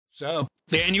So,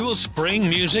 the annual Spring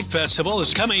Music Festival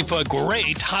is coming for a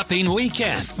great hopping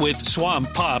weekend with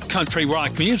swamp pop, country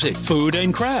rock music, food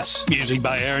and crafts, music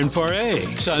by Aaron Foray,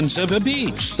 Sons of a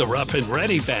Beach, the Rough and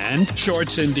Ready Band,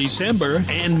 Shorts in December,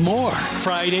 and more.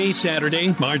 Friday,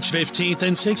 Saturday, March 15th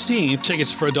and 16th.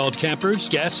 Tickets for adult campers,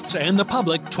 guests, and the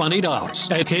public,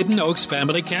 $20 at Hidden Oaks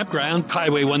Family Campground,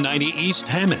 Highway 190 East,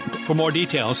 Hammond. For more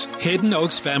details,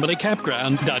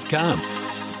 hiddenoaksfamilycampground.com.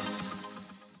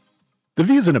 The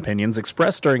views and opinions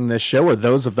expressed during this show are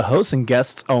those of the hosts and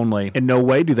guests only. In no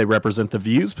way do they represent the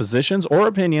views, positions, or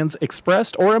opinions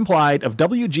expressed or implied of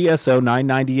WGSO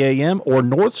 990 AM or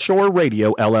North Shore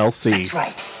Radio, LLC. That's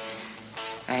right.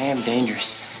 I am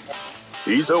dangerous.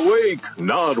 He's awake,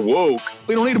 not woke.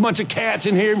 We don't need a bunch of cats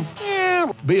in here.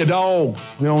 Yeah, be a dog.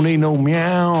 We don't need no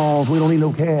meows. We don't need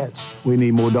no cats. We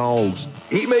need more dogs.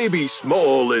 He may be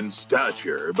small in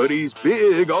stature, but he's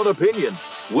big on opinion.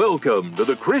 Welcome to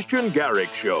the Kristian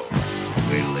Garic Show.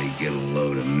 Wait till they get a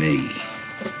load of me.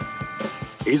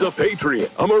 He's a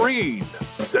patriot, a Marine,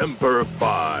 Semper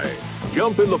Fi.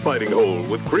 Jump in the fighting hole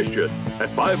with Kristian at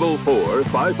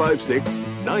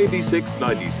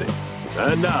 504-556-9696.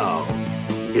 And now,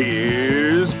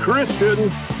 here's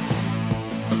Kristian.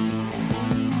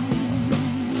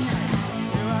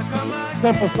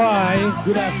 Semper Fi,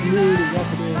 good afternoon and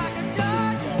welcome in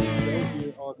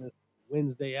here on this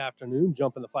Wednesday afternoon.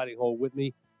 Jump in the fighting hole with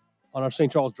me on our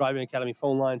St. Charles Driving Academy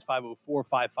phone lines,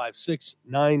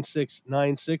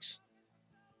 504-556-9696.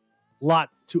 Lot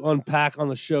to unpack on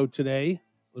the show today.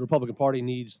 The Republican Party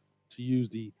needs to use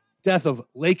the death of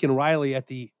Laken Riley at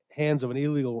the hands of an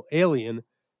illegal alien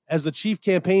as the chief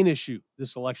campaign issue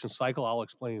this election cycle. I'll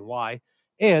explain why.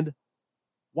 And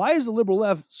why is the liberal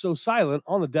left so silent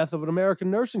on the death of an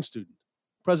American nursing student?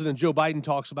 President Joe Biden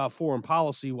talks about foreign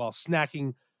policy while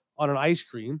snacking on an ice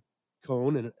cream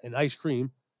cone and ice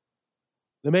cream.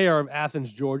 The mayor of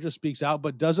Athens, Georgia, speaks out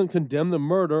but doesn't condemn the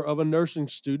murder of a nursing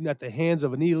student at the hands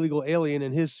of an illegal alien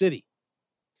in his city.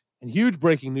 And huge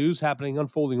breaking news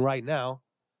unfolding right now.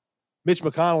 Mitch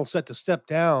McConnell set to step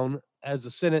down as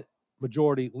the Senate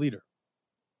Majority Leader.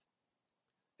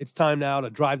 It's time now to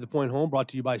drive the point home, brought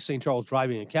to you by St. Charles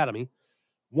Driving Academy.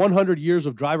 100 years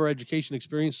of driver education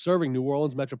experience serving New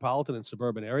Orleans metropolitan and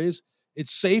suburban areas.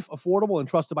 It's safe, affordable, and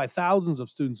trusted by thousands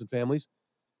of students and families.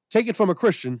 Take it from a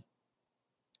Christian.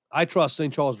 I trust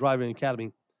St. Charles Driving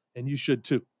Academy, and you should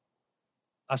too.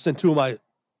 I sent two of my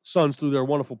sons through their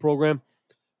wonderful program,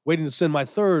 waiting to send my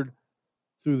third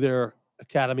through their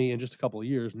academy in just a couple of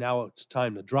years. Now it's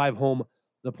time to drive home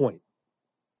the point.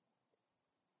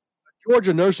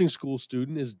 Georgia nursing school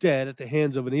student is dead at the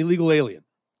hands of an illegal alien.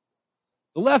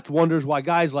 The left wonders why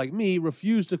guys like me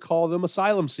refuse to call them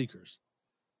asylum seekers.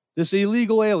 This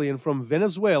illegal alien from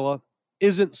Venezuela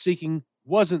wasn't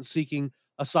seeking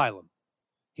asylum.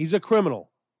 He's a criminal.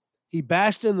 He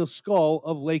bashed in the skull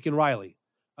of Laken Riley,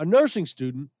 a nursing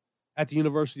student at the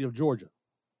University of Georgia.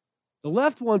 The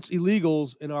left wants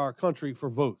illegals in our country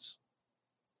for votes.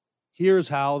 Here's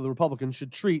how the Republicans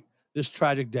should treat this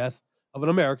tragic death of an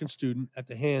American student at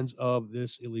the hands of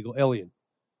this illegal alien.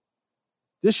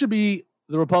 This should be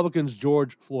the Republicans'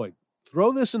 George Floyd.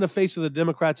 Throw this in the face of the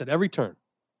Democrats at every turn.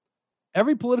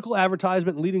 Every political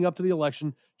advertisement leading up to the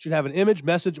election should have an image,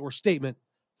 message, or statement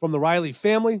from the Riley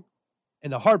family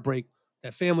and the heartbreak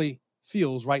that family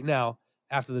feels right now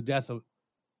after the death of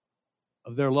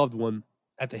their loved one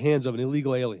at the hands of an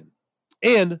illegal alien.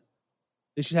 And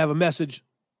they should have a message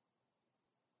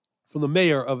from the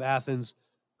mayor of Athens,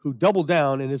 who doubled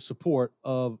down in his support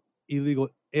of illegal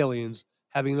aliens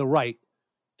having the right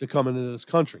to come into this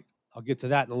country. I'll get to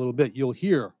that in a little bit. You'll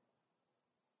hear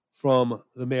from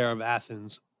the mayor of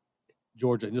Athens,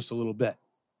 Georgia, in just a little bit.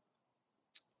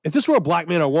 If this were a black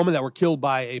man or woman that were killed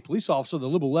by a police officer, the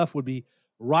liberal left would be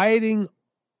rioting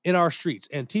in our streets.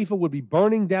 Antifa would be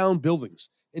burning down buildings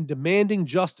and demanding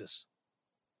justice.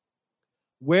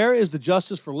 Where is the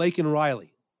justice for Laken Riley?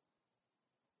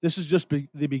 This is just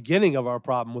the beginning of our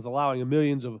problem with allowing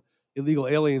millions of illegal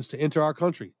aliens to enter our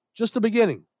country. Just the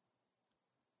beginning.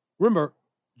 Remember,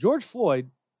 George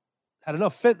Floyd had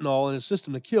enough fentanyl in his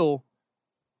system to kill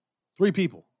 3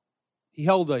 people. He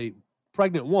held a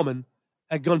pregnant woman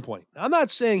at gunpoint. Now, I'm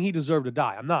not saying he deserved to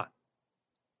die. I'm not.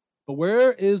 But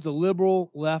where is the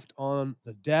liberal left on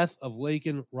the death of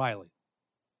Laken Riley?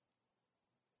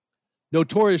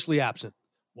 Notoriously absent.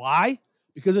 Why?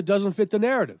 Because it doesn't fit the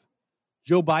narrative.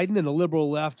 Joe Biden and the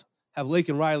liberal left have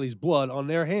Laken Riley's blood on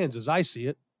their hands, as I see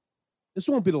it. This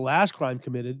won't be the last violent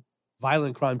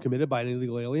crime committed by an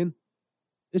illegal alien.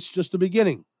 It's just the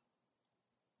beginning.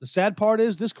 The sad part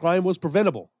is this crime was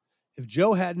preventable. If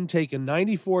Joe hadn't taken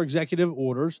 94 executive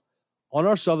orders on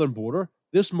our southern border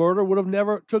this murder would have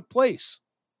never took place.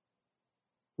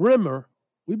 Remember,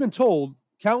 we've been told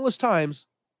countless times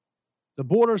the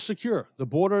border is secure. The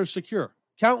border is secure.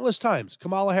 Countless times,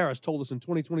 Kamala Harris told us in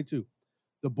 2022,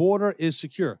 the border is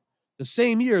secure. The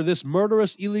same year this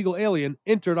murderous illegal alien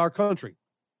entered our country.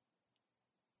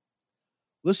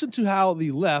 Listen to how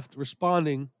the left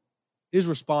is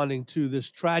responding to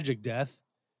this tragic death.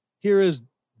 Here is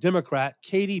Democrat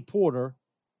Katie Porter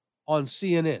on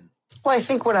CNN. Well, I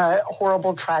think when a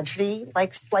horrible tragedy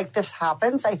like this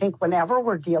happens, I think whenever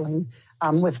we're dealing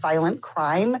with violent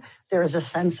crime, there is a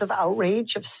sense of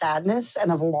outrage, of sadness,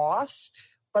 and of loss.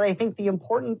 But I think the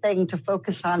important thing to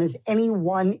focus on is any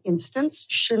one instance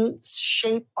shouldn't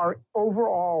shape our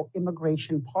overall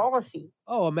immigration policy.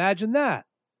 Oh, imagine that.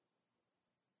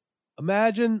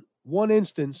 Imagine one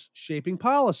instance shaping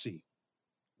policy.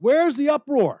 Where's the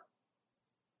uproar?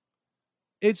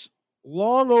 It's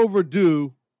long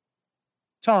overdue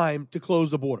time to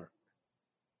close the border.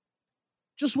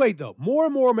 Just wait, though. More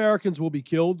and more Americans will be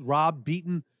killed, robbed,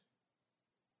 beaten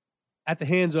at the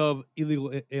hands of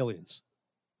illegal aliens.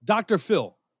 Dr.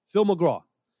 Phil McGraw,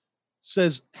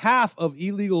 says half of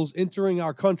illegals entering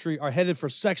our country are headed for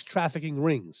sex trafficking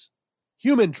rings,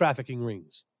 human trafficking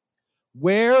rings.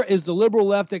 Where is the liberal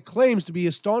left that claims to be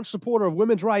a staunch supporter of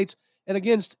women's rights and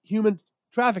against human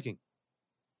trafficking?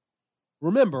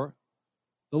 Remember,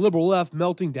 the liberal left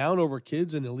melting down over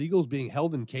kids and illegals being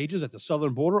held in cages at the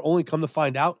southern border, only come to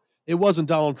find out it wasn't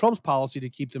Donald Trump's policy to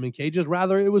keep them in cages.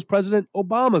 Rather, it was President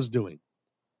Obama's doing.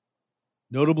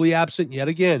 Notably absent yet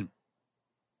again.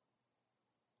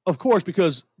 Of course,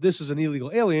 because this is an illegal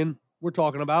alien we're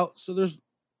talking about, so there's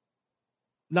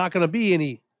not going to be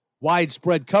any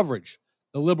widespread coverage.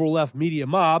 The liberal left media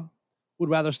mob would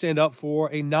rather stand up for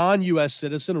a non-U.S.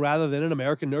 citizen rather than an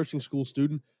American nursing school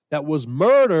student that was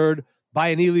murdered by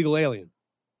an illegal alien.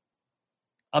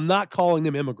 I'm not calling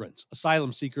them immigrants,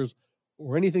 asylum seekers,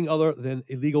 or anything other than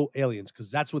illegal aliens,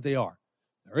 because that's what they are.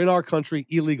 They're in our country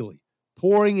illegally,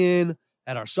 pouring in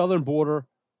at our southern border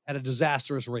at a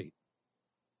disastrous rate.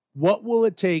 What will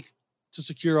it take to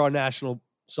secure our national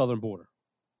southern border?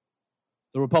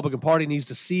 The Republican Party needs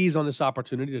to seize on this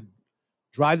opportunity to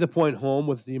drive the point home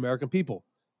with the American people.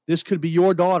 This could be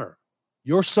your daughter,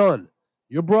 your son,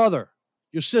 your brother,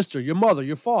 your sister, your mother,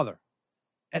 your father.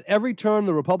 At every turn,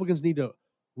 the Republicans need to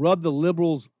rub the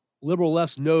liberal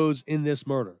left's nose in this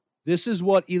murder. This is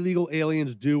what illegal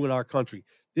aliens do in our country.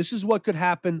 This is what could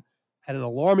happen at an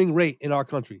alarming rate in our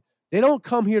country. They don't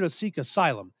come here to seek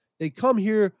asylum. They come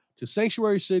here to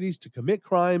sanctuary cities to commit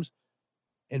crimes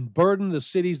and burden the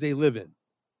cities they live in.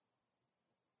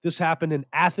 This happened in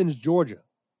Athens, Georgia,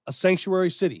 a sanctuary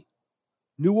city.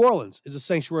 New Orleans is a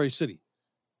sanctuary city.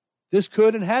 This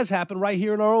could and has happened right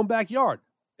here in our own backyard.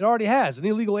 It already has. An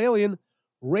illegal alien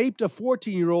raped a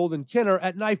 14-year-old in Kenner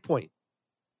at knife point.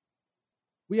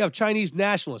 We have Chinese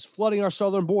nationalists flooding our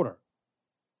southern border.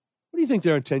 What do you think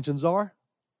their intentions are?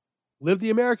 Live the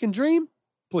American dream?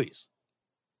 Please.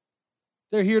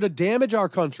 They're here to damage our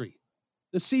country.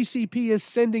 The CCP is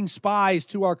sending spies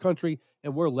to our country,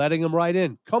 and we're letting them right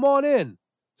in. Come on in.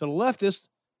 To the leftists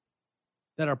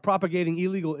that are propagating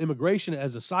illegal immigration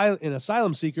as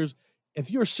asylum seekers, if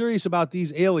you're serious about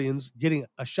these aliens getting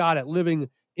a shot at living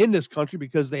in this country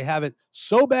because they have it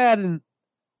so bad in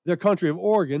their country of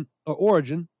origin,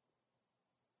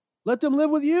 let them live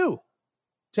with you.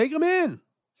 Take them in.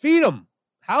 Feed them.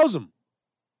 House them.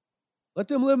 Let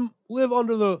them live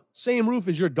under the same roof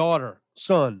as your daughter,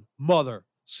 son, mother,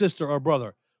 sister, or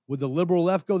brother. Would the liberal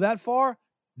left go that far?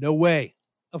 No way.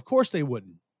 Of course they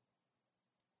wouldn't.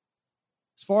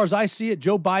 As far as I see it,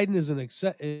 Joe Biden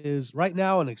is right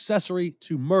now an accessory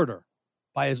to murder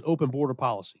by his open border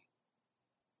policy.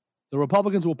 The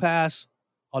Republicans will pass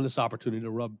on this opportunity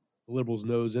to rub the liberals'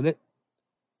 nose in it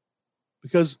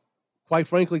because, quite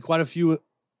frankly, quite a few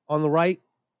on the right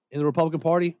in the Republican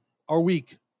Party are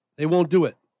weak. They won't do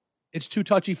it. It's too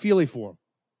touchy-feely for them.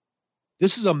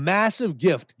 This is a massive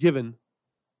gift given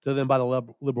to them by the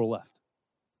liberal left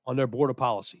on their border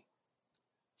policy.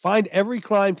 Find every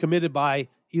crime committed by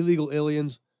illegal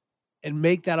aliens and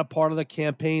make that a part of the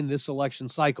campaign this election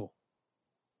cycle.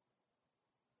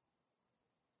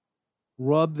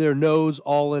 Rub their nose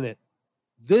all in it.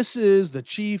 This is the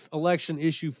chief election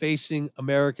issue facing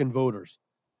American voters.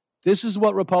 This is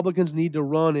what Republicans need to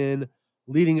run in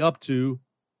leading up to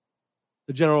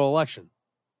the general election.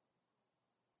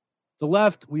 The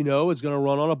left, we know, is going to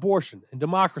run on abortion and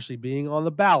democracy being on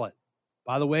the ballot.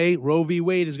 By the way, Roe v.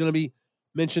 Wade is going to be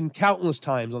mentioned countless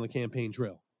times on the campaign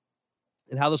trail,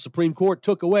 and how the Supreme Court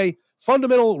took away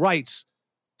fundamental rights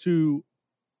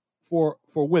for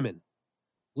women.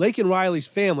 Laken Riley's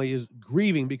family is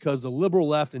grieving because the liberal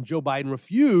left and Joe Biden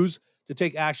refuse to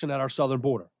take action at our southern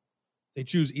border. They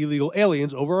choose illegal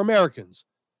aliens over Americans.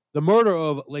 The murder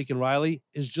of Laken Riley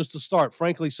is just a start.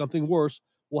 Frankly, something worse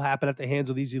will happen at the hands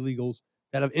of these illegals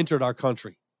that have entered our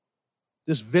country.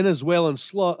 This Venezuelan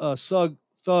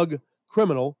thug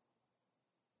criminal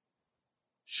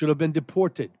should have been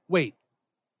deported. Wait,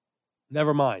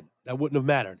 never mind. That wouldn't have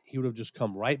mattered. He would have just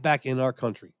come right back in our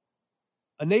country.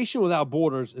 A nation without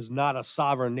borders is not a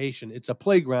sovereign nation. It's a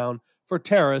playground for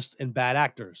terrorists and bad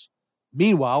actors.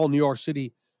 Meanwhile, New York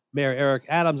City Mayor Eric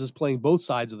Adams is playing both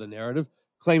sides of the narrative,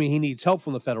 claiming he needs help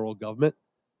from the federal government,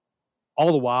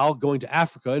 all the while going to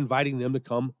Africa, inviting them to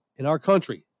come in our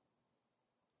country.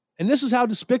 And this is how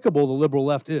despicable the liberal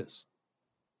left is.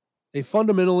 They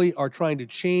fundamentally are trying to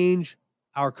change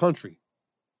our country.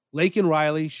 Laken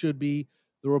Riley should be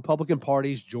the Republican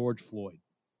Party's George Floyd.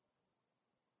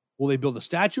 Will they build a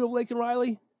statue of Laken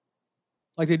Riley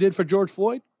like they did for George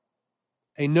Floyd?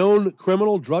 A known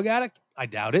criminal drug addict? I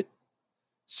doubt it.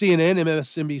 CNN,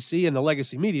 MSNBC, and the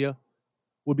legacy media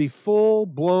would be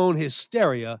full-blown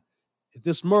hysteria if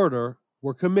this murder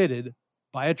were committed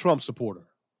by a Trump supporter.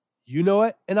 You know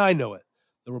it, and I know it.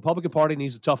 The Republican Party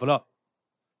needs to toughen up.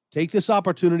 Take this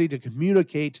opportunity to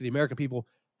communicate to the American people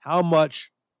how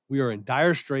much we are in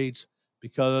dire straits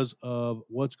because of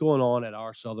what's going on at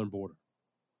our southern border.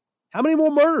 How many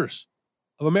more murders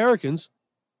of Americans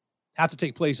have to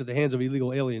take place at the hands of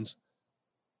illegal aliens?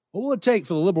 What will it take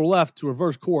for the liberal left to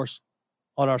reverse course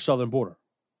on our southern border?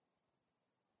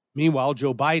 Meanwhile,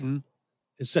 Joe Biden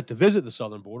is set to visit the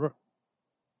southern border.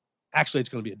 Actually, it's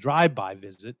going to be a drive-by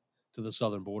visit to the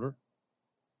southern border.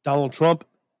 Donald Trump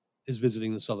is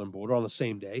visiting the southern border on the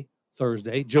same day,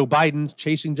 Thursday. Joe Biden's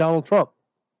chasing Donald Trump.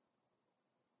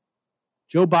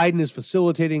 Joe Biden is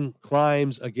facilitating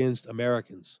crimes against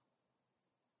Americans.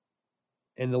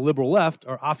 And the liberal left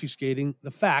are obfuscating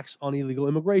the facts on illegal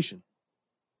immigration.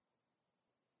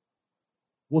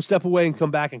 We'll step away and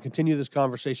come back and continue this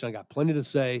conversation. I got plenty to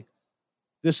say.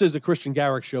 This is the Kristian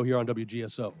Garic Show here on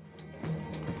WGSO.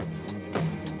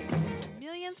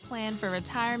 Plan for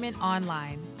retirement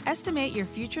online. Estimate your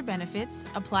future benefits,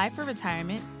 apply for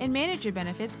retirement, and manage your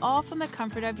benefits all from the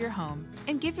comfort of your home.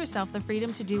 And give yourself the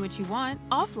freedom to do what you want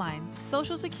offline.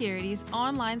 Social Security's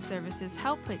online services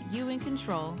help put you in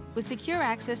control with secure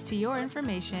access to your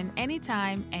information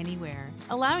anytime, anywhere,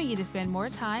 allowing you to spend more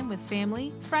time with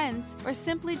family, friends, or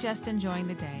simply just enjoying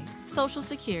the day. Social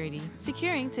Security,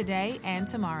 securing today and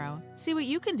tomorrow. See what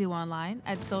you can do online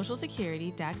at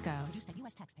socialsecurity.gov.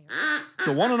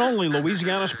 The one and only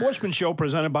Louisiana Sportsman Show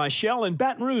presented by Shell in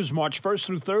Baton Rouge, March 1st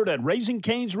through 3rd at Raising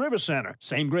Cane's River Center.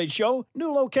 Same great show,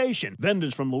 new location.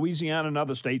 Vendors from Louisiana and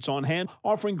other states on hand,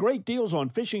 offering great deals on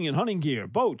fishing and hunting gear,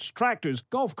 boats, tractors,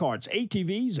 golf carts,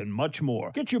 ATVs, and much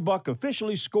more. Get your buck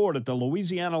officially scored at the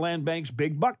Louisiana Land Bank's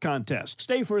Big Buck Contest.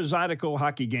 Stay for a Zydeco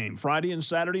hockey game Friday and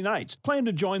Saturday nights. Plan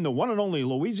to join the one and only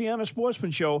Louisiana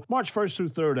Sportsman Show, March 1st through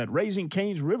 3rd at Raising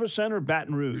Cane's River Center,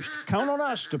 Baton Rouge. Count on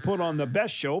us to put on the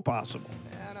best show possible.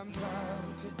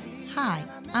 Hi,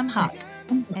 I'm Huck,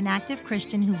 an active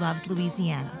Christian who loves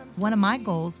Louisiana. One of my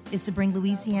goals is to bring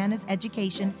Louisiana's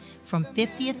education from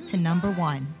 50th to number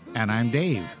 1. And I'm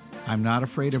Dave. I'm not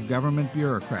afraid of government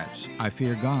bureaucrats. I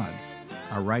fear God.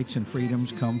 Our rights and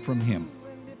freedoms come from Him.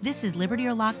 This is Liberty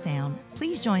or Lockdown.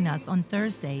 Please join us on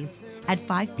Thursdays at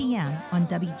 5 p.m. on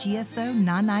WGSO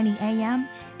 990 AM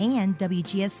and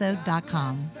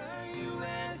WGSO.com.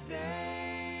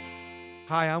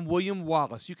 Hi, I'm William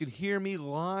Wallace. You can hear me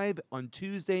live on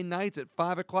Tuesday nights at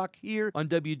 5 o'clock here on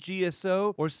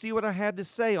WGSO, or see what I have to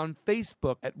say on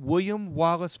Facebook at William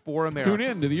Wallace for America. Tune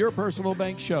in to the Your Personal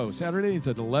Bank Show, Saturdays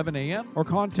at 11 a.m., or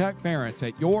contact parents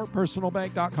at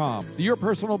yourpersonalbank.com. The Your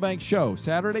Personal Bank Show,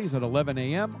 Saturdays at 11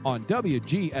 a.m. on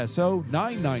WGSO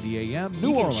 990 a.m.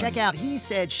 New Orleans. You can check out He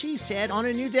Said, She Said on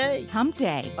a new day. Hump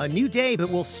Day. A new day, but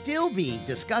we'll still be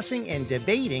discussing and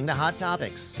debating the hot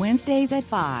topics. Wednesdays at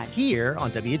 5. Here on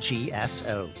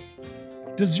WGSO.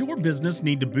 Does your business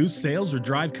need to boost sales or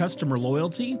drive customer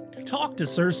loyalty? Talk to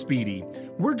Sir Speedy.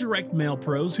 We're direct mail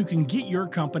pros who can get your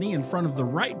company in front of the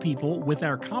right people with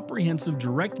our comprehensive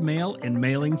direct mail and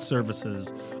mailing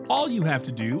services. All you have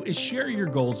to do is share your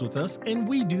goals with us and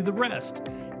we do the rest.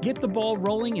 Get the ball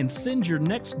rolling and send your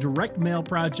next direct mail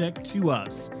project to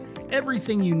us.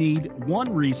 Everything you need,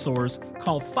 one resource.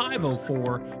 Call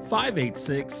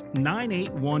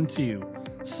 504-586-9812.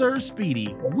 Sir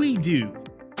Speedy, we do.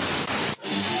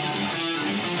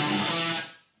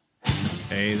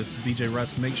 Hey, this is BJ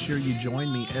Russ. Make sure you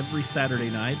join me every Saturday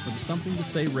night for the Something to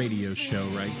Say radio show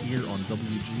right here on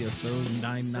WGSO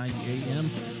 990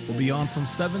 AM. We'll be on from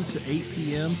 7 to 8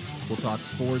 p.m. We'll talk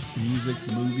sports, music,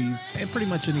 movies, and pretty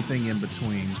much anything in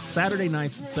between. Saturday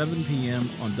nights at 7 p.m.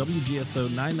 on WGSO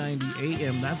 990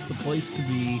 AM. That's the place to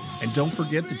be. And don't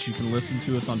forget that you can listen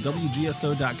to us on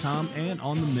WGSO.com and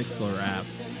on the Mixlr app.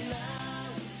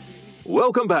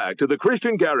 Welcome back to the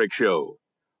Kristian Garic Show.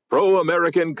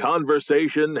 Pro-American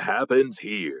conversation happens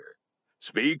here.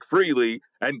 Speak freely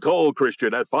and call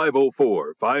Kristian at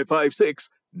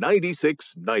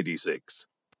 504-556-9696.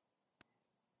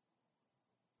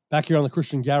 Back here on the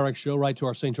Kristian Garic Show, right to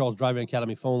our St. Charles Driving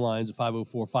Academy phone lines at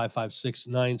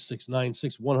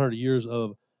 504-556-9696. 100 years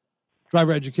of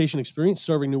driver education experience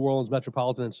serving New Orleans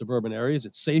metropolitan and suburban areas.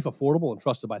 It's safe, affordable, and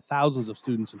trusted by thousands of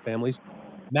students and families.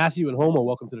 Matthew and Homer,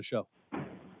 welcome to the show.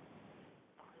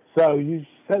 So you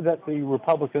said that the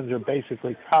Republicans are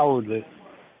basically cowardly,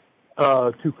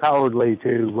 too cowardly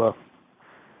to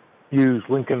use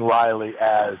Lincoln Riley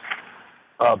as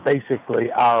basically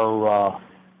our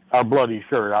bloody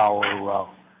shirt, our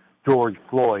George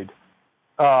Floyd.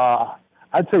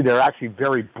 I'd say they're actually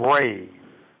very brave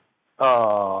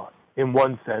in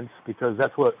one sense, because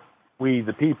that's what we,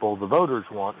 the people, the voters,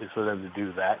 want, is for them to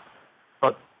do that.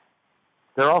 But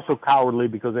they're also cowardly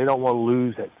because they don't want to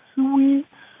lose that sweet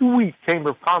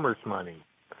Chamber of Commerce money.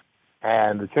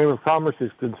 And the Chamber of Commerce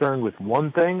is concerned with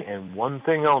one thing and one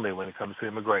thing only when it comes to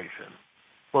immigration.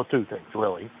 Well, two things,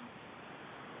 really.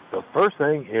 The first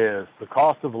thing is the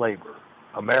cost of labor.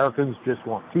 Americans just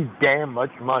want too damn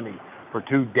much money for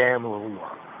too damn little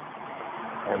work.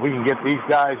 And we can get these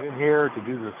guys in here to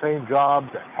do the same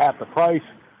jobs at half the price.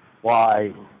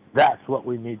 Why, that's what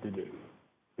we need to do.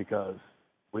 Because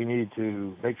we need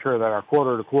to make sure that our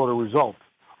quarter-to-quarter results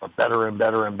are better and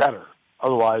better and better.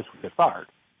 Otherwise, we get fired.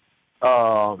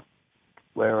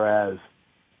 Whereas,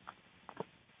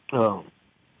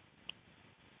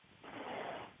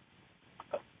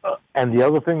 and the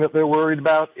other thing that they're worried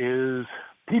about is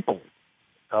people.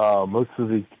 Most of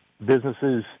the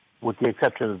businesses, with the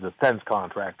exception of defense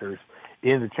contractors,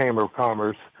 in the Chamber of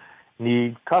Commerce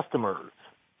need customers.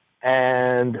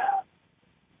 And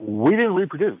we didn't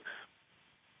reproduce.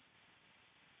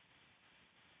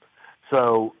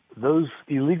 So those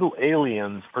illegal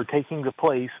aliens are taking the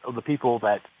place of the people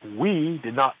that we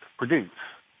did not produce.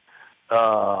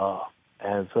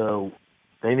 And so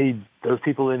they need those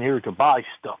people in here to buy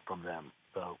stuff from them.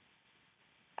 So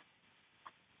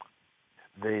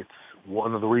it's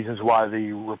one of the reasons why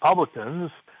the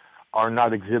Republicans are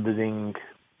not exhibiting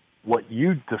what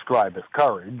you describe as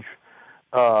courage,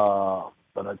 but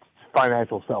it's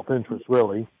financial self-interest,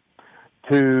 really,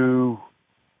 to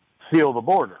seal the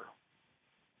border.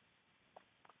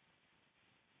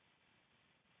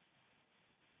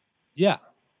 Yeah.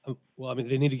 Well, I mean,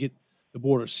 they need to get the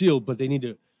border sealed, but they need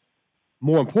to,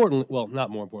 more importantly, well, not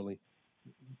more importantly,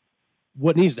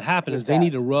 what needs to happen is they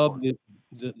need to rub the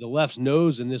left's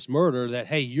nose in this murder that,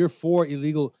 hey, you're for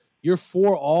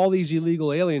all these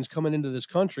illegal aliens coming into this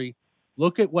country.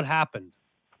 Look at what happened.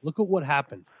 Look at what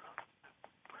happened.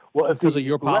 Well, if the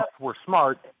left were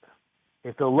smart,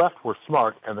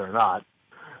 and they're not,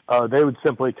 they would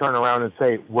simply turn around and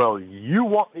say, well, you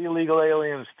want the illegal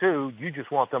aliens too, you just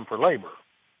want them for labor.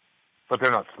 But they're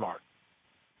not smart.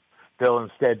 They'll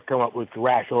instead come up with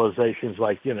rationalizations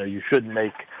like, you shouldn't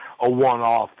make a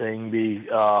one-off thing be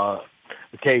the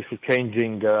case of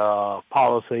changing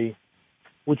policy,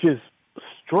 which is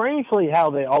strangely how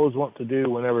they always want to do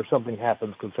whenever something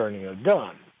happens concerning a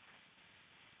gun.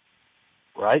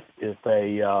 Right? If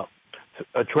a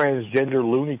transgender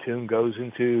Looney Tune goes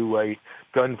into a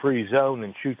gun-free zone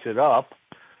and shoots it up,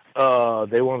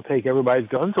 they want to take everybody's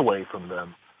guns away from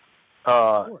them.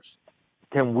 Of course.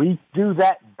 Can we do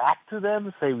that back to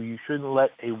them? Say, well, you shouldn't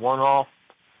let a one-off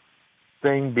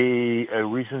thing be a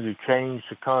reason to change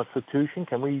the Constitution?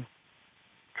 Can we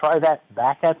try that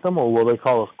back at them, or will they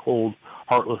call us cold,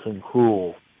 heartless, and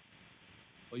cruel?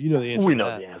 Well, you know the answer we to know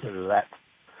that. the answer to that.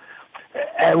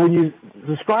 And when you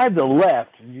describe the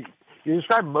left, you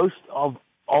describe most of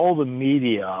all the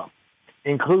media,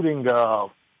 including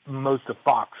most of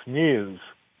Fox News.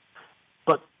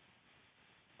 But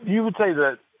you would say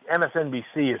that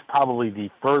MSNBC is probably the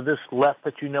furthest left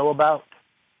that you know about?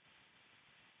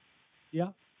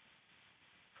 Yeah.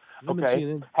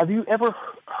 Okay. Have you ever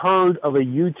heard of a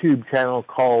YouTube channel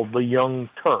called The Young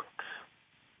Turks?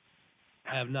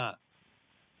 I have not.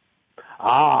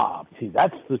 See,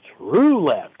 that's the true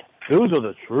left. Those are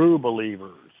the true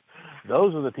believers.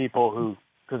 Those are the people who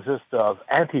consist of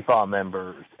Antifa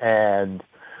members and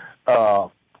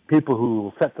people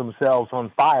who set themselves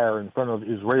on fire in front of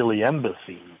Israeli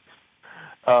embassies.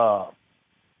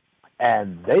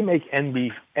 And they make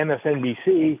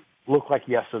MSNBC look like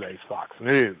yesterday's Fox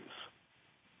News.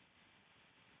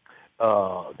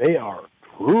 They are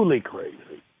truly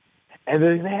crazy. And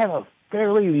they have a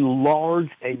fairly large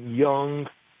and young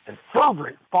and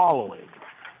fervent following.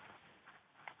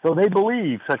 So they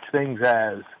believe such things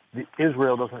as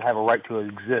Israel doesn't have a right to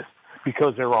exist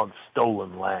because they're on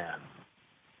stolen land.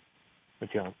 But,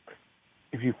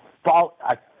 if you follow,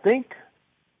 I think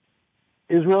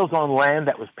Israel's on land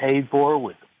that was paid for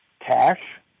with cash.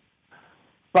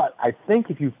 But I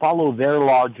think if you follow their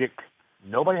logic,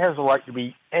 nobody has a right to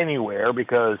be anywhere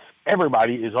because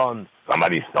everybody is on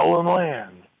somebody's stolen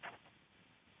land.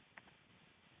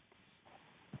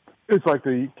 It's like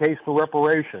the case for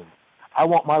reparations. I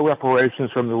want my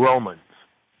reparations from the Romans.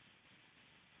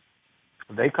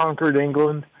 They conquered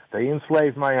England. They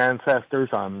enslaved my ancestors,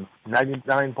 I'm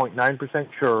 99.9%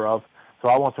 sure of, so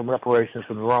I want some reparations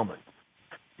from the Romans.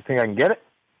 You think I can get it?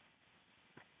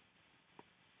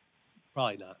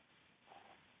 Probably not.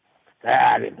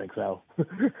 I didn't think so.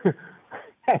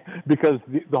 Because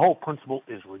the whole principle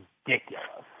is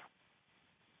ridiculous.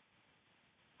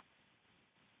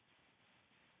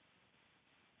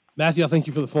 Matthew, I thank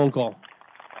you for the phone call.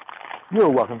 You're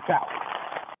welcome. Ciao.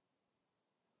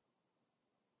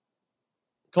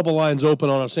 Couple lines open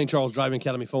on our St. Charles Driving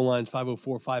Academy phone lines,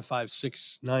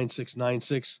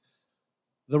 504-556-9696.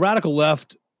 The radical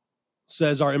left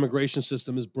says our immigration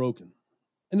system is broken.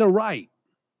 And they're right.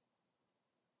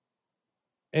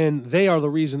 And they are the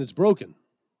reason it's broken.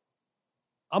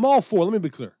 I'm all for, let me be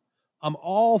clear, I'm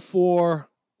all for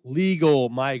legal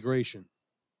migration.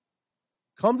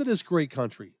 Come to this great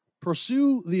country.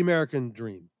 Pursue the American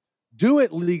dream. Do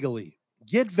it legally.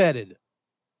 Get vetted.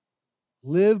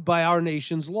 Live by our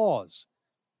nation's laws.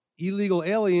 Illegal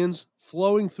aliens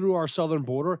flowing through our southern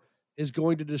border is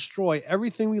going to destroy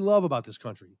everything we love about this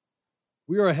country.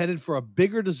 We are headed for a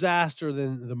bigger disaster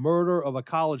than the murder of a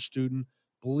college student.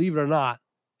 Believe it or not,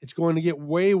 it's going to get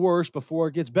way worse before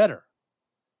it gets better.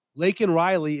 Laken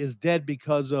Riley is dead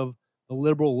because of the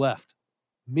liberal left.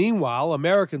 Meanwhile,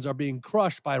 Americans are being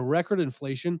crushed by record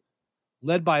inflation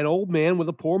led by an old man with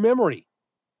a poor memory.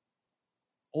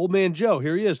 Old Man Joe,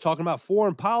 here he is talking about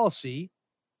foreign policy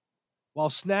while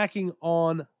snacking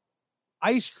on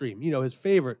ice cream, his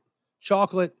favorite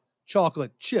chocolate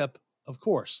chip, of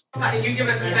course. Can you give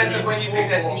us a sense of when you think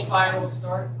that ceasefire will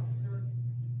start?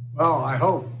 Well, I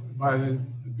hope by the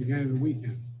beginning of the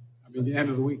weekend. The end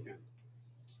of the weekend.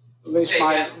 At least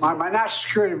my national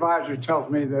security advisor tells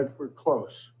me that we're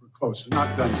close. We're close. It's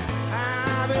not done yet.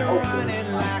 I've been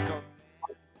running like a...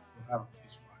 We'll have a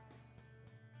ceasefire.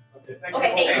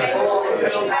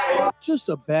 Okay. Just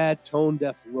a bad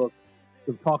tone-deaf look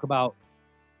to talk about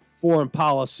foreign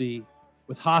policy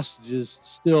with hostages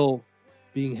still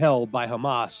being held by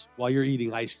Hamas while you're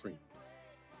eating ice cream.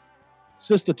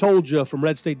 Sister Told Ya from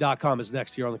RedState.com is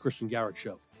next here on the Kristian Garic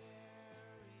Show.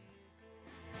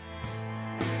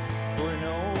 For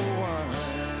no one.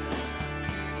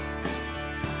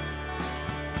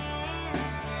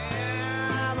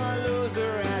 I'm a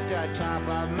loser at the top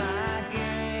of my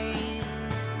game.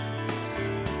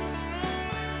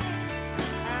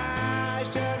 I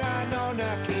should have known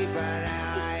to keep an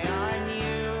eye on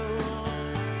you.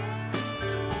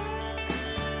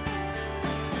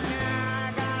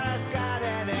 I got a sky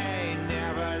that ain't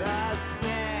never the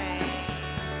same.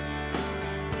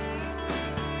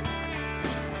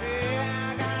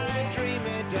 I got a dream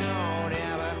it don't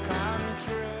ever come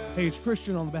true. Hey, it's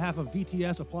Kristian on behalf of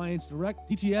DTS Appliance Direct.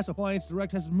 DTS Appliance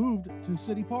Direct has moved to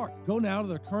City Park. Go now to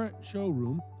their current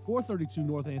showroom, 432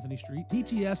 North Anthony Street.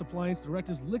 DTS Appliance Direct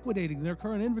is liquidating their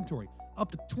current inventory,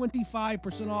 up to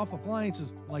 25% off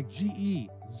appliances like GE,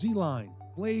 Z-Line,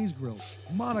 Blaze Grills,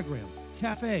 Monogram,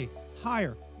 Cafe,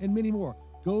 Hire, and many more.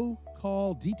 Go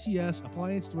call DTS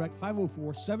Appliance Direct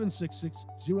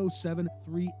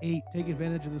 504-766-0738. Take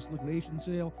advantage of this liquidation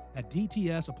sale at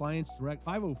DTS Appliance Direct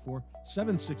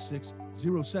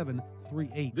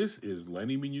 504-766-0738. This is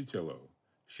Lenny Minutillo,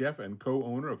 chef and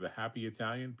co-owner of the Happy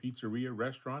Italian Pizzeria,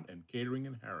 Restaurant, and Catering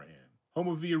in Harahan, home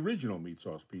of the original meat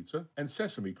sauce pizza and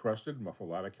sesame-crusted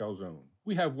muffalata calzone.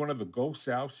 We have one of the Gulf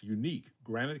South's unique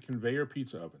granite conveyor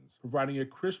pizza ovens, providing a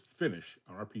crisp finish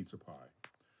on our pizza pie.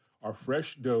 Our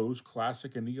fresh doughs,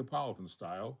 classic and Neapolitan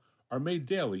style, are made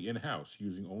daily in-house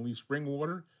using only spring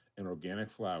water and organic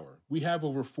flour. We have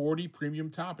over 40 premium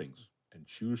toppings and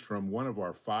choose from one of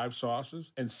our 5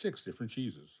 sauces and 6 different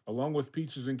cheeses. Along with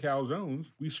pizzas and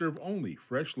calzones, we serve only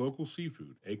fresh local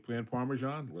seafood, eggplant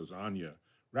parmesan, lasagna,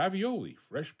 ravioli,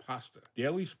 fresh pasta,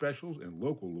 daily specials, and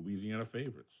local Louisiana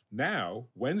favorites. Now,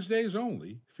 Wednesdays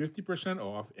only, 50%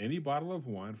 off any bottle of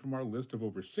wine from our list of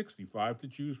over 65 to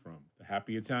choose from. The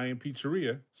Happy Italian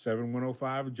Pizzeria,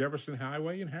 7105 Jefferson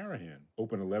Highway in Harahan.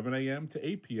 Open 11 a.m. to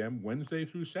 8 p.m. Wednesday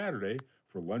through Saturday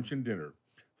for lunch and dinner.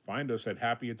 Find us at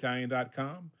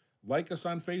happyitalian.com. Like us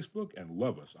on Facebook and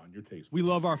love us on your taste. We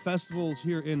love our festivals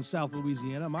here in South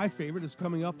Louisiana. My favorite is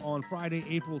coming up on Friday,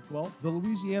 April 12th, the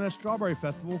Louisiana Strawberry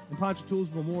Festival in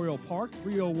Ponchatoula's Memorial Park,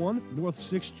 301 North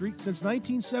 6th Street. Since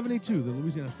 1972, the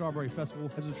Louisiana Strawberry Festival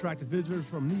has attracted visitors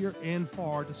from near and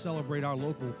far to celebrate our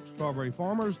local strawberry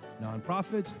farmers,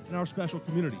 nonprofits, and our special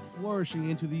community,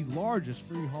 flourishing into the largest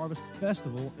free harvest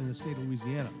festival in the state of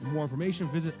Louisiana. For more information,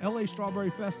 visit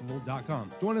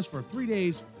lastrawberryfestival.com. Join us for 3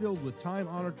 days filled with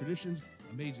time-honored traditions,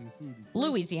 amazing food.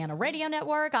 Louisiana Radio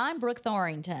Network, I'm Brooke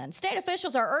Thorington. State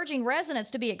officials are urging residents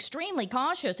to be extremely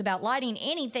cautious about lighting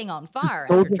anything on fire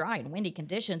after dry and windy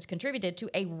conditions contributed to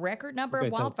a record number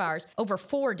of wildfires over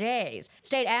 4 days.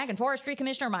 State Ag and Forestry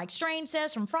Commissioner Mike Strain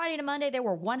says from Friday to Monday there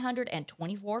were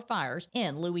 124 fires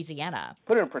in Louisiana.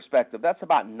 Put it in perspective, that's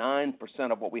about 9%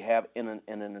 of what we have in an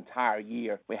entire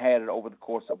year. We had it over the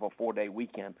course of a 4-day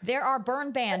weekend. There are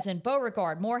burn bans in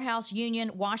Beauregard, Morehouse,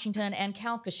 Union, Washington, and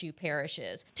Calcasieu parishes.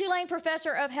 Tulane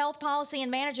professor of health policy and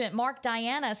management Mark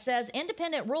Diana says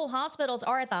independent rural hospitals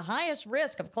are at the highest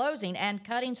risk of closing and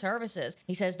cutting services.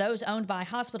 He says those owned by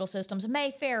hospital systems may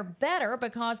fare better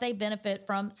because they benefit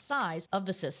from size of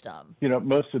the system. You know,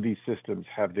 most of these systems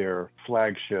have their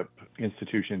flagship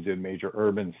institutions in major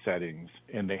urban settings,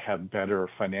 and they have better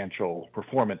financial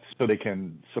performance so they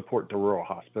can support the rural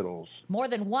hospitals. More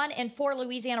than 1 in 4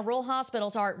 Louisiana rural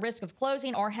hospitals are at risk of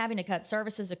closing or having to cut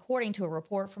services, according to a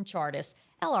report from Chartis.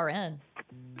 LRN.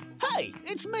 Hey,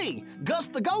 it's me, Gus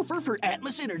the Gopher for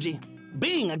Atmos Energy.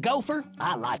 Being a gopher,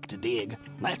 I like to dig.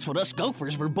 That's what us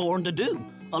gophers were born to do,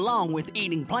 along with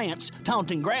eating plants,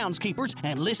 taunting groundskeepers,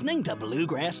 and listening to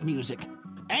bluegrass music.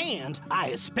 And I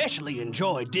especially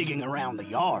enjoy digging around the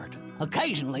yard.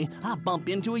 Occasionally, I bump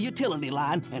into a utility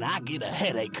line and I get a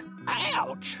headache.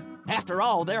 Ouch! After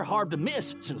all, they're hard to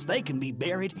miss since they can be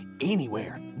buried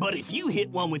anywhere. But if you hit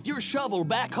one with your shovel,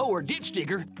 backhoe, or ditch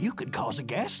digger, you could cause a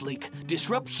gas leak,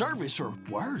 disrupt service, or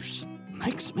worse.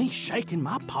 Makes me shake in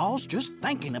my paws just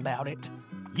thinking about it.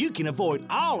 You can avoid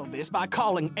all of this by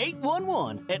calling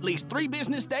 811 at least 3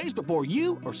 business days before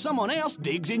you or someone else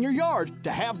digs in your yard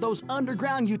to have those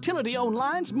underground utility-owned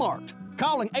lines marked.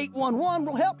 Calling 811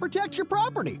 will help protect your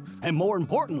property, and more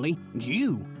importantly,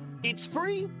 you. It's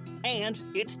free, and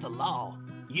it's the law.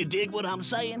 You dig what I'm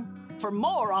saying? For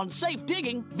more on safe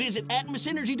digging, visit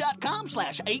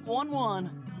atmosenergy.com/811.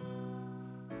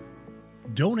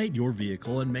 Donate your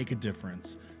vehicle and make a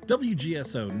difference.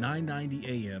 WGSO 990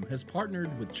 AM has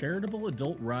partnered with Charitable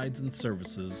Adult Rides and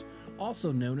Services,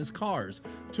 also known as CARS,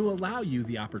 to allow you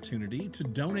the opportunity to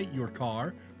donate your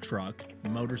car, truck,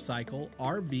 motorcycle,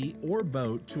 RV, or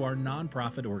boat to our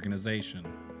nonprofit organization.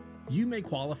 You may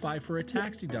qualify for a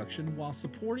tax deduction while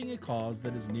supporting a cause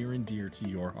that is near and dear to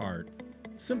your heart.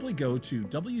 Simply go to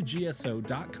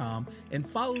WGSO.com and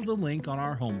follow the link on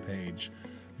our homepage.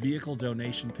 Vehicle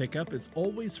donation pickup is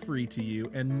always free to you,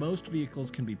 and most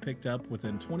vehicles can be picked up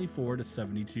within 24 to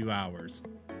 72 hours.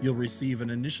 You'll receive an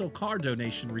initial car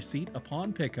donation receipt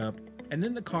upon pickup, and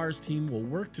then the CARS team will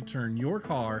work to turn your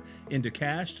car into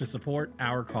cash to support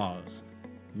our cause.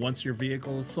 Once your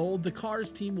vehicle is sold, the CARS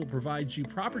team will provide you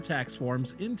proper tax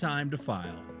forms in time to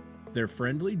file. Their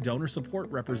friendly donor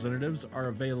support representatives are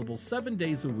available 7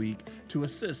 days a week to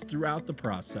assist throughout the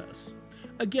process.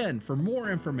 Again, for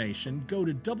more information, go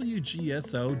to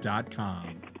WGSO.com.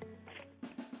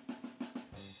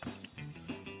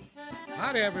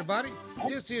 Hi there, everybody.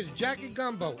 This is Jackie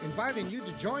Gumbo, inviting you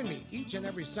to join me each and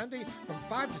every Sunday from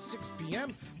 5 to 6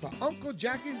 p.m. for Uncle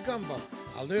Jackie's Gumbo.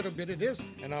 A little bit of this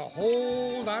and a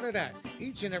whole lot of that.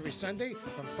 Each and every Sunday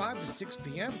from 5 to 6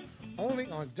 p.m. only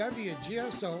on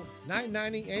WGSO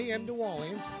 990 AM New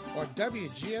Orleans or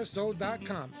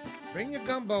WGSO.com. Bring your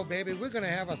gumbo, baby. We're going to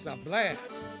have us a blast.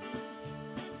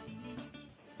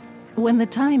 When the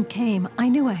time came, I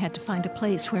knew I had to find a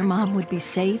place where Mom would be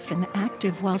safe and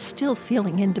active while still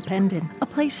feeling independent. A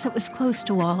place that was close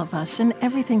to all of us and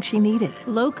everything she needed.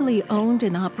 Locally owned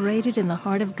and operated in the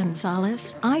heart of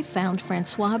Gonzales, I found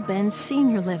Francois Ben's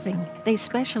Senior Living. They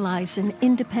specialize in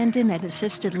independent and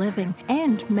assisted living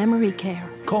and memory care.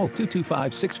 Call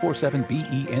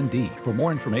 225-647-BEND for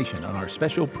more information on our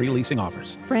special pre-leasing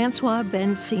offers. Francois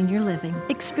Ben's Senior Living.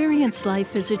 Experience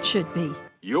life as it should be.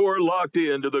 You're locked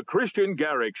into the Kristian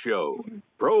Garic Show.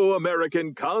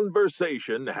 Pro-American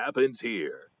conversation happens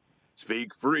here.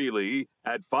 Speak freely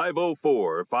at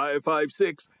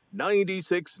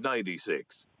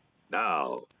 504-556-9696.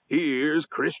 Now, here's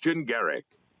Kristian Garic.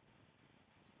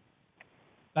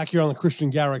 Back here on the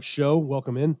Kristian Garic Show.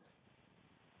 Welcome in.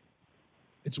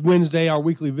 It's Wednesday, our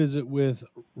weekly visit with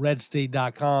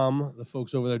redstate.com. The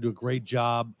folks over there do a great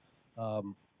job at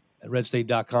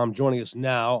redstate.com. Joining us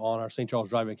now on our St. Charles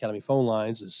Driving Academy phone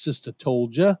lines is Sister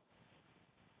Tolja.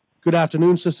 Good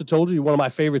afternoon, Sister Tolja. You're one of my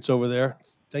favorites over there.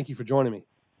 Thank you for joining me.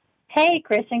 Hey,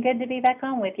 Kristian. Good to be back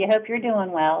on with you. Hope you're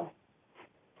doing well.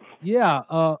 Yeah,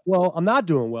 well, I'm not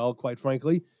doing well, quite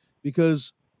frankly,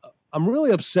 because I'm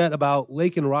really upset about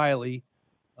Laken Riley,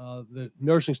 the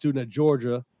nursing student at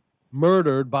Georgia,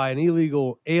 murdered by an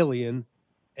illegal alien,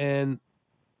 and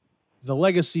the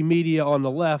legacy media on the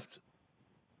left,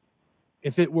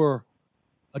 if it were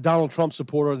a Donald Trump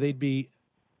supporter, they'd be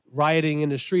rioting in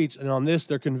the streets, and on this,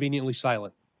 they're conveniently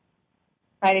silent.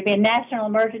 Right, it'd be a national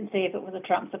emergency if it was a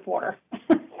Trump supporter.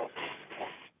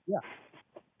 Yeah.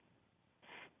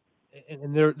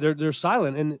 And they're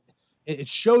silent, and it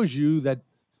shows you that.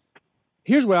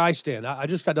 Here's where I stand. I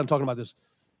just got done talking about this.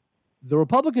 The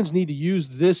Republicans need to use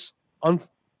this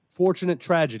unfortunate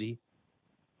tragedy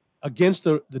against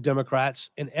the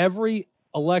Democrats in every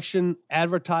election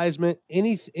advertisement,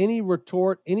 any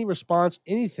retort, any response,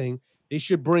 anything. They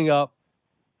should bring up.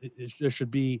 There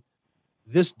should be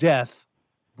this death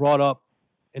brought up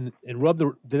and rub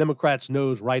the Democrats'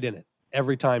 nose right in it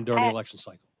every time during the election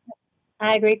cycle.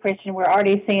 I agree, Kristian. We're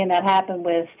already seeing that happen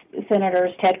with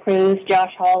Senators Ted Cruz,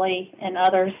 Josh Hawley, and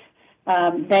others.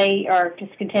 They are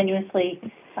just continuously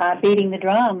beating the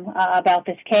drum about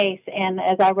this case. And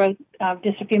as I wrote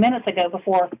just a few minutes ago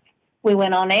before we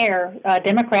went on air,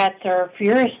 Democrats are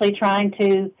furiously trying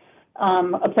to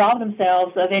absolve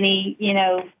themselves of any,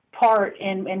 part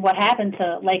in what happened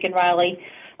to Laken Riley,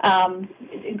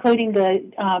 including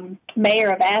the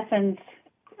mayor of Athens.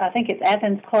 I think it's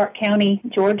Athens, Clark County,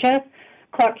 Georgia.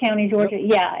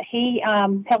 Yeah, he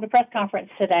held a press conference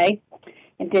today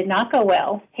and did not go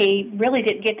well. He really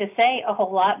didn't get to say a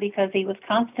whole lot because he was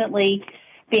constantly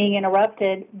being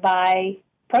interrupted by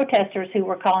protesters who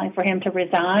were calling for him to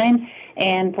resign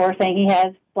and for saying he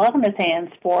has blood on his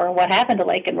hands for what happened to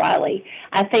Laken Riley.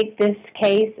 I think this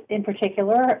case in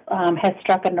particular has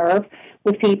struck a nerve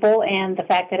with people, and the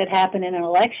fact that it happened in an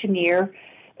election year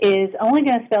is only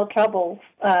going to spell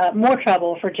more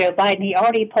trouble for Joe Biden. He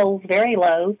already polls very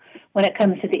low when it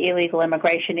comes to the illegal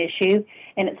immigration issue,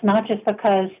 and it's not just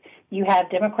because you have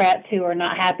Democrats who are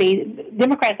not happy.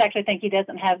 Democrats actually think he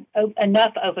doesn't have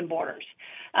enough open borders,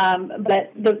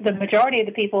 but the majority of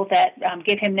the people that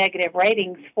give him negative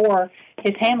ratings for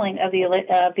his handling of the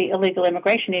illegal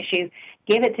immigration issue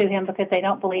give it to him because they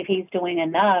don't believe he's doing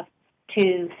enough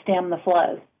to stem the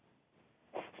flow.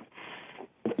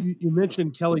 You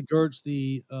mentioned Kelly Girtz,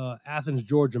 the Athens,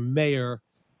 Georgia mayor,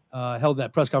 held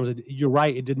that press conference. You're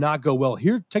right; it did not go well.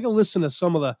 Here, take a listen to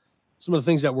some of the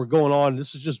things that were going on.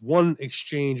 This is just one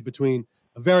exchange between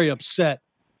a very upset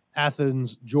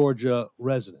Athens, Georgia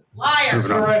resident. Liars!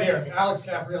 We're right here. Alex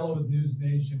Capriello with News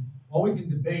Nation. While we can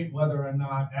debate whether or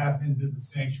not Athens is a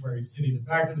sanctuary city, the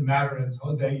fact of the matter is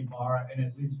Jose Ibarra and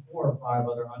at least 4 or 5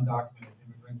 other undocumented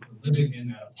immigrants were living in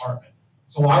that apartment.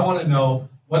 So I want to know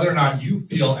whether or not you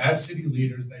feel, as city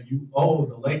leaders, that you owe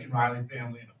the Laken Riley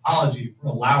family an apology for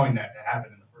allowing that to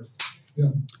happen in the first place.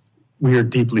 Yeah. We are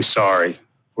deeply sorry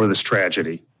for this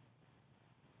tragedy.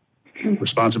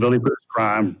 Responsibility for this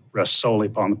crime rests solely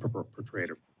upon the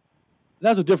perpetrator.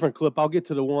 That's a different clip. I'll get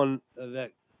to the one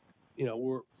that,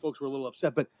 where folks were a little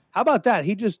upset. But how about that?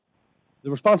 The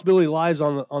responsibility lies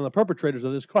on the perpetrators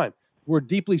of this crime. We're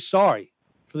deeply sorry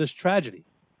for this tragedy.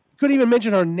 You couldn't even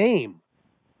mention her name.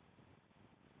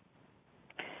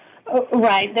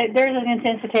 Right. There's an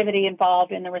insensitivity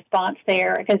involved in the response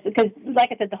there because,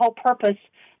 like I said, the whole purpose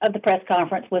of the press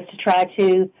conference was to try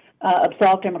to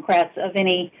absolve Democrats of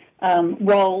any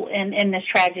role in this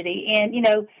tragedy. And,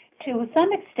 to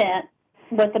some extent,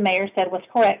 what the mayor said was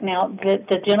correct. Now,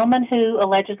 the gentleman who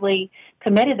allegedly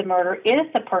committed the murder is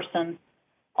the person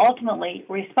ultimately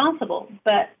responsible.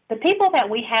 But the people that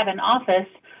we have in office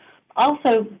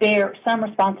also bear some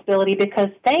responsibility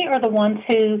because they are the ones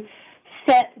who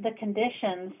set the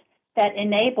conditions that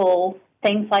enable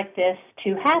things like this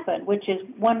to happen, which is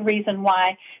one reason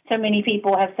why so many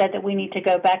people have said that we need to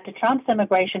go back to Trump's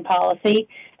immigration policy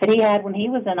that he had when he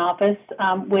was in office,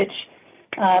 which,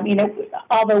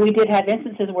 although we did have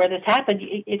instances where this happened,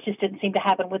 it just didn't seem to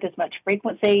happen with as much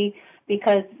frequency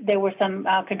because there was some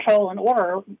control and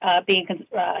order being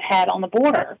had on the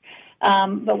border.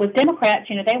 But with Democrats,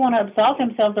 they want to absolve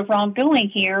themselves of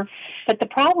wrongdoing here. But the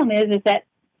problem is that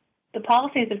the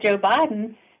policies of Joe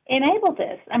Biden enabled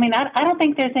this. I mean, I don't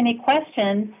think there's any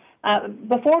question.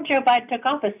 Before Joe Biden took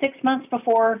office, 6 months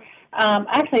before,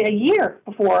 actually a year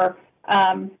before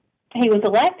he was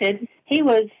elected, he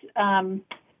was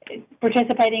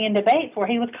participating in debates where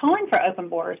he was calling for open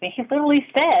borders. I mean, he literally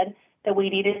said that we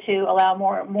needed to allow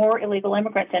more illegal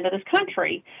immigrants into this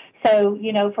country. So,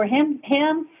 for him,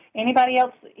 anybody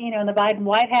else, in the Biden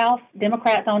White House,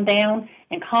 Democrats on down,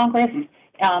 in Congress,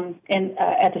 and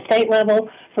at the state level,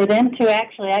 for them to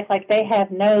actually act like they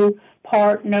have no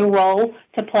part, no role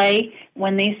to play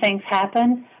when these things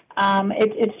happen,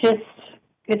 it's just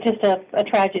a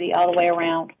tragedy all the way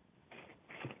around.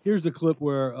 Here's the clip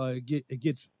where it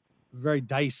gets very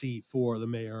dicey for the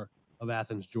mayor of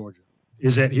Athens, Georgia.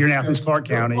 Is that here in Athens, Clark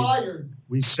County,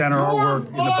 we center our work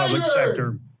in the public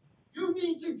sector. You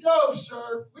need to go,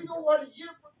 sir. We don't want to hear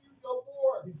from you no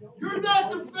more. You're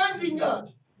not defending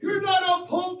us. You're not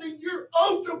upholding your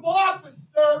oath of office,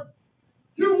 sir.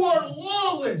 You are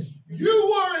lawless. You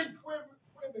are a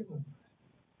criminal.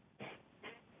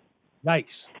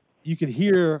 Yikes. You could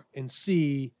hear and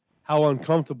see how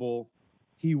uncomfortable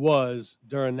he was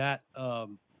during that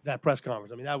press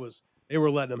conference. I mean, they were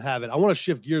letting him have it. I want to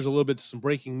shift gears a little bit to some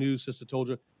breaking news, Sister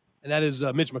Toldra, and that is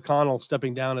Mitch McConnell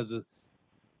stepping down as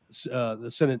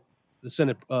the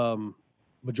Senate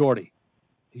majority.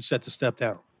 He's set to step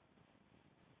down.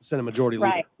 The Senate majority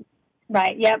leader.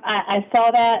 Right. Yep. I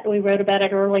saw that. We wrote about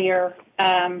it earlier.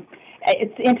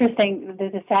 It's interesting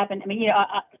that this happened. I mean,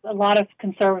 a lot of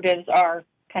conservatives are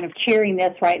kind of cheering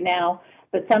this right now,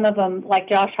 but some of them, like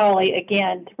Josh Hawley,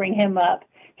 again, to bring him up,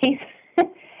 he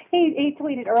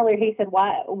tweeted earlier. He said,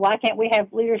 "Why can't we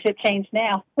have leadership change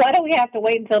now? Why do we have to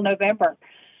wait until November?"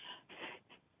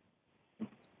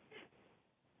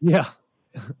 Yeah.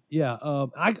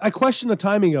 I question the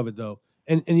timing of it though,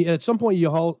 and at some point you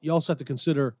also have to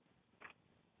consider,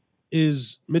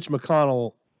 is Mitch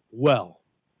McConnell well?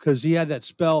 Because he had that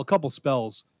a couple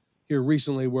spells here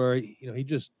recently where he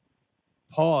just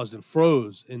paused and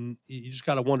froze, and you just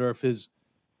got to wonder if his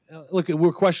look.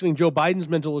 We're questioning Joe Biden's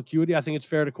mental acuity. I think it's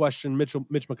fair to question Mitch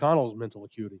McConnell's mental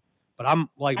acuity. But I'm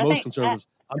like most conservatives.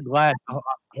 I'm glad. I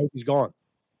hope he's gone.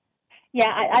 Yeah,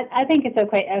 I think it's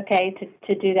okay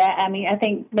to do that. I mean, I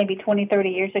think maybe 20, 30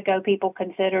 years ago, people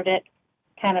considered it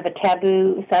kind of a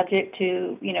taboo subject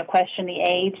to, question the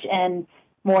age and,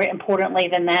 more importantly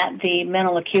than that, the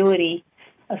mental acuity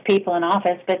of people in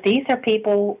office. But these are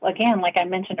people, again, like I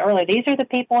mentioned earlier, these are the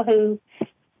people who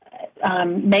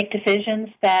make decisions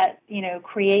that,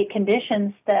 create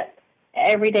conditions that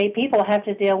everyday people have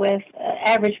to deal with,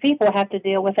 average people have to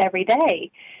deal with every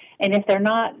day. And if they're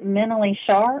not mentally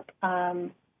sharp,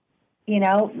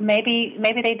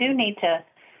 maybe they do need to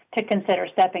consider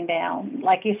stepping down.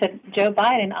 Like you said, Joe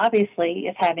Biden obviously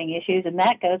is having issues, and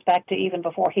that goes back to even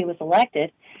before he was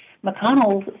elected.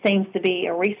 McConnell seems to be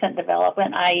a recent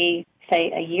development, i.e.,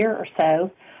 say, a year or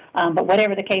so. But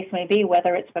whatever the case may be,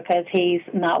 whether it's because he's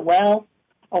not well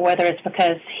or whether it's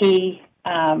because he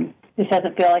just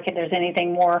doesn't feel like there's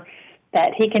anything more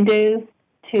that he can do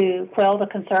to quell the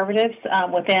conservatives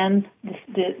within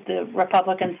the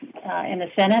Republicans in the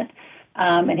Senate,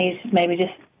 and he's maybe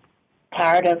just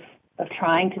tired of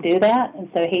trying to do that, and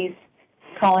so he's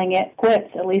calling it quits,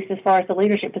 at least as far as the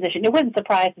leadership position. It wouldn't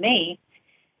surprise me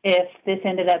if this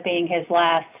ended up being his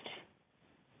last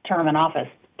term in office,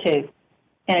 too,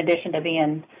 in addition to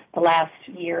being the last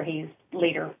year he's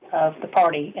leader of the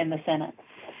party in the Senate.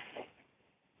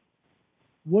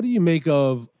 What do you make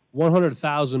of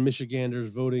 100,000 Michiganders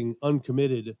voting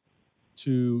uncommitted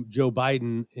to Joe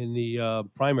Biden in the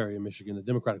primary in Michigan, the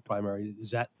Democratic primary?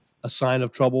 Is that a sign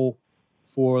of trouble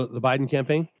for the Biden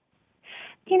campaign?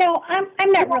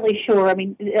 I'm not really sure. I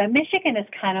mean, Michigan is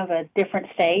kind of a different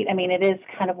state. I mean, it is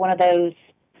kind of one of those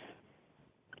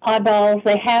oddballs.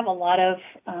 They have a lot of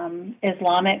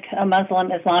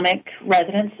Muslim Islamic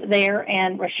residents there,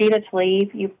 and Rashida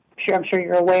Tlaib, I'm sure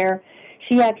you're aware,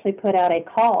 she actually put out a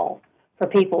call for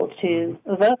people to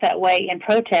vote that way in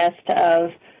protest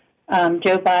of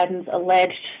Joe Biden's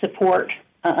alleged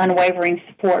unwavering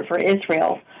support for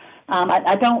Israel.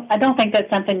 I don't think that's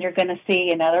something you're going to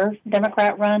see in other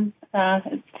Democrat-run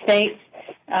states.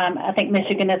 I think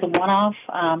Michigan is a one-off.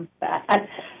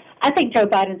 I think Joe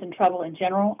Biden's in trouble in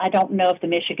general. I don't know if the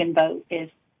Michigan vote is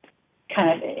kind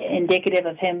of indicative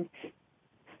of him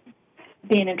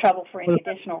being in trouble for any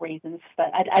additional reasons,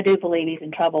 but I do believe he's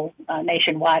in trouble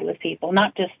nationwide with people,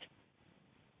 not just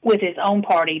with his own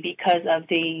party because of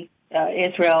the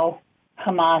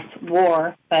Israel-Hamas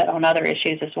war, but on other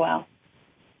issues as well.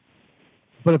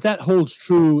 But if that holds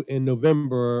true in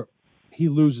November, he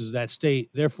loses that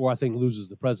state, therefore I think loses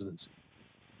the presidency.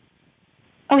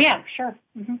 Oh, yeah, sure.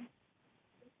 Mm-hmm.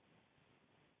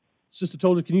 Sister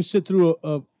Told can you sit through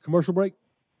a commercial break?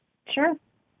 Sure.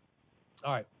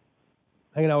 All right.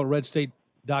 Hanging out with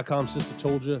redstate.com, Sister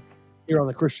Told You. Here on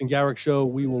the Kristian Garic Show,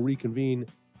 we will reconvene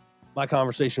my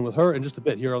conversation with her in just a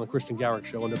bit here on the Kristian Garic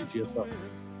Show on WGSO.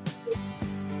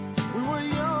 We were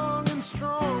young and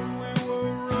strong, we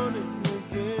were running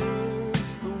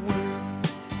against the wind.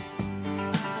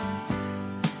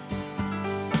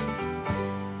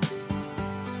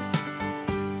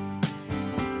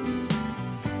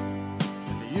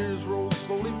 And the years rolled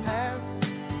slowly past,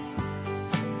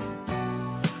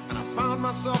 and I found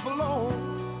myself alone,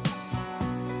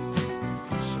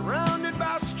 surrounded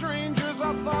by strangers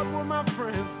I thought were my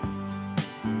friends.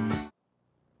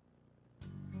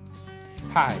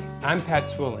 Hi, I'm Pat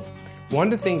Swilling. One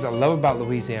of the things I love about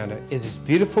Louisiana is its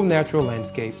beautiful natural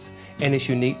landscapes and its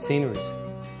unique sceneries.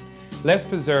 Let's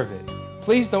preserve it.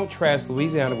 Please don't trash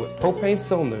Louisiana with propane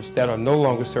cylinders that are no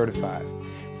longer certified.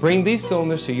 Bring these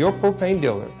cylinders to your propane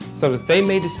dealer so that they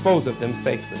may dispose of them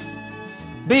safely.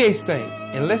 Be a saint,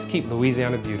 and let's keep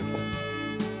Louisiana beautiful.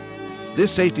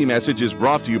 This safety message is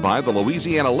brought to you by the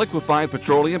Louisiana Liquefied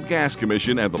Petroleum Gas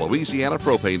Commission and the Louisiana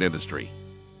Propane Industry.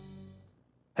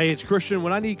 Hey, it's Kristian.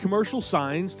 When I need commercial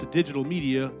signs to digital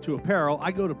media to apparel,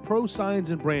 I go to Pro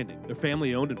Signs and Branding. They're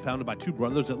family owned and founded by two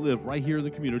brothers that live right here in the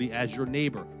community as your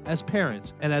neighbor, as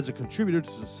parents, and as a contributor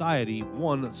to society,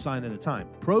 one sign at a time.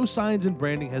 Pro Signs and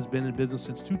Branding has been in business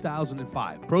since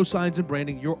 2005. Pro Signs and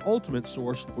Branding, your ultimate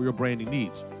source for your branding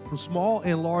needs. From small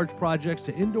and large projects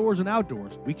to indoors and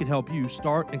outdoors, we can help you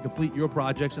start and complete your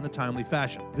projects in a timely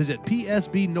fashion. Visit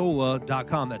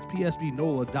psbnola.com, that's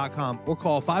psbnola.com, or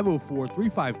call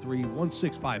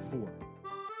 504-353-1654.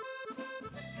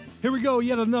 Here we go,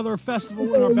 yet another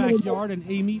festival in our backyard in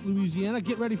Amite, Louisiana.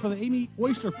 Get ready for the Amite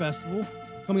Oyster Festival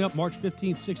coming up March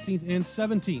 15th, 16th, and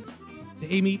 17th. The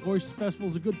Amite Oyster Festival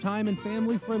is a good time and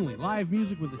family-friendly. Live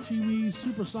music with the Chiwis,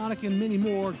 Supersonic, and many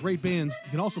more great bands. You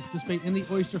can also participate in the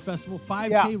Oyster Festival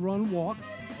 5K Run Walk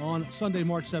on Sunday,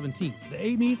 March 17th. The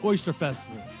Amite Oyster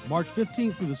Festival, March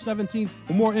 15th through the 17th.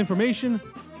 For more information,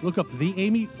 look up the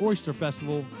Amite Oyster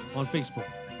Festival on Facebook.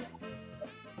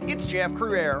 It's Jeff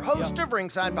Cruere, host of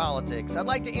Ringside Politics. I'd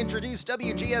like to introduce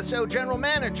WGSO General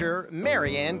Manager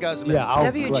Marianne Guzman.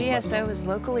 WGSO is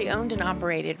locally owned and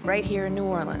operated right here in New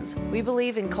Orleans. We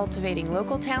believe in cultivating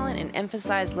local talent and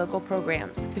emphasize local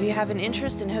programs. If you have an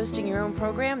interest in hosting your own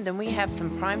program, then we have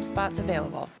some prime spots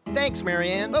available. Thanks,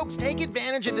 Marianne. Folks, take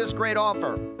advantage of this great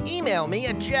offer. Email me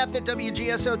at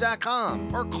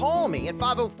jeff@wgso.com or call me at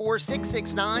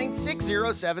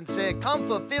 504-669-6076. Come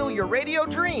fulfill your radio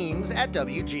dreams at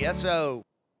WGSO.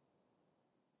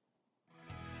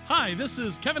 Hi, this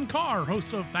is Kevin Carr,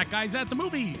 host of Fat Guys at the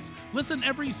Movies. Listen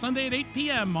every Sunday at 8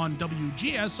 p.m. on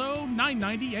WGSO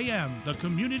 990 AM, the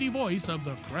community voice of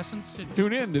the Crescent City.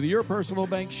 Tune in to the Your Personal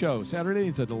Bank Show,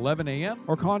 Saturdays at 11 a.m.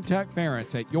 or contact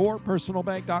parents at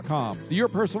yourpersonalbank.com. The Your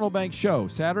Personal Bank Show,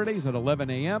 Saturdays at 11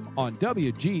 a.m. on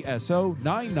WGSO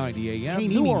 990 AM, Hey,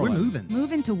 New Mimi, we're Orleans. moving.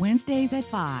 Moving to Wednesdays at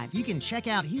 5. You can check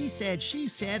out He Said, She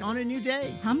Said on a new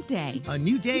day. Hump Day. A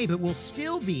new day, but we'll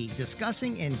still be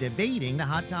discussing and debating the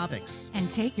hot topics. And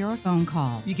take your phone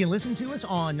call. You can listen to us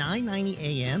on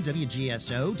 990 AM,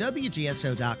 WGSO,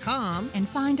 WGSO.com. And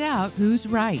find out who's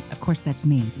right. Of course, that's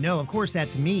me. No, of course,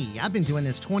 that's me. I've been doing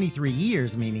this 23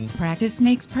 years, Mimi. Practice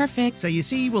makes perfect. So you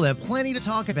see, we'll have plenty to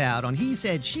talk about on He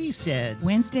Said, She Said.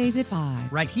 Wednesdays at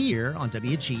 5. Right here on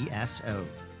WGSO.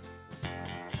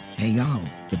 Hey y'all,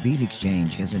 the Beat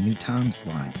Exchange has a new time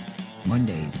slot.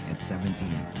 Mondays at 7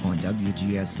 p.m. on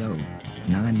WGSO,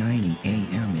 990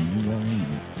 a.m. in New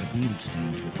Orleans. The Beat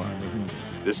Exchange with Barbara Hoover.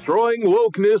 Destroying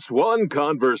wokeness one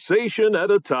conversation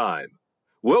at a time.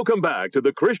 Welcome back to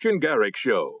the Kristian Garic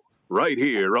Show, right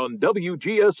here on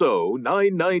WGSO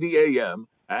 990 AM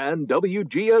and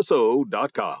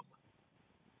WGSO.com.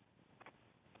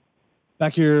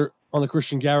 Back here on the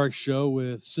Kristian Garic Show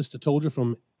with Sister Told You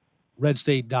from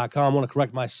redstate.com. I want to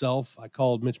correct myself. I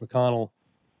called Mitch McConnell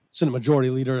Senate Majority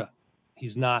Leader.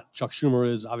 He's not. Chuck Schumer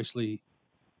is. Obviously,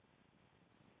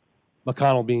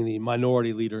 McConnell being the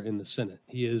minority leader in the Senate.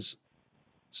 He is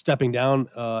stepping down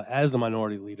as the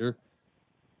minority leader.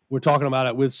 We're talking about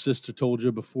it with Sister Told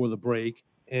You before the break.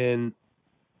 And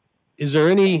is there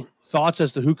any thoughts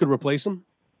as to who could replace him?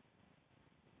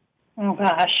 Oh,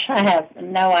 gosh, I have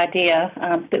no idea.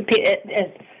 As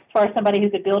far as somebody who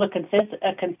could build a consensus,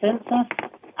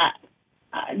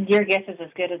 your guess is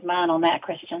as good as mine on that,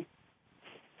 Kristian.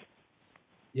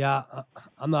 Yeah,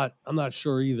 I'm not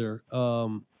sure either.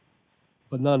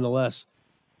 But nonetheless,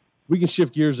 we can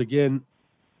shift gears again.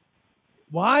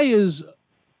 Why is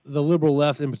the liberal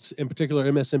left, in particular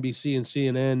MSNBC and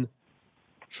CNN,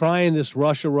 trying this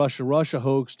Russia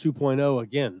hoax 2.0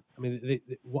 again. I mean,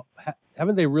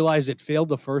 haven't they realized it failed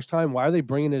the first time? Why are they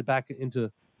bringing it back into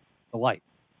the light?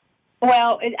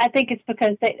 Well, I think it's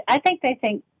because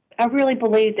I really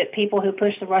believe that people who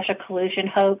push the Russia collusion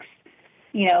hoax,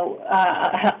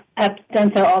 have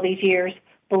done so all these years,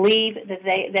 believe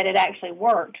that it actually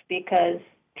worked because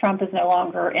Trump is no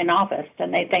longer in office,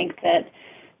 and they think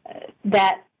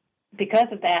that because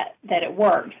of that it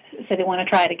worked. So they want to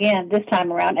try it again this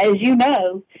time around. As you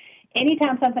know,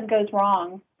 anytime something goes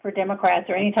wrong for Democrats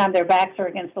or anytime their backs are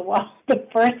against the wall, the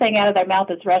first thing out of their mouth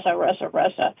is Russia, Russia,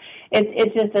 Russia.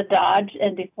 It's just a dodge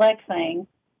and deflect thing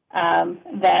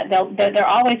that they're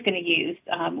always going to use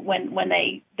when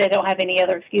they don't have any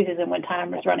other excuses and when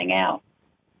time is running out.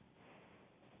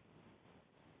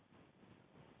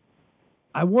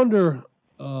 I wonder,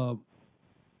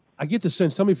 I get the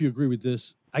sense, tell me if you agree with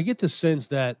this, I get the sense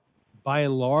that by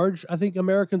and large, I think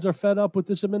Americans are fed up with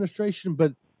this administration,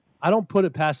 but I don't put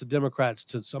it past the Democrats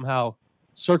to somehow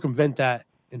circumvent that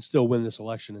and still win this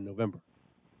election in November.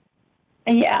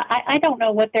 Yeah, I don't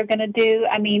know what they're going to do.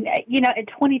 I mean, in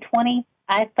 2020,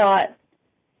 I thought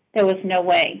there was no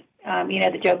way,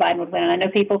 that Joe Biden would win. I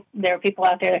know there are people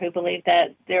out there who believe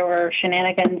that there were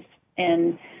shenanigans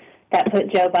and that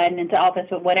put Joe Biden into office,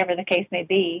 but whatever the case may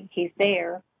be, he's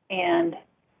there. And,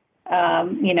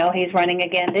 he's running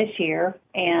again this year.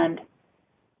 And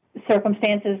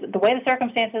the way the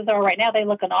circumstances are right now, they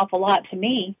look an awful lot to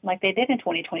me like they did in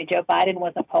 2020. Joe Biden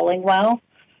wasn't polling well.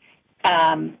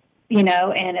 And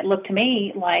it looked to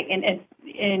me like, in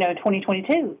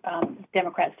 2022,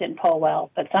 Democrats didn't poll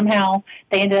well, but somehow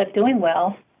they ended up doing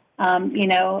well.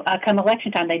 Come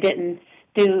election time, they didn't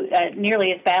do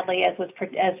nearly as badly as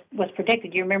was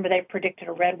predicted. You remember they predicted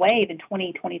a red wave in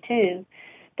 2022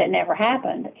 that never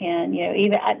happened. And,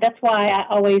 that's why I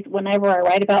always, whenever I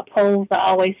write about polls, I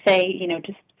always say,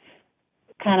 just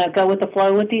kind of go with the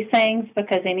flow with these things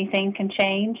because anything can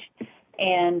change.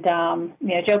 And,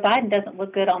 Joe Biden doesn't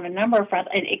look good on a number of fronts.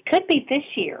 And it could be this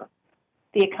year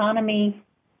the economy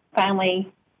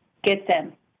finally gets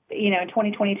him. In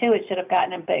 2022 it should have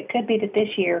gotten him, but it could be that this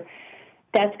year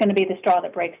that's going to be the straw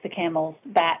that breaks the camel's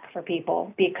back for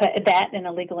people, because that and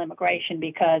illegal immigration,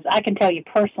 because I can tell you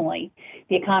personally,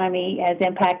 the economy has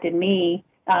impacted me.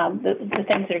 The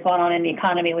things that are going on in the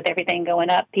economy with everything going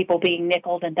up, people being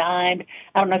nickeled and dimed.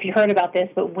 I don't know if you heard about this,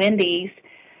 but Wendy's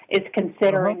is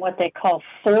considering what they call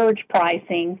surge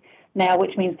pricing now,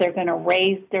 which means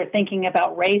they're thinking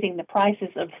about raising the prices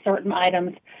of certain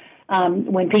items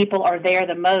when people are there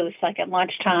the most, like at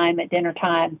lunchtime, at dinner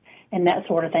time, and that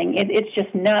sort of thing. It's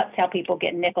just nuts how people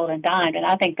get nickeled and dimed, and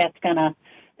I think that's going to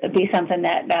be something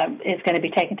that is going to be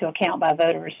taken into account by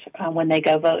voters when they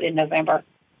go vote in November.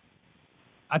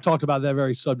 I talked about that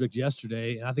very subject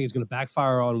yesterday, and I think it's going to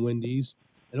backfire on Wendy's.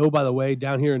 And, oh, by the way,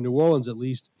 down here in New Orleans at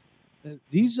least,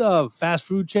 these fast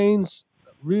food chains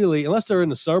really, unless they're in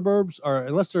the suburbs or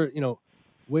unless they're,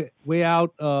 way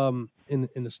out in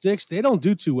the sticks, they don't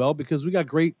do too well because we got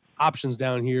great options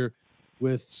down here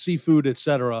with seafood, et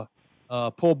cetera.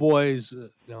 Po' boys,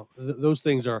 those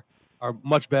things are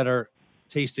much better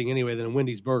tasting anyway than a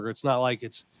Wendy's burger. It's not like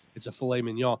it's a filet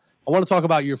mignon. I want to talk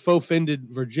about your faux-funded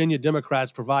Virginia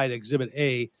Democrats provide Exhibit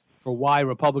A for why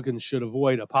Republicans should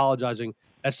avoid apologizing.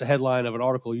 That's the headline of an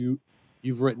article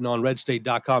you've written on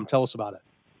redstate.com. Tell us about it.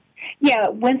 Yeah,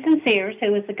 Winston Sears,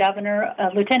 who is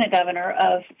the lieutenant governor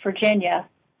of Virginia,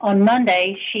 on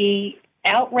Monday, she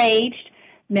outraged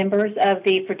members of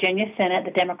the Virginia Senate,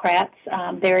 the Democrats.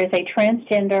 There is a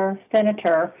transgender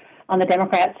senator on the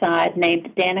Democrat side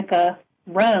named Danica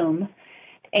Rome,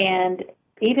 and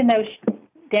even though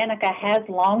Danica has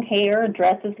long hair and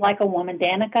dresses like a woman,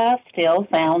 Danica still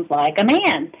sounds like a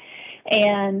man.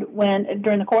 And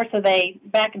during the course of a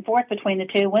back and forth between the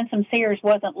two, Winston Sears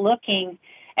wasn't looking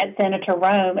at Senator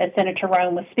Rome as Senator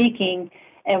Rome was speaking,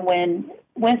 and when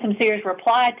Winston Sears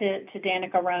replied to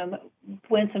Danica Rome,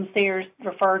 Winston Sears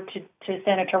referred to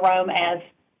Senator Rome as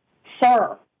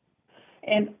sir.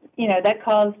 And, that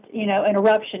caused, an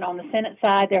eruption on the Senate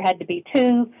side. There had to be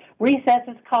 2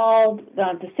 recesses called.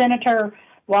 The senator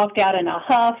walked out in a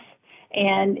huff,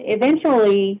 and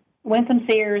eventually Winston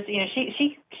Sears,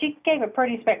 she gave a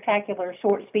pretty spectacular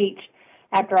short speech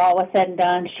after all was said and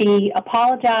done. She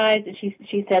apologized, and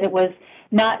she said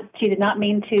she did not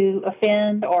mean to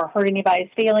offend or hurt anybody's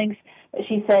feelings. But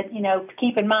she said,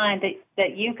 keep in mind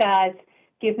that you guys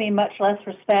give me much less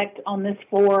respect on this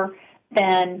floor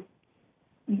than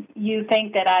you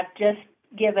think that I've just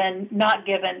not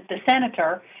given the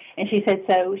senator. And she said,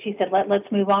 let's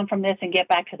move on from this and get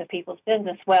back to the people's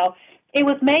business. Well, it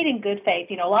was made in good faith.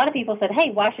 A lot of people said,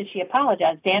 hey, why should she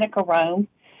apologize? Danica Rome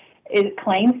it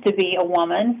claims to be a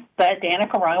woman, but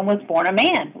Danica Roem was born a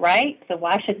man, right? So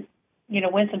why should,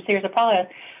 Winsome Sears apologize?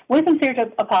 Winsome Sears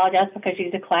apologized because she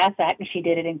was a class act and she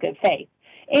did it in good faith.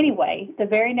 Anyway, the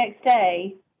very next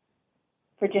day,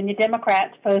 Virginia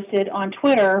Democrats posted on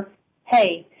Twitter,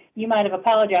 hey, you might have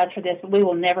apologized for this, but we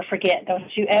will never forget. Don't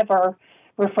you ever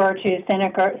refer to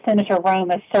Senator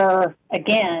Roem as sir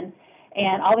again.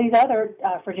 And all these other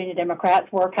Virginia Democrats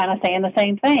were kind of saying the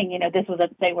same thing.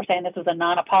 They were saying this was a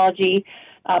non-apology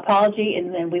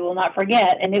and we will not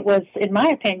forget. And it was, in my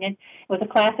opinion, it was a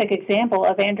classic example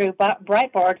of Andrew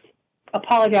Breitbart's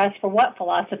apologize for what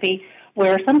philosophy,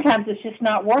 where sometimes it's just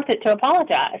not worth it to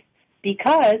apologize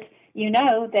because you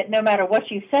know that no matter what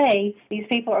you say, these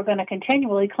people are going to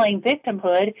continually claim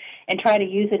victimhood and try to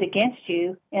use it against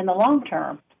you in the long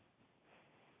term.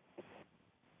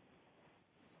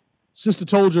 Sister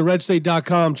told you,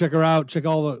 redstate.com. Check her out. Check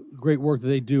all the great work that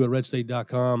they do at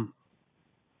redstate.com.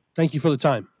 Thank you for the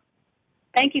time.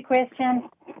 Thank you, Kristian.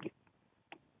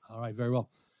 All right, very well.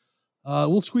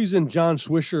 We'll squeeze in John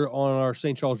Swisher on our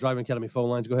St. Charles Driving Academy phone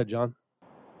lines. Go ahead, John.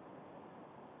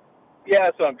 Yeah,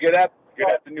 so good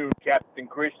afternoon, Captain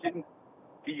Kristian.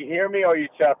 Can you hear me, or are you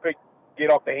trying to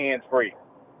get off the hands free?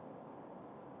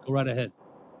 Go right ahead.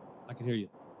 I can hear you.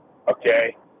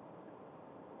 Okay.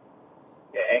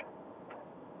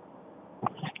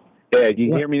 Yeah, do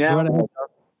you hear me now? Go right ahead.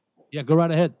 Yeah, go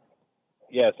right ahead.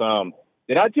 Yes.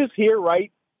 Did I just hear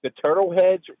right? The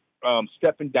Turtleheads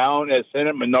stepping down as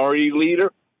Senate Minority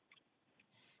Leader.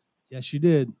 Yes, you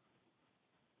did.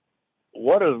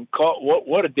 What a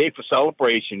day for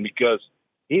celebration, because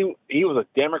he was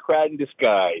a Democrat in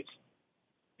disguise.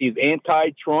 He's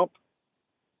anti-Trump,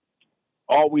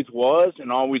 always was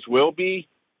and always will be.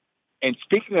 And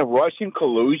speaking of Russian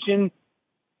collusion,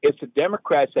 it's the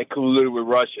Democrats that colluded with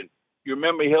Russia. You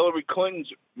remember Hillary Clinton's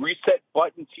reset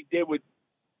button she did with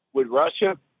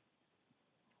Russia?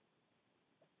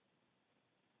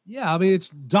 Yeah, I mean, it's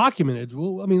documented.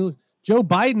 Well, I mean, Joe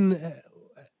Biden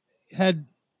had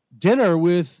dinner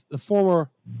with the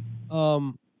former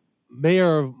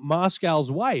mayor of Moscow's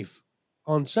wife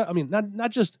on. I mean, not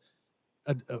just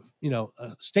a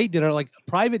state dinner, like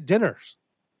private dinners.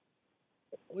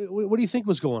 What do you think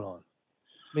was going on?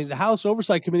 I mean, the House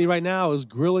Oversight Committee right now is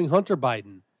grilling Hunter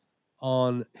Biden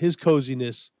on his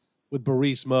coziness with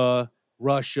Burisma,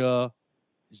 Russia,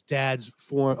 his dad's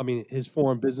his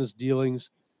foreign business dealings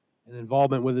and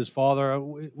involvement with his father.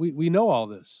 We know all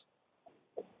this.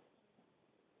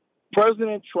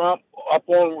 President Trump, up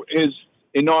on his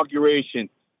inauguration,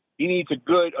 he needs a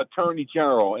good attorney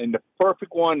general, and the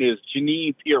perfect one is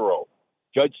Jeanine Pirro.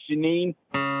 Judge Jeanine.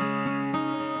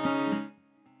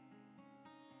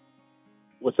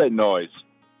 What's that noise?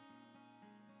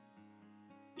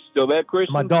 You still there,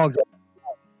 Kristian? My dogs.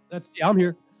 I'm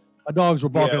here. My dogs were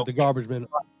barking at the garbage man.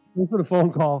 Thanks for the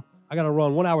phone call. I got to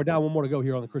run. 1 hour down, one more to go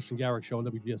here on the Kristian Garic Show on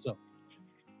WGSO.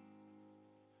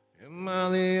 Am I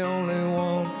the only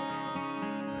one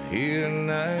here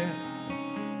tonight,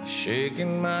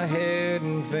 shaking my head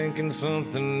and thinking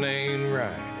something ain't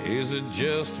right? Is it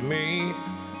just me?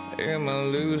 Am I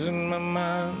losing my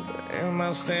mind? Am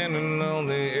I standing on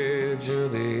the edge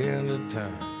of the end of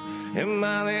time? Am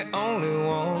I the only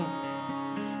one?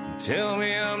 Tell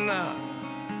me I'm not.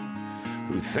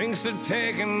 Who thinks of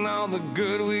taking all the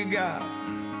good we got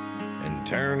and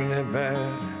turning it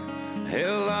bad?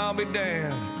 Hell, I'll be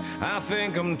damned. I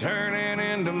think I'm turning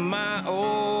into my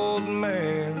old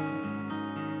man.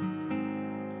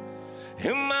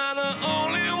 Am I the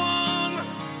only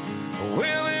one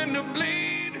willing to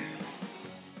bleed?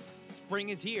 Spring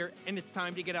is here, and it's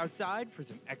time to get outside for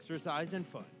some exercise and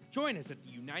fun. Join us at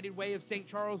the United Way of St.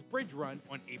 Charles Bridge Run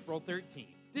on April 13th.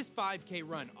 This 5K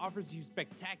run offers you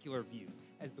spectacular views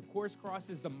as the course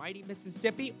crosses the mighty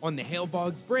Mississippi on the Hale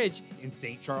Boggs Bridge in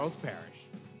St. Charles Parish.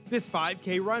 This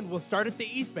 5K run will start at the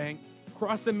East Bank,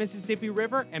 cross the Mississippi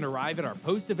River, and arrive at our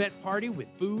post-event party with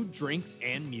food, drinks,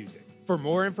 and music. For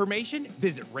more information,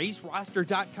 visit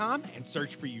raceroster.com and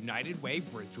search for United Way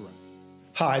Bridge Run.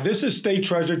 Hi, this is State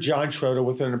Treasurer John Schroeder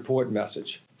with an important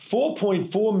message.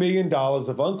 $4.4 million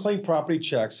of unclaimed property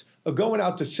checks are going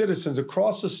out to citizens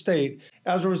across the state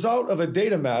as a result of a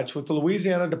data match with the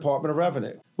Louisiana Department of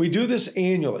Revenue. We do this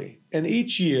annually, and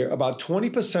each year about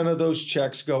 20% of those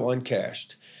checks go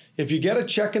uncashed. If you get a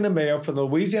check in the mail from the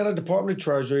Louisiana Department of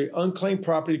Treasury Unclaimed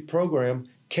Property Program,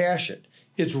 cash it.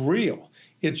 It's real.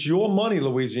 It's your money,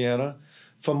 Louisiana.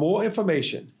 For more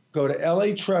information, go to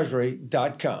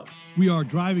latreasury.com. We are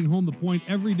driving home the point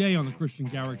every day on the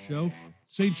Kristian Garic Show.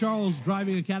 St. Charles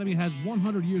Driving Academy has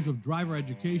 100 years of driver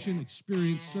education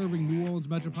experience serving New Orleans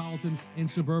metropolitan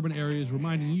and suburban areas,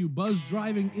 reminding you buzz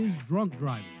driving is drunk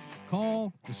driving.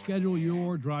 Call to schedule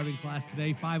your driving class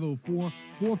today,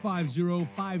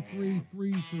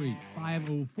 504-450-5333,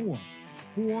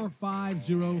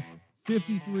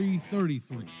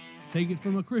 504-450-5333. Take it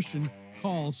from a Christian,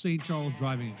 call St. Charles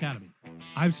Driving Academy.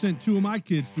 I've sent 2 of my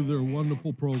kids through their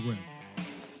wonderful program.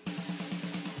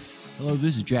 Hello,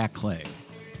 this is Jack Clegg.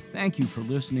 Thank you for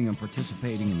listening and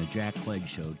participating in the Jack Clegg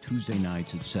Show Tuesday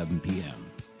nights at 7 p.m.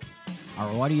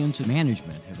 Our audience and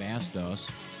management have asked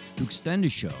us to extend the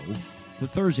show to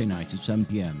Thursday nights at 7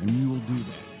 p.m., and we will do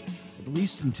that, at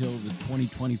least until the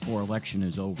 2024 election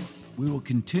is over. We will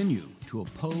continue to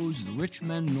oppose the rich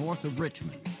men north of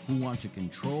Richmond who want to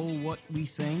control what we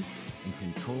think and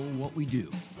control what we do.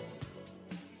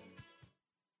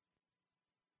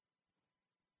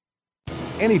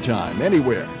 Anytime,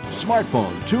 anywhere.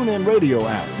 Smartphone, TuneIn Radio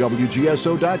app,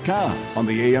 WGSO.com. On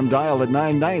the AM dial at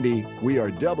 990, we are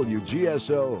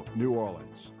WGSO, New Orleans.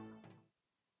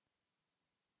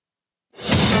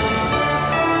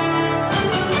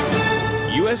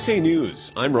 USA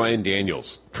News, I'm Ryan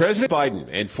Daniels. President Biden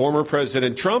and former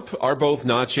President Trump are both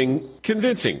notching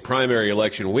convincing primary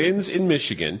election wins in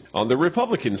Michigan. On the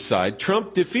Republican side,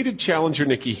 Trump defeated challenger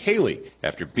Nikki Haley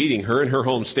after beating her in her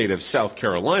home state of South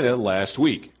Carolina last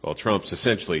week. While Trump's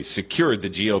essentially secured the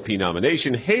GOP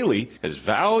nomination, Haley has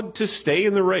vowed to stay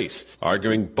in the race,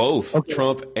 arguing both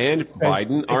Trump and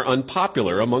Biden are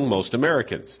unpopular among most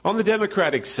Americans. On the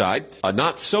Democratic side, a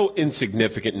not so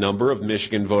insignificant number of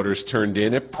Michigan voters turned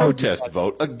in a protest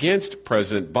vote against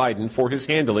President Biden for his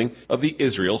handling of the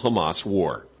Israel-Hamas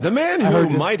war. The man who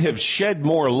might have shed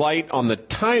more light on the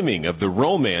timing of the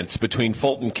romance between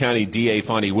Fulton County DA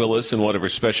Fonnie Willis and one of her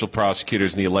special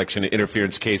prosecutors in the election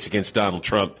interference case against Donald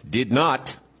Trump did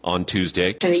not on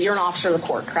Tuesday. You're an officer of the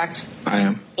court, correct? I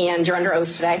am. And you're under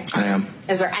oath today? I am.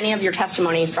 Is there any of your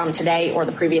testimony from today or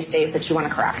the previous days that you want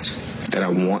to correct? That I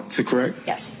want to correct?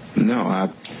 Yes. No, I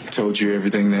told you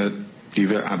everything that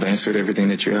I've answered everything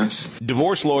that you asked.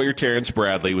 Divorce lawyer Terrence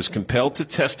Bradley was compelled to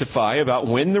testify about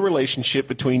when the relationship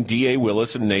between D.A.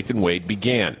 Willis and Nathan Wade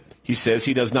began. He says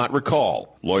he does not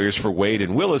recall. Lawyers for Wade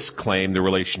and Willis claim the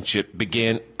relationship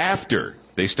began after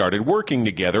they started working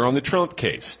together on the Trump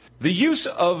case. The use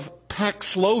of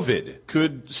Paxlovid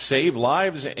could save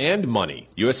lives and money.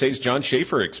 USA's John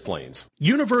Schaefer explains.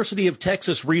 University of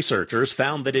Texas researchers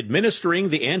found that administering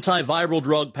the antiviral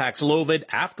drug Paxlovid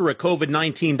after a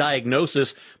COVID-19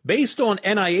 diagnosis based on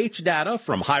NIH data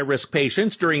from high-risk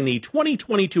patients during the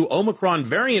 2022 Omicron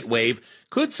variant wave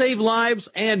could save lives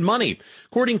and money.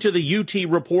 According to the UT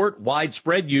report,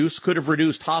 widespread use could have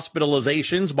reduced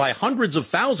hospitalizations by hundreds of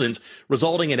thousands,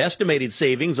 resulting in estimated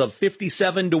savings of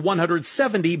 $57 to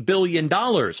 $170 billion.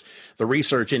 The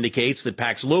research indicates that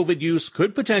Paxlovid use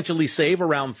could potentially save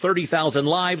around 30,000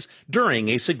 lives during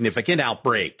a significant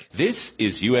outbreak. This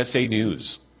is USA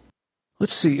News.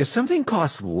 Let's see, if something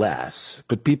costs less,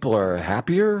 but people are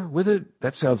happier with it,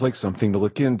 that sounds like something to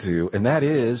look into, and that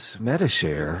is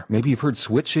MediShare. Maybe you've heard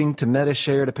switching to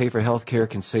MediShare to pay for health care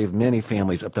can save many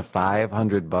families up to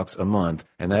 $500 a month,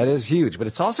 and that is huge. But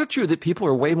it's also true that people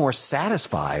are way more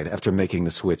satisfied after making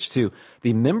the switch, too.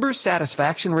 The member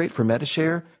satisfaction rate for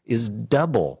MediShare is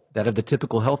double that of the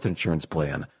typical health insurance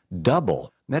plan.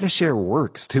 Double. MediShare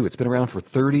works, too. It's been around for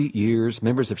 30 years.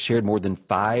 Members have shared more than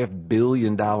 $5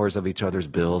 billion of each other's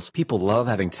bills. People love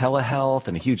having telehealth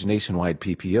and a huge nationwide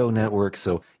PPO network.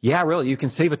 So, yeah, really, you can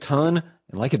save a ton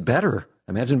and like it better.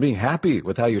 Imagine being happy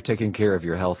with how you're taking care of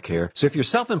your health care. So if you're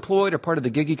self-employed or part of the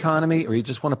gig economy, or you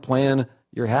just want a plan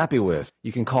you're happy with,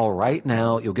 you can call right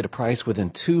now. You'll get a price within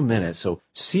 2 minutes. So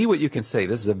see what you can save.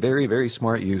 This is a very, very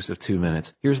smart use of 2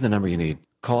 minutes. Here's the number you need.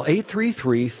 Call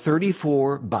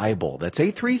 833-34-BIBLE. That's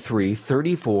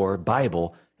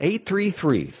 833-34-BIBLE.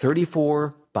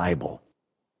 833-34-BIBLE.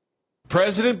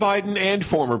 President Biden and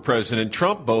former President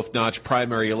Trump both notched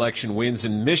primary election wins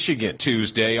in Michigan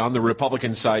Tuesday. On the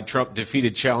Republican side, Trump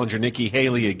defeated challenger Nikki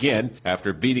Haley again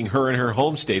after beating her in her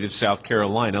home state of South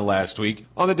Carolina last week.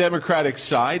 On the Democratic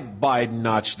side, Biden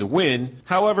notched the win.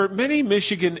 However, many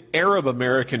Michigan Arab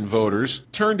American voters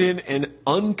turned in an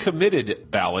uncommitted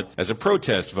ballot as a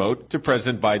protest vote to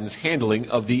President Biden's handling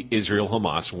of the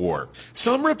Israel-Hamas war.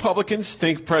 Some Republicans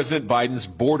think President Biden's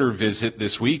border visit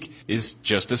this week is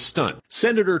just a stunt.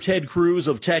 Senator Ted Cruz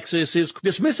of Texas is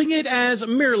dismissing it as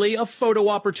merely a photo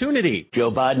opportunity.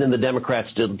 Joe Biden and the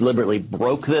Democrats deliberately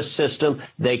broke this system.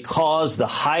 They caused the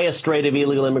highest rate of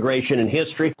illegal immigration in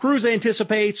history. Cruz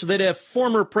anticipates that if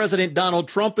former President Donald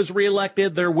Trump is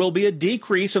reelected, there will be a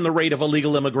decrease in the rate of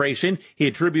illegal immigration. He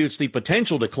attributes the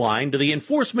potential decline to the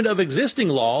enforcement of existing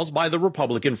laws by the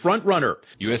Republican frontrunner.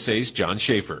 USA's John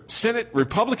Schaefer. Senate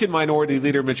Republican Minority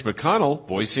Leader Mitch McConnell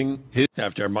voicing his...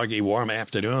 After a muggy, warm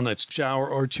afternoon, it's a shower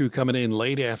or two coming in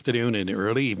late afternoon and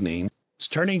early evening. It's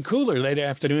turning cooler late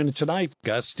afternoon and tonight.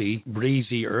 Gusty,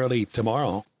 breezy early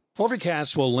tomorrow.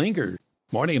 Overcast will linger.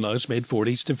 Morning lows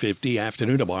mid-40s to 50.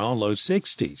 Afternoon tomorrow, low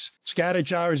 60s. Scattered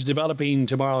showers developing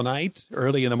tomorrow night.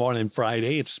 Early in the morning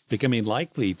Friday, it's becoming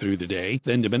likely through the day.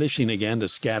 Then diminishing again to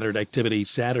scattered activity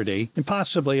Saturday. And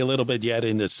possibly a little bit yet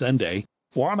into Sunday.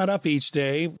 Warming up each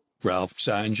day. Ralph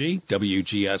Sanji,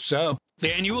 WGSO.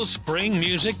 The annual Spring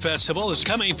Music Festival is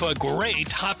coming for a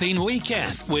great hopping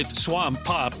weekend with swamp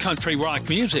pop, country rock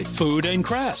music, food and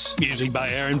crafts, music by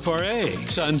Aaron Foray,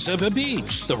 Sons of a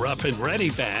Beach, the Rough and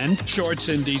Ready Band, Shorts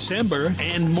in December,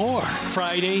 and more.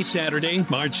 Friday, Saturday,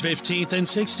 March 15th and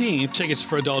 16th. Tickets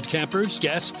for adult campers,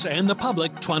 guests, and the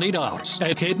public, $20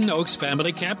 at Hidden Oaks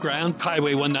Family Campground,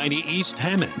 Highway 190 East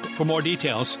Hammond. For more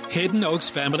details,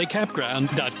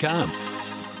 hiddenoaksfamilycampground.com.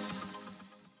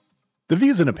 The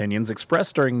views and opinions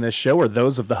expressed during this show are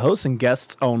those of the hosts and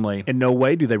guests only. In no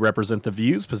way do they represent the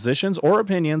views, positions, or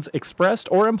opinions expressed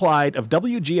or implied of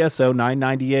WGSO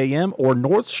 990 AM or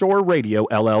North Shore Radio,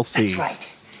 LLC. That's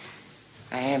right.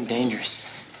 I am dangerous.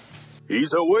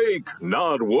 He's awake,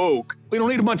 not woke. We don't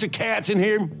need a bunch of cats in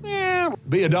here. Meow.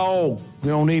 Be a dog. We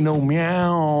don't need no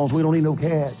meows. We don't need no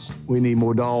cats. We need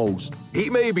more dogs. He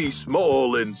may be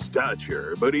small in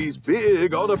stature, but he's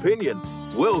big on opinion.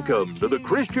 Welcome to the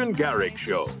Kristian Garic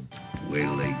Show. Wait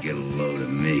till they get a load of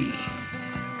me.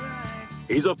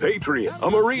 He's a patriot, a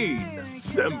Marine,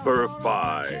 Semper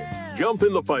Fi. Jump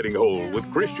in the fighting hole with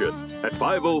Kristian at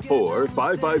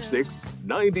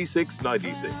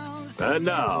 504-556-9696. And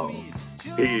now,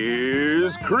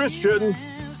 here's Kristian.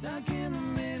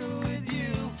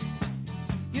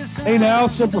 Hey now,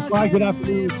 Simplify. Good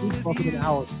afternoon. Welcome to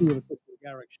hour 2 of the Kristian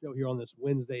Garic Show here on this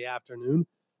Wednesday afternoon.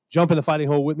 Jump in the fighting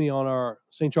hole with me on our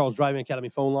St. Charles Driving Academy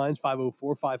phone lines,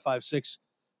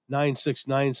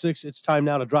 504-556-9696. It's time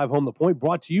now to drive home the point,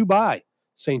 brought to you by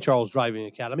St. Charles Driving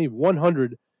Academy.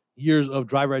 100 years of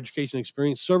driver education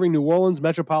experience serving New Orleans,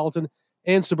 metropolitan,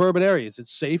 and suburban areas.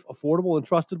 It's safe, affordable, and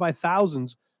trusted by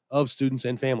thousands of students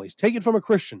and families. Take it from a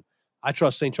Christian. I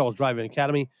trust St. Charles Driving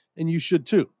Academy, and you should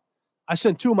too. I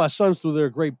sent 2 of my sons through their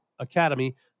great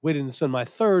academy, waiting to send my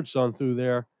 3rd son through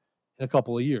there in a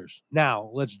couple of years. Now,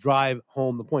 let's drive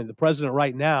home the point. The president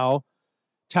right now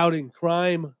touting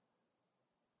crime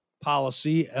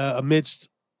policy amidst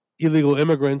illegal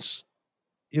immigrants,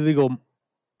 illegal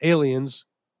aliens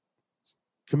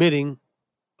committing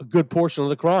a good portion of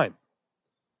the crime.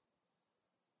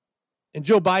 And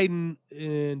Joe Biden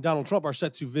and Donald Trump are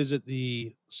set to visit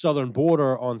the southern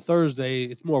border on Thursday.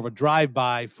 It's more of a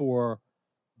drive-by for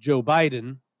Joe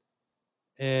Biden.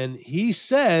 And he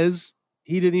says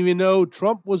he didn't even know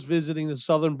Trump was visiting the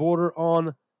southern border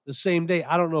on the same day.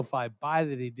 I don't know if I buy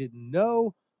that he didn't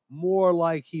know. More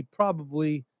like he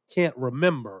probably can't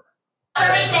remember.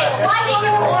 Why did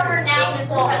you order now this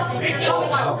morning? It's only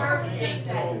on Thursday.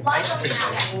 Why don't you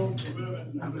now?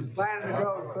 I've been planning to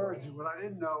go Thursday. What I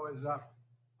didn't know is my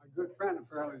good friend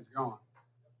apparently is gone.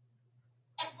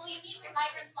 And will you meet with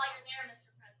migrants while you're there,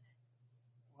 Mr. President?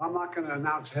 Well, I'm not going to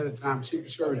announce ahead of time. Secret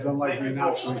Service don't like me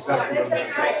announcing exactly what I'm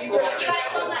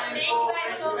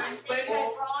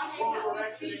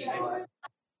doing.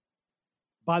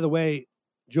 By the way,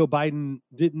 Joe Biden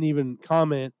didn't even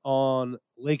comment on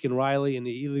Laken Riley and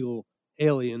the illegal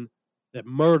alien that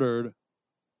murdered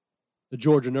the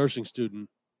Georgia nursing student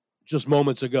just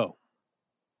moments ago.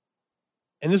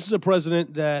 And this is a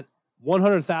president that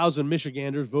 100,000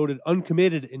 Michiganders voted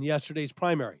uncommitted in yesterday's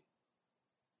primary.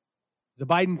 The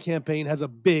Biden campaign has a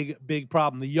big, big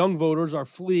problem. The young voters are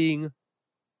fleeing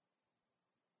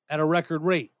at a record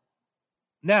rate.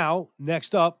 Now,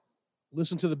 next up,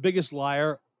 listen to the biggest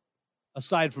liar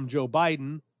aside from Joe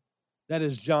Biden. That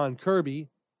is John Kirby.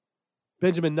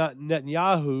 Benjamin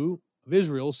Netanyahu of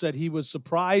Israel said he was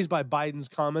surprised by Biden's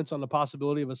comments on the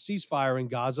possibility of a ceasefire in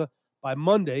Gaza by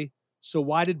Monday. So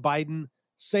why did Biden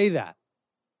say that?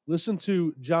 Listen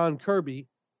to John Kirby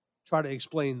try to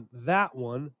explain that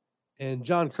one. And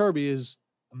John Kirby is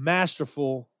a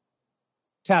masterful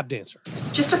tap dancer.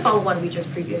 Just to follow on Weeja's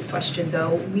previous question,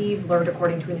 though, we've learned,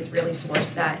 according to an Israeli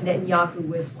source, that Netanyahu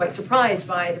was quite surprised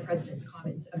by the president's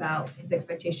comments about his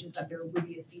expectations that there would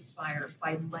be a ceasefire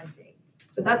by Monday.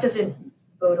 So that doesn't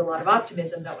bode a lot of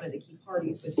optimism that one of the key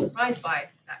parties was surprised by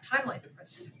that timeline the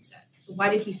president had set. So why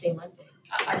did he say Monday?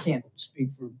 I can't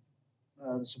speak for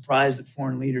the surprise that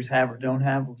foreign leaders have or don't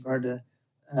have with regard to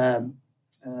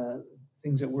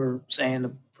things that we're saying.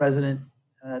 The president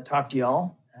talked to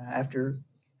y'all after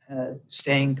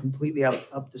staying completely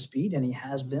up to speed, and he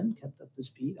has been kept up to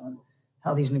speed on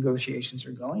how these negotiations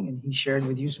are going. And he shared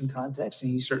with you some context,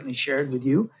 and he certainly shared with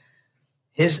you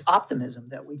his optimism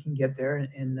that we can get there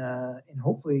in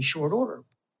hopefully short order.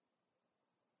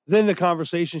 Then the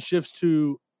conversation shifts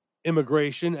to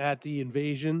immigration at the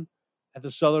invasion at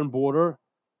the southern border.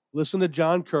 Listen to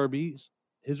John Kirby's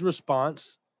his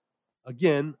response.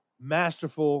 Again,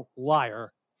 masterful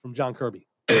liar from John Kirby.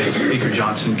 Speaker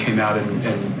Johnson came out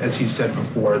and as he said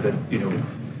before, that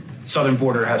southern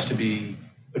border has to be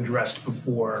addressed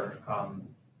before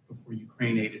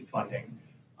Ukraine aid and funding.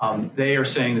 They are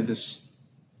saying that this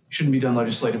shouldn't be done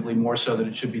legislatively, more so that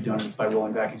it should be done by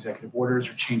rolling back executive orders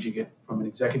or changing it from an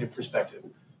executive perspective.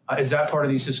 Is that part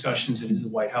of these discussions, and is the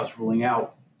White House ruling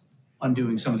out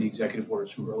undoing some of the executive orders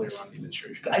from earlier on in the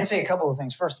administration? I'd say a couple of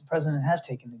things. First, the president has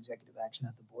taken executive action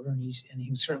at the border, and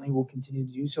he certainly will continue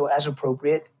to do so as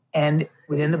appropriate and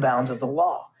within the bounds of the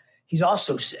law. He's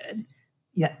also said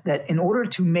that in order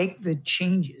to make the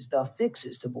changes, the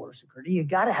fixes to border security, you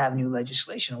got to have new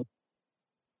legislation.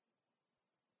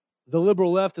 The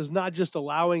liberal left is not just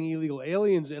allowing illegal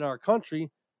aliens in our country.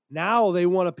 Now they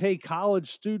want to pay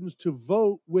college students to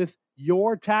vote with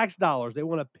your tax dollars. They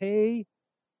want to pay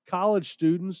college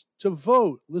students to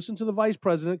vote. Listen to the Vice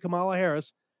President, Kamala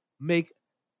Harris, make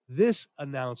this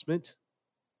announcement.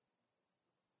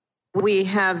 We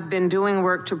have been doing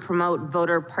work to promote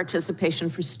voter participation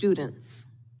for students.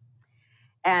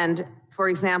 And for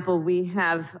example, we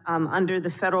have, under the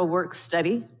Federal Work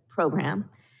Study program,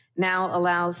 now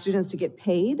allow students to get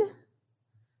paid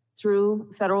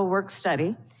through Federal Work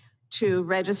Study to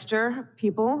register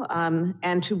people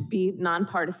and to be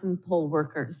nonpartisan poll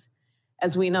workers.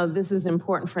 As we know, this is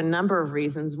important for a number of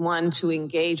reasons. One, to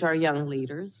engage our young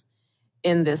leaders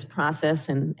in this process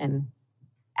and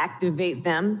activate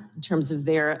them in terms of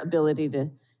their ability to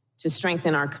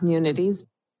strengthen our communities.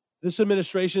 This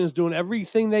administration is doing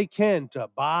everything they can to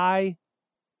buy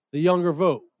the younger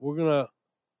vote.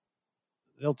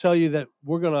 They'll tell you that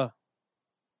we're going to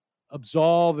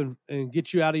absolve and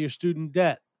get you out of your student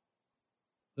debt.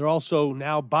 They're also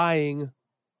now buying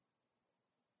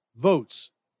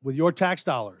votes with your tax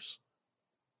dollars.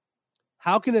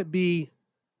 How can it be,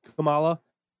 Kamala,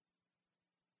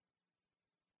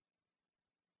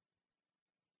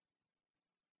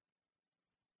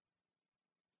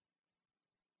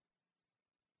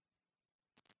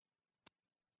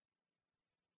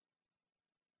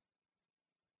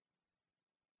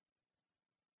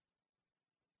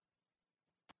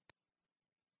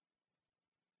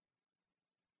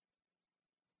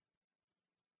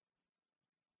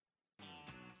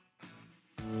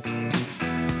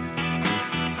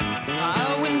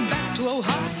 I went back to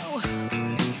Ohio,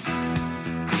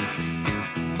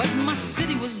 but my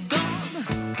city was gone.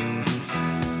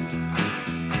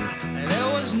 There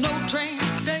was no train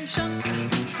station.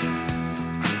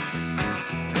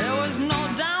 There was no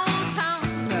downtown.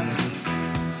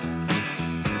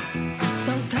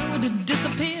 South Tower had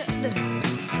disappeared.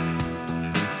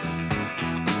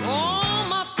 All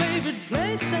my favorite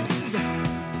places.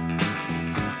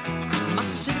 My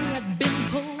city had been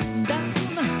pulled down,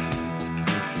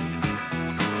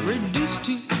 reduced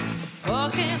to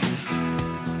parking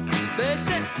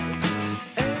spaces.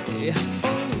 Hey,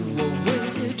 oh,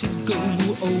 where to go,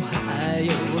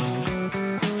 Ohio?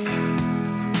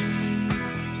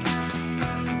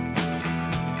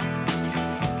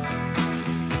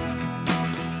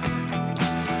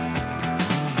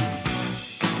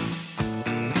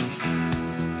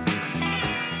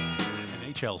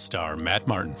 NHL star Matt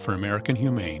Martin for American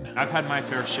Humane. I've had my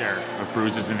fair share of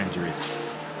bruises and injuries.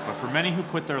 But for many who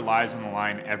put their lives on the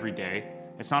line every day,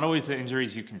 it's not always the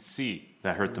injuries you can see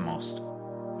that hurt the most.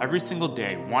 Every single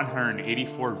day,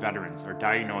 184 veterans are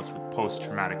diagnosed with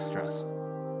post-traumatic stress.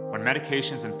 When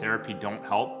medications and therapy don't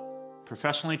help,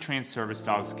 professionally trained service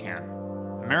dogs can.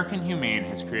 American Humane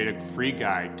has created a free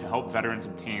guide to help veterans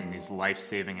obtain these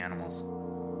life-saving animals.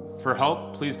 For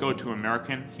help, please go to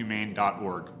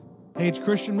AmericanHumane.org. Hey, it's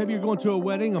Kristian. Maybe you're going to a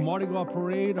wedding, a Mardi Gras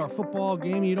parade, or a football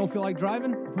game, and you don't feel like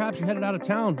driving? Or perhaps you're headed out of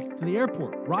town to the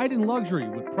airport. Ride in luxury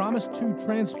with Promise 2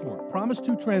 Transport. Promise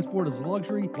 2 Transport is a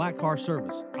luxury black car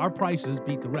service. Our prices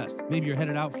beat the rest. Maybe you're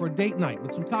headed out for a date night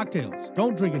with some cocktails.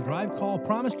 Don't drink and drive. Call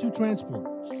Promise 2 Transport.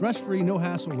 Stress-free, no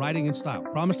hassle, riding in style.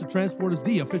 Promise 2 Transport is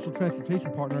the official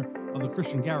transportation partner of the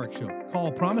Kristian Garic Show. Call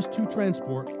Promise 2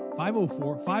 Transport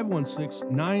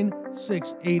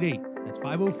 504-516-9688. That's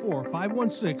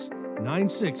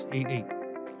 504-516-9688.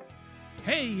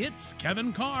 Hey, it's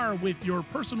Kevin Carr with your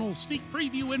personal sneak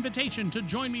preview invitation to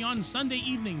join me on Sunday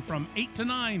evening from 8 to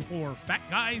 9 for Fat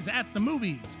Guys at the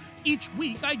Movies. Each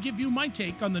week, I give you my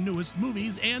take on the newest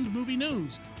movies and movie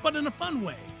news, but in a fun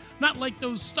way. Not like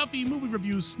those stuffy movie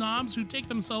review snobs who take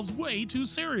themselves way too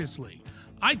seriously.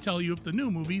 I tell you if the new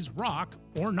movies rock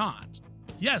or not.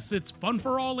 Yes, it's fun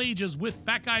for all ages with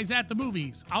Fat Guys at the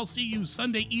Movies. I'll see you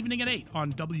Sunday evening at 8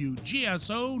 on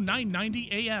WGSO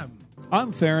 990 AM.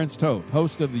 I'm Ference Toth,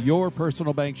 host of the Your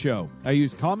Personal Bank Show. I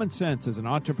use common sense as an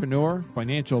entrepreneur,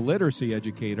 financial literacy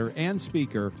educator, and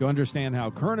speaker to understand how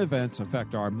current events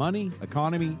affect our money,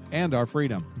 economy, and our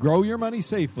freedom. Grow your money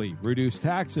safely, reduce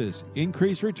taxes,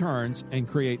 increase returns, and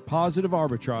create positive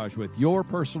arbitrage with Your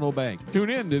Personal Bank. Tune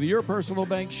in to the Your Personal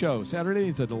Bank Show,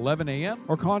 Saturdays at 11 a.m.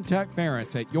 or contact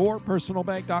Ference at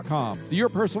yourpersonalbank.com. The Your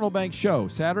Personal Bank Show,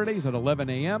 Saturdays at 11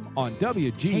 a.m. on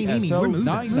WGSO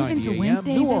 990 a.m.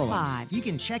 New Orleans. You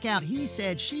can check out He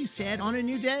Said, She Said on a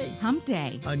new day. Hump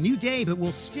Day. A new day, but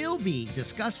we'll still be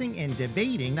discussing and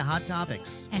debating the hot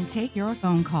topics. And take your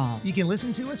phone call. You can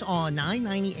listen to us on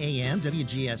 990 AM,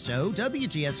 WGSO,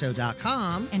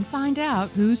 WGSO.com. And find out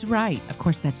who's right. Of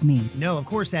course, that's me. No, of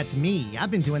course, that's me. I've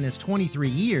been doing this 23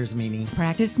 years, Mimi.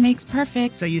 Practice makes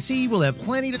perfect. So you see, we'll have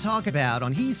plenty to talk about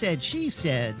on He Said, She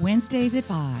Said. Wednesdays at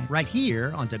 5. Right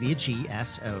here on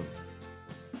WGSO.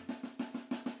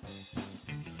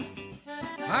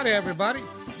 Hi there, everybody.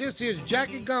 This is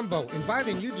Jackie Gumbo,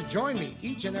 inviting you to join me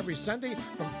each and every Sunday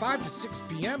from 5 to 6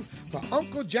 p.m. for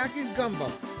Uncle Jackie's Gumbo.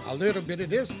 A little bit of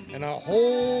this and a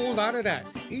whole lot of that.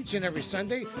 Each and every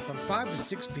Sunday from 5 to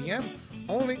 6 p.m.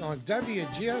 only on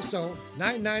WGSO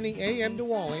 990 AM New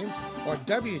Orleans or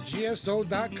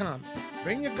WGSO.com.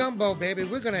 Bring your gumbo, baby.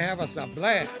 We're going to have us a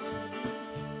blast.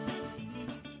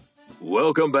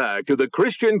 Welcome back to the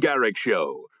Kristian Garic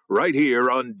Show, right here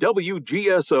on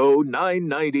WGSO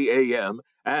 990 AM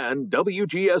and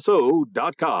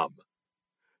WGSO.com.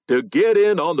 To get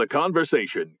in on the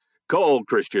conversation, call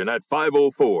Kristian at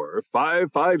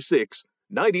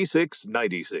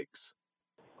 504-556-9696.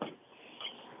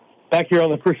 Back here on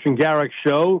the Kristian Garic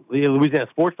Show, the Louisiana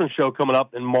Sportsman Show coming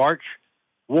up in March.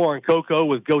 Warren Coco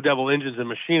with Go Devil Engines and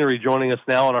Machinery joining us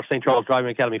now on our St. Charles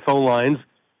Driving Academy phone lines.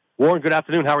 Warren, good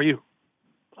afternoon. How are you?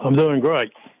 I'm doing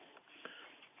great.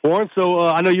 Warren, so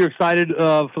I know you're excited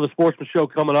for the Sportsman Show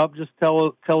coming up. Just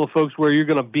tell the folks where you're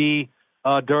going to be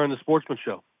during the Sportsman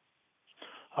Show.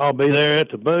 I'll be there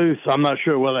at the booth. I'm not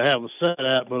sure where they have us set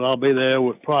at, but I'll be there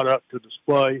with product to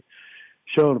display,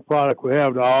 showing the product we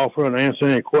have to offer and answer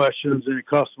any questions any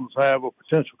customers have or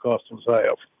potential customers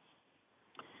have.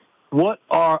 What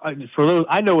are, for those,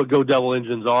 I know what Go Devil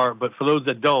engines are, but for those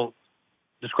that don't,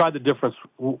 describe the difference.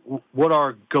 What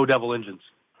are Go Devil engines?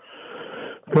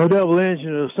 Go Devil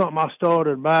engine is something I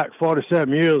started back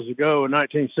 47 years ago in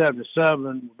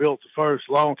 1977. We built the first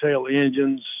long-tail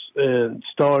engines and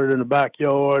started in the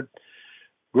backyard.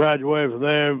 Graduated from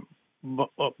there,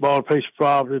 bought a piece of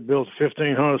property, built a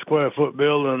 1,500 square foot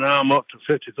building, and now I'm up to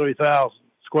 53,000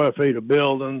 square feet of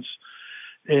buildings.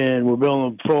 And we're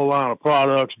building a full line of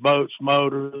products, boats,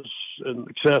 motors, and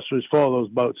accessories for those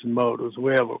boats and motors.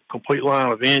 We have a complete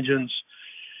line of engines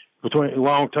between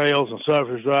long tails and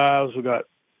surface drives. We've got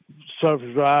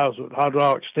surface drives with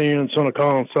hydraulic steering, center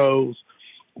consoles,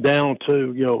 down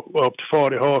to, up to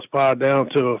 40 horsepower, down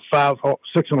to a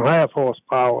 6.5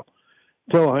 horsepower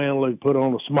telehandler put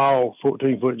on a small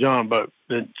 14-foot John boat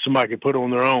that somebody can put on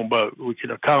their own boat. We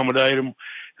can accommodate them.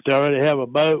 If they already have a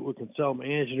boat, we can sell them an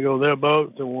engine to go to their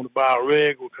boat. If they want to buy a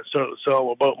rig, we can certainly sell them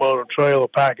a boat motor and trailer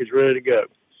package ready to go.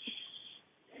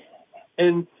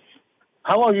 And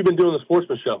how long have you been doing the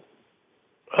Sportsman Show?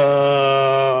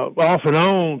 Off and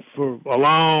on for a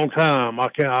long time. I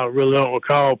really don't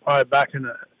recall. Probably back in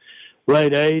the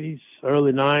late 80s,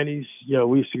 early 90s.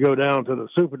 We used to go down to the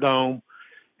Superdome,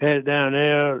 headed down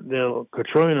there. Then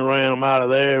Katrina ran them out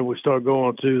of there, and we started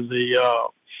going to the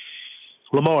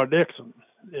Lamar Dixon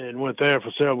and went there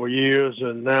for several years.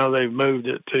 And now they've moved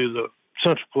it to the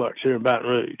Centralplex here in Baton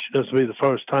Rouge. This will be the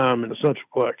first time in the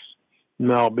Centralplex,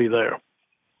 and I'll be there.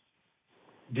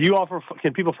 Do you offer?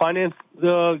 Can people finance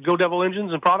the Go Devil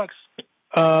engines and products?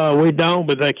 We don't,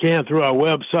 but they can through our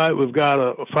website. We've got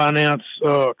a finance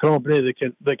company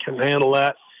that can handle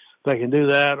that. They can do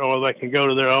that, or they can go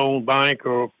to their own bank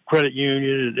or credit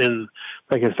union, and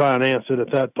they can finance it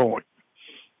at that point.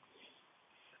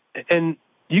 And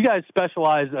you guys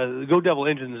specialize, Go Devil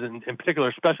Engines in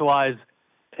particular, specialize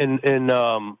in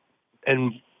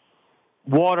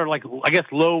water, like I guess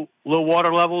low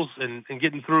water levels, and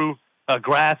getting through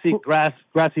grassy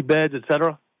beds,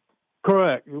 etc.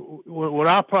 Correct. With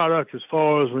our product, as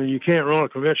far as when you can't run a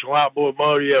conventional outboard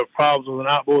motor, you have problems with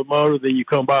an outboard motor, then you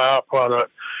come by our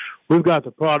product. We've got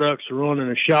the products to run in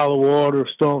the shallow water,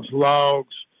 stumps,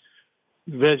 logs,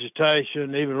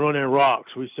 vegetation, even running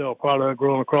rocks. We sell product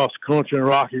growing across the country in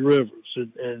rocky rivers,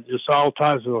 and just all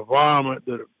types of environment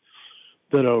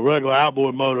that a regular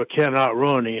outboard motor cannot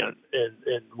run in.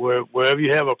 And wherever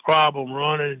you have a problem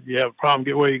running, you have a problem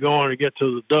get where you're going to get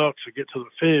to the ducks or get to the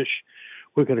fish,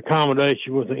 we can accommodate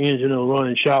you with the engine that'll run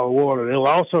in shallow water. It'll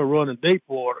also run in deep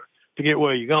water to get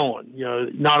where you're going. You know,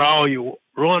 not all your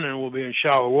running will be in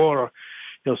shallow water.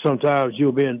 You know, sometimes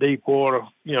you'll be in deep water,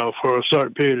 you know, for a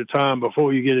certain period of time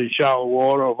before you get in shallow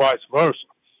water, or vice versa.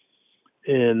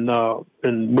 And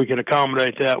we can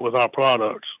accommodate that with our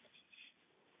products.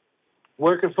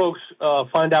 Where can folks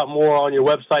find out more on your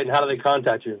website, and how do they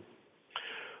contact you?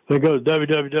 They go to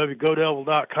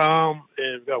www.godevil.com,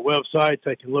 and we've got a website.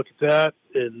 They can look at that.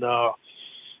 And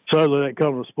certainly they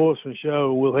come to the Sportsman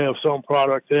Show. We'll have some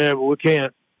product there, but we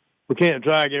can't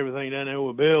drag everything down there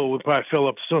with Bill. We'd probably fill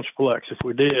up the Centralplex if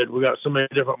we did. We got so many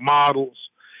different models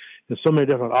and so many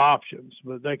different options.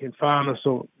 But they can find us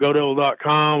on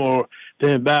godevil.com, or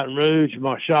then in Baton Rouge.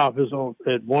 My shop is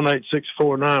at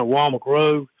 18649 Walmart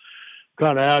Road,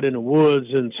 kind of out in the woods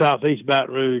in southeast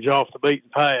Baton Rouge, off the beaten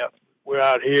path. We're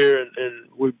out here, and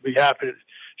we'd be happy to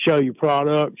show you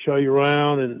product, show you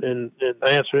around, and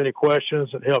answer any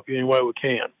questions and help you any way we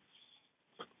can.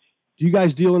 Do you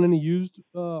guys deal in any used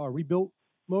or rebuilt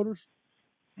motors?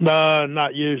 No,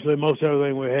 not usually. Most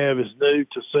everything we have is new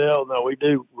to sell. No, we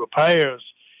do repairs.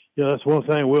 You know, that's one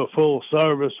thing. We're full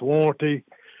service warranty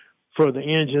for the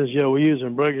engines. You know, we're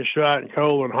using Briggs & Stratton,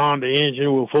 Kohler, and Honda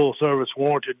engine. We're full service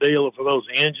warranty dealer for those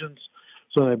engines.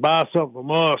 So when they buy something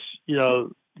from us, you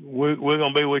know, we're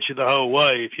going to be with you the whole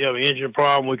way. If you have an engine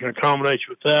problem, we can accommodate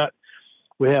you with that.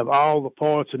 We have all the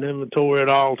parts in inventory at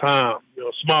all times. You know,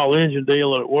 a small engine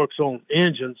dealer that works on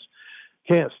engines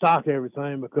can't stock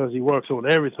everything because he works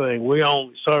on everything. We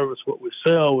only service what we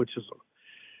sell, which is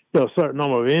a certain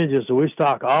number of engines. So we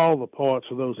stock all the parts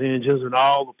for those engines and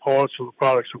all the parts for the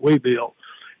products that we build.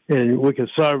 And we can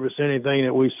service anything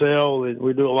that we sell, and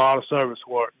we do a lot of service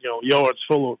work. You know, yards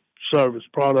full of service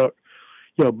product.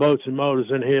 You know, boats and motors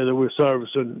in here that we're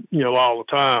servicing, you know, all the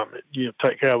time. You know,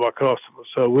 take care of our customers.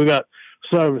 So we got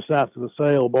service after the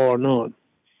sale, bar none.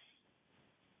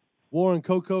 Warren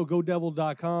Coco,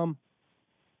 godevil.com.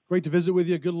 Great to visit with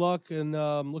you. Good luck, and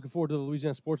looking forward to the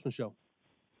Louisiana Sportsman Show.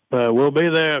 We'll be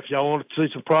there. If y'all want to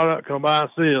see some product, come by and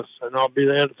see us, and I'll be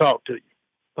there to talk to you.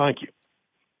 Thank you.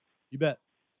 You bet.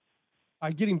 All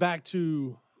right, getting back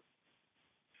to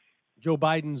Joe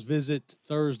Biden's visit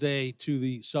Thursday to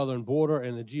the southern border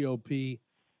and the GOP,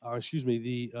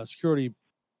 the security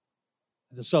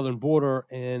at the southern border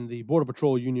and the Border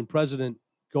Patrol Union president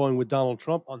going with Donald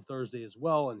Trump on Thursday as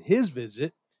well, and his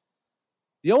visit.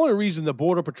 The only reason the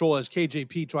Border Patrol, as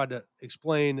KJP tried to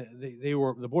explain,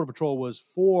 the Border Patrol was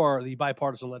for the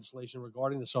bipartisan legislation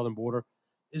regarding the southern border,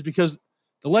 is because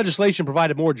the legislation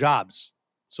provided more jobs.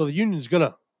 So the union's going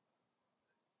to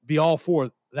be all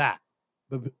for that.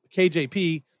 But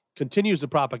KJP continues the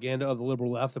propaganda of the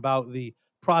liberal left about the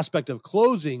prospect of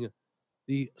closing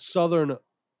the southern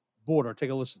border. Take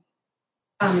a listen.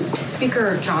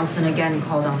 Speaker Johnson again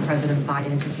called on President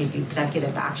Biden to take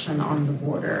executive action on the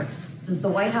border. Does the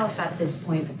White House at this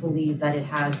point believe that it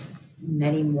has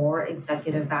many more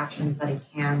executive actions that it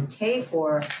can take,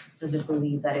 or does it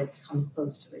believe that it's come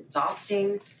close to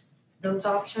exhausting those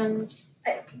options?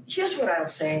 Here's what I'll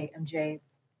say, MJ.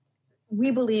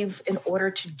 We believe in order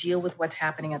to deal with what's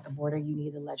happening at the border, you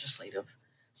need a legislative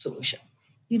solution.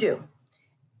 You do.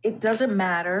 It doesn't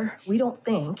matter. We don't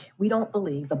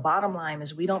believe, the bottom line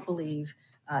is we don't believe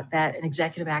that an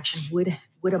executive action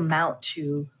would amount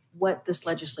to what this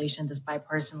legislation, this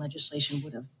bipartisan legislation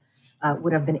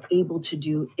would have been able to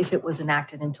do if it was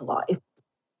enacted into law.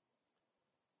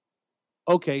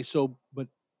 Okay, so, but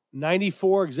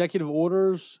 94 executive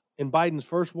orders in Biden's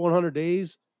first 100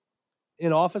 days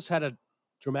in office had a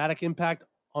dramatic impact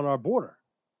on our border.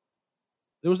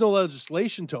 There was no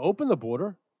legislation to open the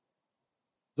border.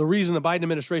 The reason the Biden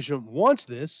administration wants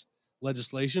this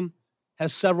legislation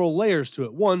has several layers to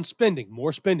it. One, spending,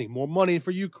 more money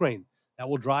for Ukraine.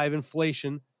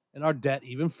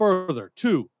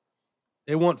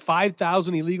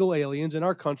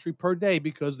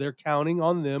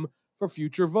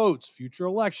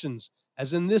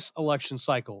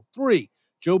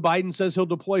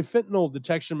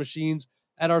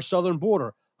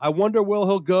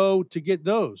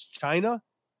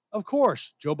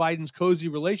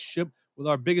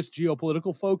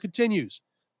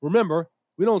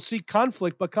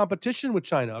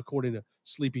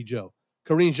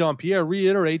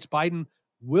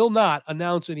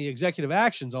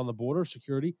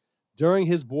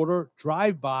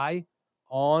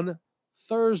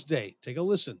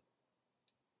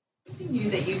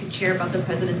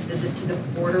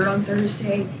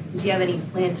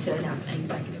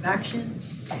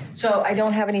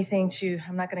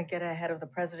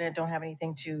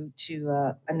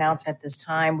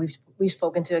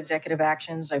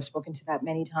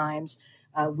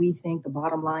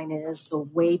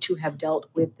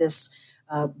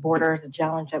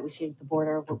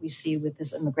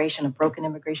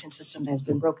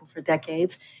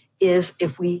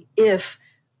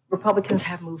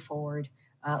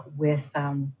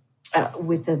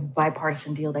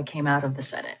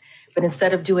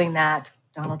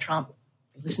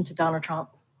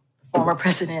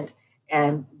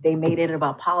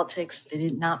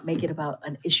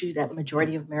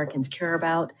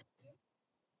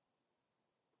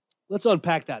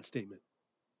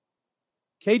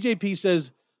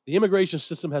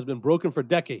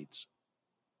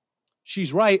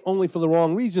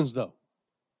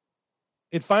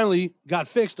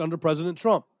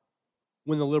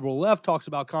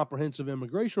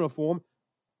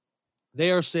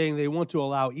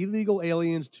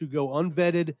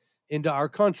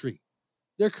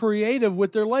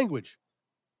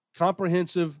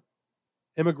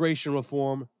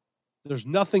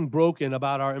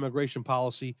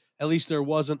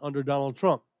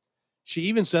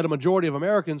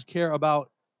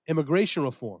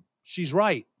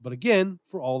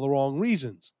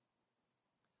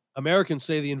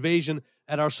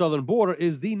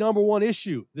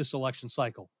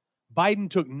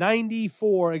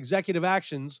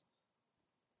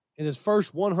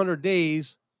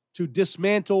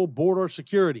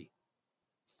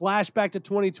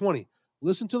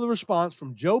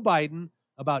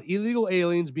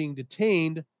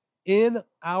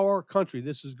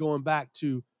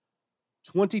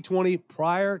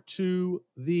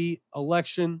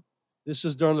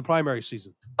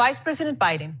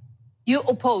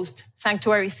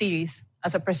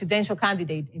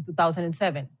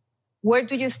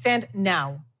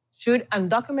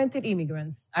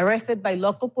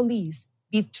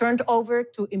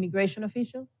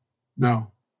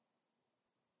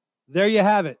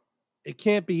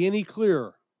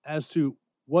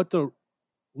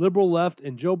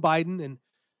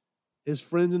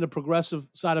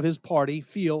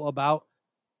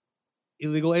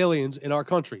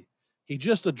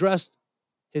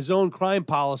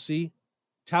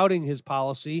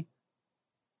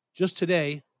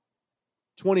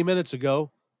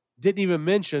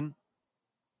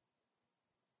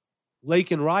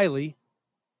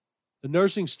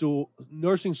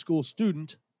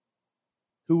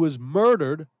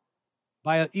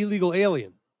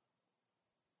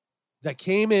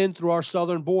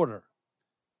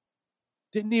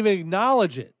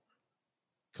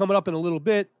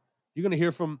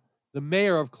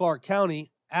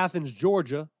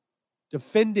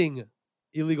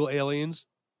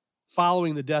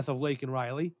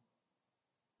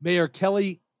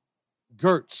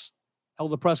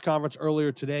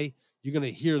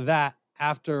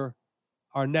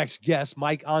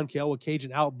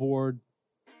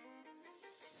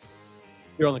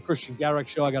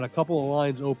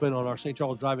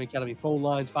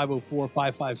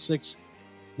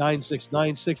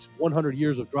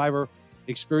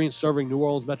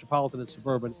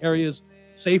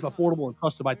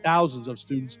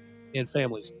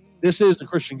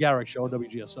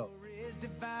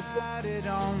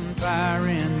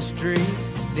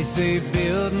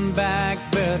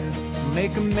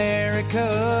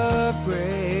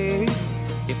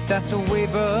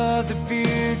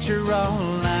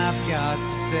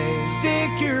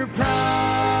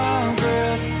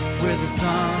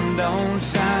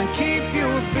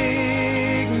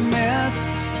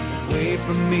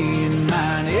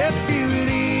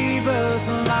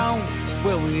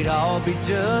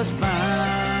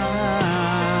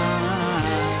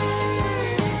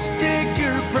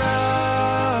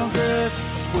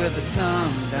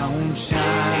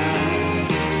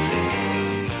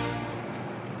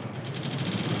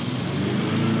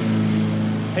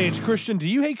 Hey, it's Kristian. Do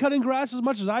you hate cutting grass as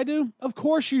much as I do? Of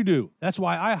course you do. That's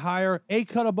why I hire A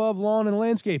Cut Above Lawn and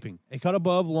Landscaping. A Cut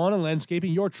Above Lawn and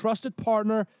Landscaping, your trusted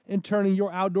partner in turning your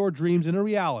outdoor dreams into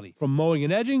reality. From mowing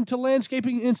and edging to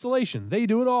landscaping installation, they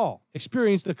do it all.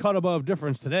 Experience the Cut Above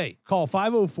difference today. Call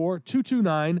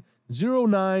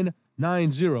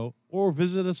 504-229-0990 or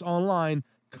visit us online,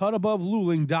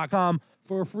 cutaboveluling.com,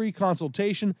 for a free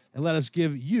consultation and let us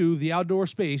give you the outdoor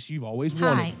space you've always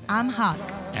wanted. Hi, I'm Huck.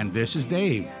 And this is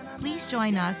Dave. Please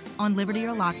join us on Liberty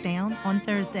or Lockdown on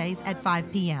Thursdays at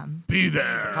 5 p.m. Be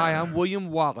there. Hi, I'm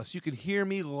William Wallace. You can hear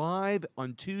me live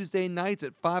on Tuesday nights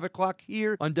at 5 o'clock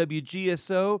here on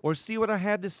WGSO, or see what I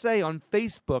have to say on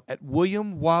Facebook at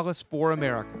William Wallace for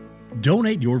America.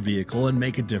 Donate your vehicle and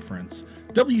make a difference.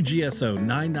 WGSO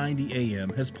 990 AM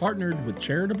has partnered with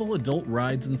Charitable Adult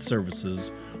Rides and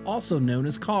Services, also known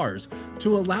as CARS,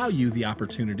 to allow you the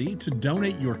opportunity to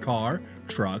donate your car,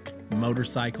 truck,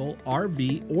 motorcycle,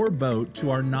 RV, or boat to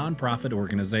our nonprofit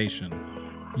organization.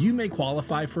 You may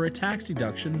qualify for a tax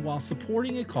deduction while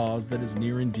supporting a cause that is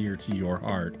near and dear to your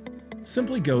heart.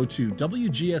 Simply go to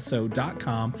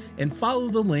WGSO.com and follow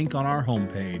the link on our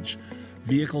homepage.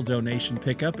 Vehicle donation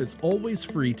pickup is always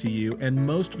free to you, and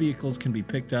most vehicles can be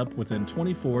picked up within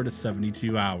 24 to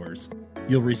 72 hours.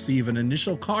 You'll receive an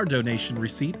initial car donation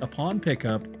receipt upon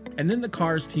pickup, and then the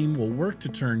CARS team will work to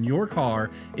turn your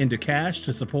car into cash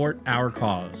to support our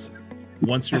cause.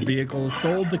 Once your vehicle is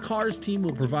sold, the CARS team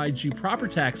will provide you proper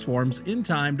tax forms in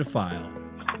time to file.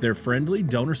 Their friendly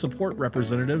donor support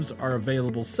representatives are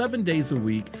available 7 days a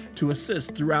week to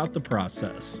assist throughout the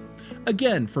process.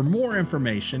 Again, for more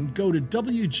information, go to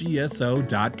WGSO.com.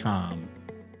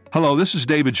 Hello, this is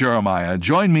David Jeremiah.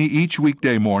 Join me each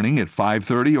weekday morning at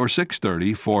 5:30 or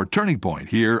 6:30 for Turning Point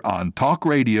here on Talk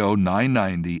Radio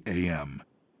 990 AM.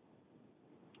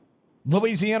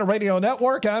 Louisiana Radio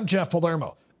Network, I'm Jeff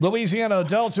Palermo. Louisiana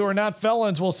adults who are not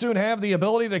felons will soon have the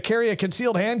ability to carry a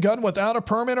concealed handgun without a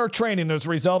permit or training as a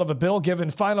result of a bill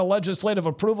given final legislative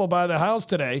approval by the House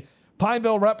today.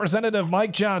 Pineville Representative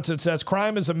Mike Johnson says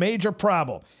crime is a major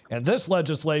problem, and this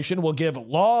legislation will give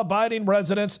law-abiding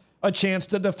residents a chance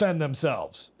to defend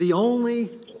themselves. The only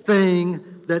thing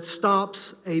that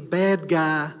stops a bad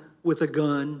guy with a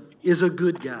gun is a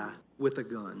good guy with a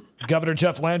gun. Governor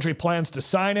Jeff Landry plans to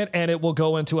sign it, and it will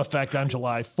go into effect on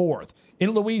July 4th.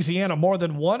 In Louisiana, more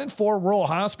than 1 in 4 rural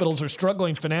hospitals are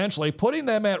struggling financially, putting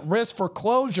them at risk for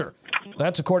closure.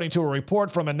 That's according to a report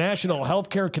from a national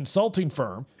healthcare consulting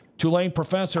firm. Tulane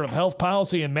professor of health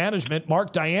policy and management,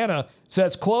 Mark Diana,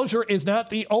 says closure is not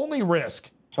the only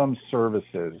risk. Some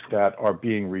services that are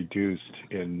being reduced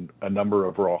in a number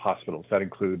of rural hospitals. That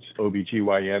includes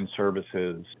OBGYN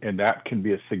services, and that can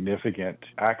be a significant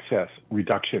access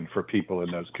reduction for people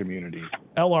in those communities.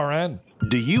 LRN.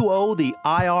 Do you owe the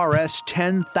IRS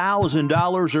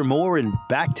 $10,000 or more in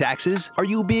back taxes? Are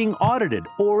you being audited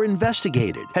or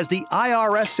investigated? Has the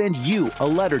IRS sent you a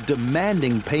letter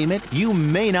demanding payment? You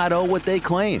may not owe what they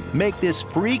claim. Make this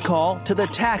free call to the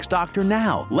tax doctor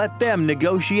now. Let them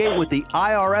negotiate with the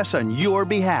IRS on your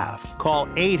behalf. Call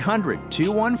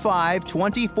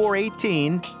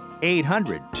 800-215-2418,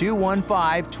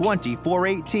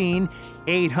 800-215-2418,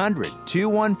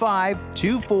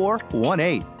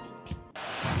 800-215-2418.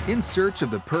 In search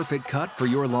of the perfect cut for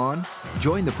your lawn?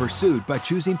 Join the pursuit by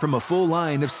choosing from a full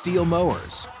line of Steel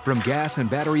mowers. From gas and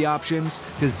battery options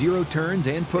to zero turns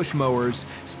and push mowers,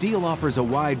 Steel offers a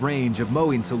wide range of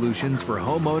mowing solutions for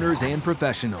homeowners and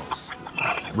professionals.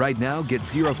 Right now, get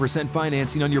 0%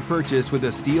 financing on your purchase with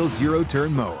a Steel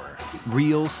zero-turn mower.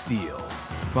 Real Steel.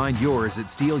 Find yours at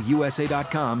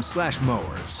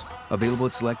steelusa.com/mowers. Available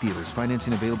at select dealers.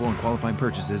 Financing available on qualifying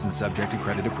purchases and subject to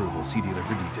credit approval. See dealer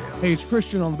for details. Hey, it's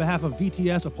Kristian on behalf of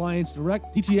DTS Appliance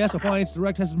Direct. DTS Appliance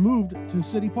Direct has moved to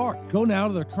City Park. Go now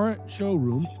to their current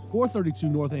showroom, 432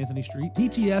 North Anthony Street.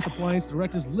 DTS Appliance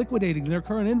Direct is liquidating their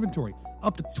current inventory.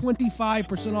 Up to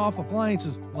 25% off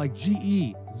appliances like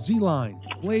GE, Z-Line,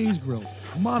 Blaze Grills,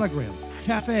 Monogram,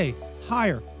 Cafe,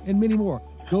 Hire, and many more.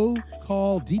 Go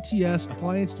call DTS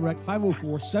Appliance Direct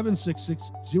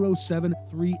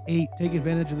 504-766-0738. Take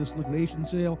advantage of this liquidation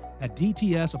sale at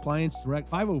DTS Appliance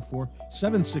Direct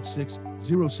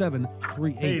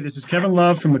 504-766-0738. Hey, this is Kevin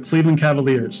Love from the Cleveland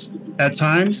Cavaliers. At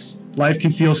times, life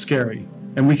can feel scary,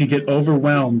 and we can get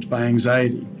overwhelmed by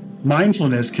anxiety.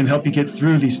 Mindfulness can help you get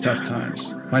through these tough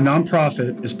times. My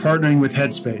nonprofit is partnering with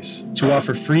Headspace to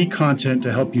offer free content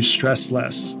to help you stress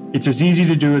less. It's as easy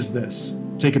to do as this.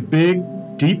 Take a big,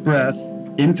 deep breath,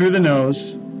 in through the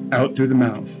nose, out through the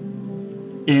mouth.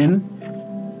 In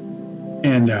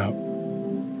and out.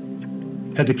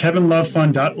 Head to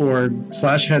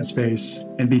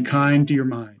kevinlovefund.org/headspace and be kind to your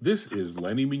mind. This is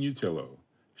Lenny Minutillo.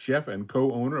 chef and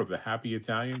co-owner of the Happy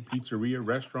Italian Pizzeria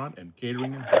Restaurant and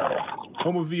Catering in Harrogate,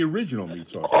 home of the original meat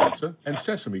sauce pizza and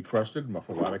sesame-crusted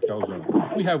muffalata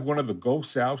calzone. We have one of the Gulf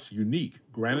South's unique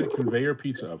granite conveyor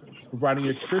pizza ovens, providing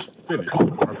a crisp finish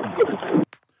on our pizza pie.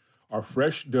 Our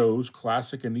fresh doughs,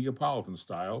 classic and Neapolitan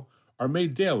style, are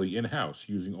made daily in-house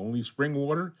using only spring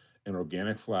water and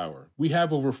organic flour. We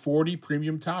have over 40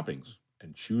 premium toppings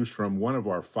and choose from one of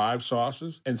our 5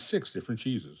 sauces and 6 different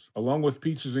cheeses. Along with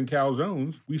pizzas and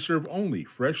calzones, we serve only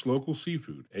fresh local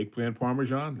seafood, eggplant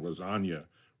parmesan, lasagna,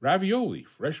 ravioli,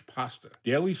 fresh pasta,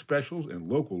 daily specials, and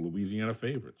local Louisiana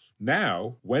favorites.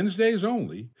 Now, Wednesdays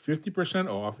only, 50%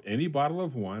 off any bottle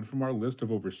of wine from our list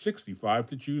of over 65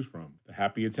 to choose from. The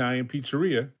Happy Italian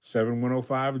Pizzeria,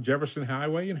 7105 Jefferson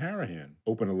Highway in Harahan.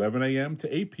 Open 11 a.m.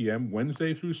 to 8 p.m.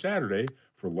 Wednesday through Saturday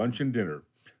for lunch and dinner.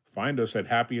 Find us at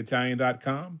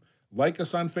happyitalian.com, like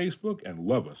us on Facebook, and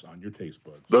love us on your taste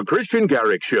buds. The Kristian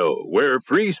Garic Show, where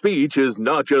free speech is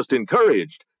not just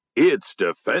encouraged, it's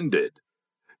defended.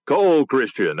 Call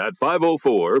Kristian at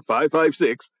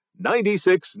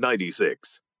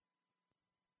 504-556-9696.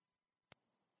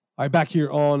 All right, back here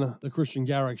on the Kristian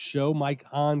Garic Show, Mike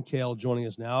Onkale joining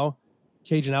us now.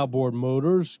 Cajun Outboard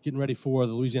Motors, getting ready for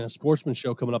the Louisiana Sportsman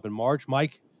Show coming up in March.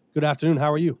 Mike, good afternoon.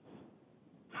 How are you?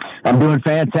 I'm doing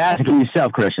fantastic. And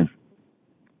yourself, Kristian?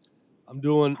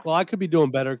 I could be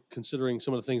doing better considering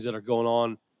some of the things that are going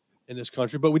on in this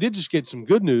country. But we did just get some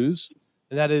good news,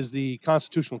 and that is the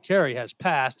constitutional carry has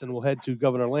passed and will head to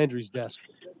Governor Landry's desk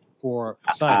for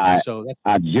signing.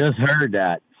 I just heard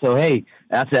that. So, hey,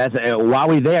 that's while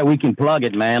we're there, we can plug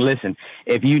it, man. Listen,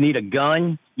 if you need a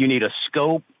gun, you need a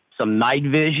scope, some night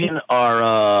vision,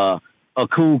 or a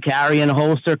cool carrying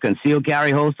holster, concealed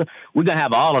carry holster, we're going to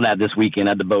have all of that this weekend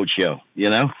at the boat show, you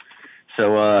know?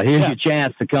 So here's your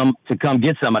chance to come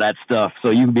get some of that stuff so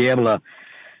you can be able to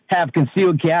have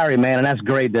concealed carry, man. And that's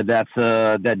great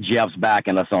that Jeff's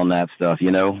backing us on that stuff,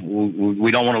 you know? We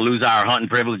don't want to lose our hunting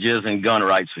privileges and gun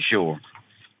rights for sure.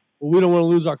 Well, we don't want to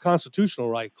lose our constitutional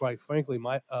right, quite frankly,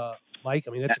 Mike. I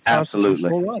mean, that's a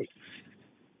constitutional right.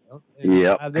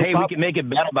 Yeah. Hey, we can make it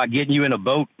better by getting you in a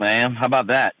boat, man. How about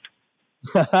that?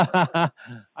 I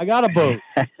got a boat.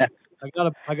 I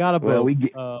got a boat.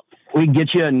 Well, we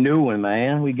get you a new one,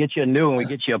 man. We get you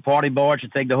a party barge to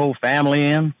take the whole family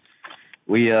in.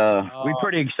 We're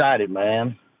pretty excited,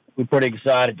 man. We're pretty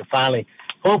excited to finally,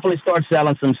 hopefully, start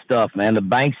selling some stuff, man. The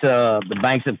banks have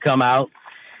come out.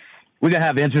 We're gonna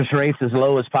have interest rates as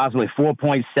low as possibly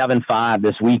 4.75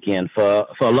 this weekend for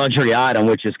a luxury item,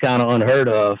 which is kind of unheard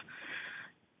of,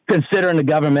 considering the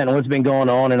government and what's been going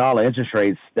on and all the interest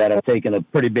rates that have taken a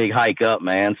pretty big hike up,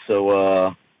 man.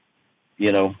 So,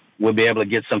 we'll be able to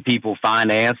get some people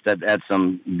financed at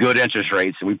some good interest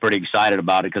rates, and we're pretty excited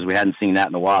about it because we hadn't seen that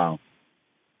in a while.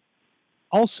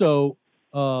 Also,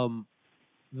 the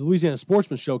Louisiana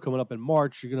Sportsman Show coming up in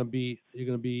March. You're gonna be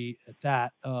at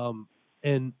that.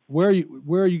 And where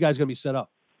are you guys gonna be set up?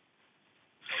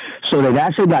 So they've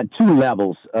actually got 2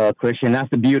 levels, Kristian. That's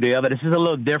the beauty of it. This is a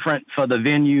little different for the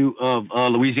venue of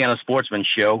Louisiana Sportsman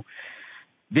Show.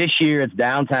 This year it's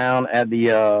downtown at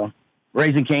the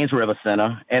Raising Cane's River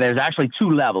Center, and there's actually 2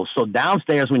 levels. So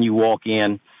downstairs when you walk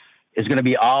in is going to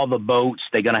be all the boats.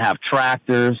 They're going to have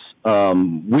tractors.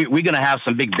 We're going to have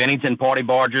some big Bennington party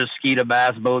barges, Skeeter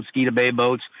bass boats, Skeeter Bay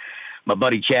boats. My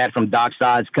buddy Chad from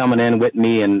Dockside's coming in with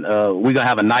me, and we're going to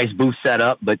have a nice booth set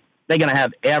up, but they're going to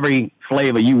have every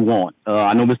flavor you want.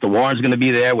 I know Mr. Warren's going to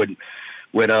be there with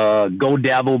Go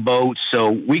Devil boats,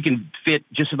 so we can fit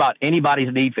just about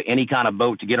anybody's need for any kind of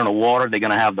boat to get on the water. They're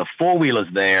going to have the 4-wheelers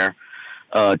there,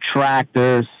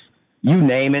 tractors, you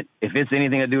name it. If it's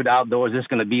anything to do with outdoors, it's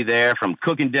going to be there, from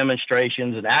cooking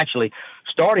demonstrations. And actually,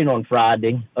 starting on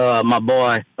Friday, my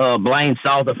boy Blaine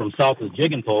Salter from Salter's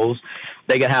Jigging Poles,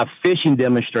 they going to have fishing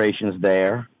demonstrations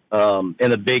there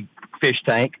in a big fish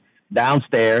tank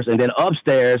downstairs. And then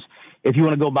upstairs, if you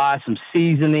want to go buy some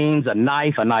seasonings, a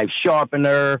knife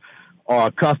sharpener, or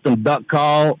a custom duck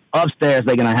call, upstairs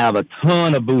they're going to have a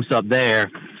ton of booths up there,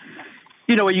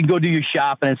 where you can go do your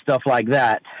shopping and stuff like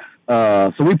that.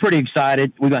 So we're pretty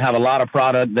excited. We're going to have a lot of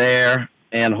product there,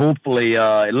 and hopefully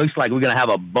it looks like we're going to have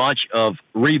a bunch of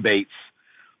rebates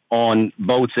on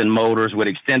boats and motors with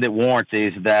extended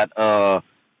warranties that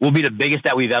will be the biggest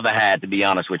that we've ever had, to be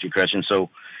honest with you, Kristian. So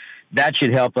that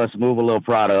should help us move a little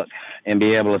product and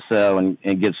be able to sell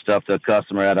and get stuff to a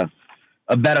customer at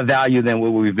a better value than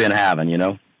what we've been having,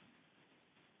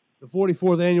 The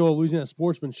 44th Annual Louisiana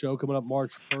Sportsman Show coming up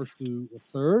March 1st through the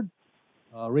 3rd.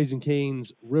 Raising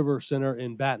Cane's River Center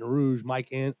in Baton Rouge. Mike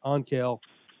Onkale,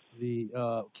 the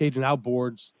Cajun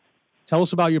Outboards Tell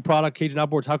us about your product, Cajun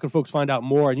Outboards. How can folks find out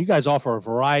more? And you guys offer a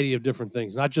variety of different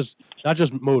things, not just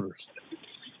motors.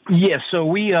 Yes, so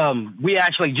we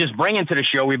actually just bring into the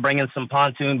show. We bring in some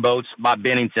pontoon boats by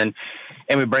Bennington,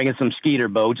 and we bring in some skeeter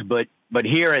boats. But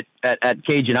here at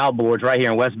Cajun Outboards, right here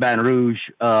in West Baton Rouge,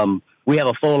 we have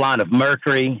a full line of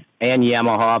Mercury and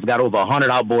Yamaha. I've got over 100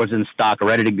 outboards in stock,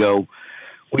 ready to go.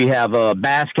 We have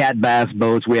Bass Cat bass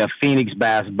boats. We have Phoenix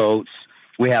bass boats.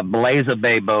 We have Blazer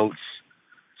Bay boats.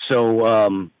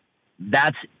 So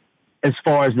that's as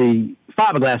far as the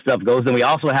fiberglass stuff goes. Then we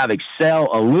also have Excel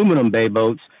aluminum bay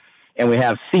boats, and we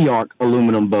have Sea Arc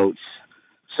aluminum boats.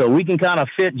 So we can kind of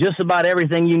fit just about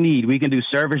everything you need. We can do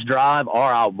service drive or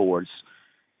outboards.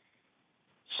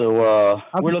 So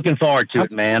we're looking forward to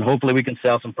it, man. Hopefully we can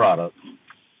sell some product.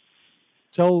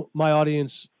 Tell my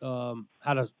audience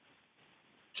how to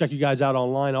check you guys out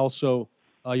online. Also,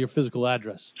 your physical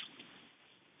address.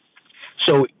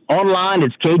 So online,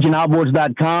 it's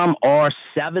CajunOutboards.com or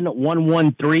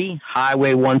 7113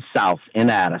 Highway 1 South in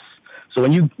Addis. So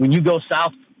when you go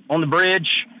south on the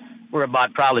bridge, we're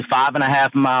about probably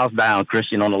 5.5 miles down,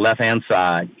 Kristian, on the left-hand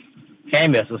side.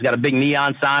 Can't miss. It's got a big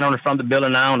neon sign on the front of the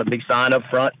building now and a big sign up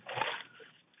front.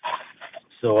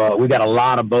 So we got a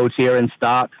lot of boats here in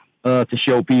stock to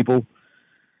show people.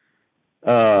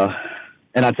 And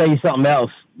I'll tell you something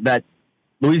else that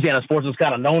Louisiana Sportsman's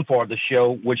kind of known for the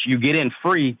show, which you get in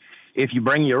free if you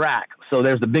bring your rack. So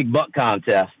there's the big buck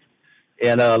contest.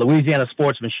 And Louisiana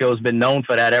Sportsman Show has been known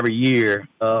for that every year,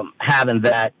 having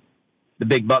the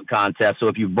big buck contest. So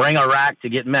if you bring a rack to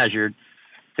get measured,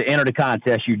 to enter the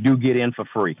contest, you do get in for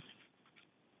free.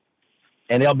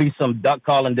 And there'll be some duck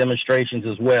calling demonstrations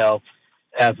as well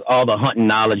as all the hunting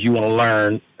knowledge you want to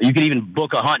learn. You can even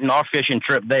book a hunting or fishing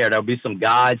trip there. There'll be some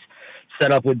guides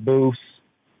set up with booths.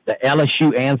 The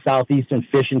LSU and Southeastern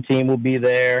fishing team will be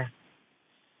there.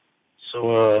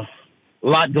 So a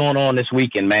lot going on this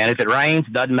weekend, man. If it rains,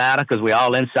 doesn't matter because we're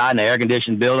all inside in the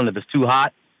air-conditioned building. If it's too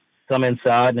hot, come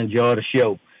inside and enjoy the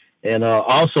show. And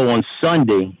also on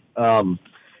Sunday,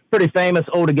 pretty famous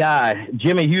older guy,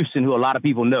 Jimmy Houston, who a lot of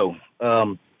people know.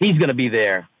 He's going to be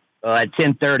there at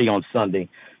 10:30 on Sunday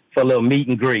for a little meet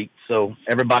and greet. So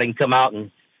everybody can come out and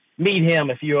meet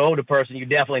him. If you're an older person, you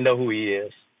definitely know who he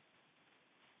is.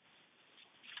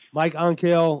 Mike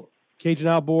Onkale, Cajun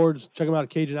Outboards. Check him out at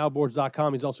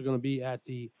CajunOutboards.com. He's also going to be at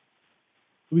the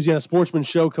Louisiana Sportsman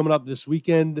Show coming up this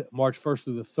weekend, March 1st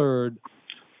through the 3rd,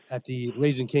 at the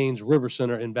Raising Cane's River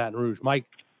Center in Baton Rouge. Mike,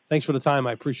 thanks for the time.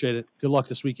 I appreciate it. Good luck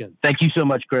this weekend. Thank you so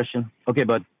much, Kristian. Okay,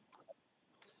 bud.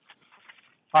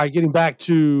 All right, getting back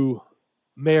to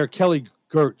Mayor Kelly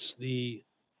Gertz, the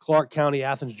Clark County,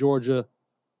 Athens, Georgia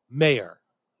mayor,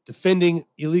 defending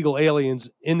illegal aliens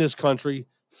in this country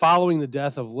following the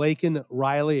death of Laken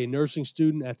Riley, a nursing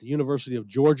student at the University of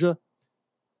Georgia.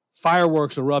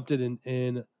 Fireworks erupted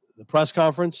in the press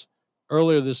conference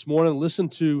earlier this morning. Listen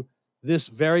to this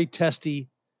very testy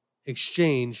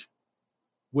exchange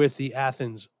with the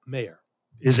Athens mayor.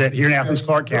 Is that here in Athens,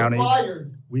 Clark County,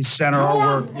 we center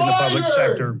our work in the public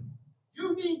sector.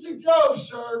 You need to go,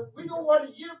 sir. We don't want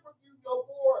to hear from you no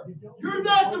more. You're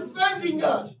not defending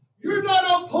us. You're not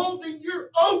upholding your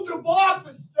oath of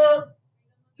office, sir.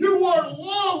 You are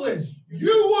lawless.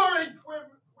 You are a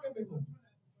criminal.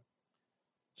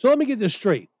 So let me get this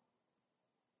straight.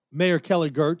 Mayor Kelly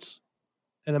Gertz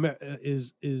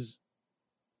is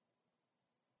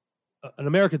an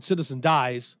American citizen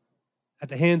dies at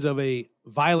the hands of a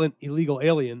violent illegal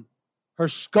alien. Her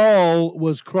skull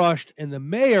was crushed, and the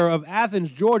mayor of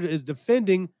Athens, Georgia, is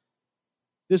defending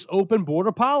this open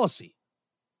border policy.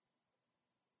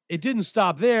 It didn't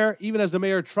stop there, even as the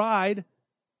mayor tried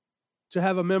to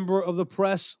have a member of the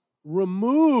press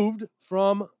removed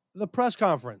from the press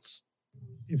conference.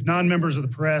 If non-members of the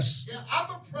press I'm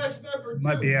a press member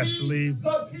might be asked to leave.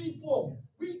 The people.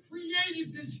 We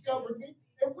created this government,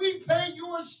 and we pay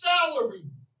your salary.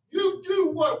 You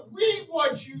do what we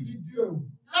want you to do,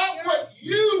 not what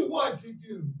you want to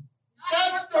do.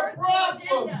 That's the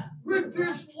problem with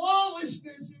this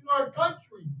lawlessness in our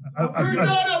country. You're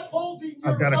not upholding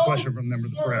your I've got a oath, question from a member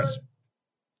of the press.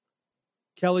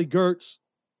 Kelly Gertz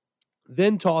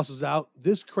then tosses out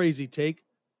this crazy take,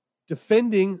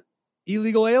 defending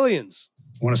illegal aliens.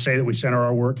 I want to say that we center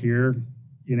our work here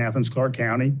in Athens, Clark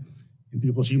County, in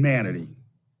people's humanity.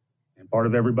 And part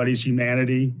of everybody's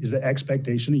humanity is the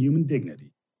expectation of human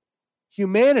dignity.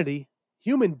 Humanity?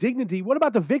 Human dignity? What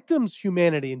about the victim's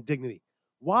humanity and dignity?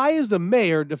 Why is the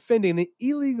mayor defending an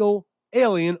illegal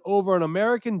alien over an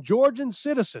American Georgian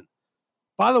citizen?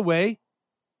 By the way,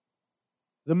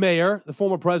 the mayor, the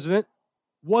former president,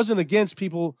 wasn't against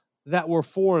people that were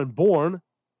foreign born.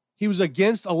 He was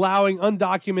against allowing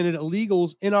undocumented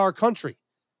illegals in our country.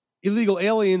 Illegal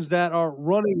aliens that are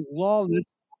running lawless.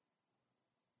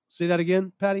 Say that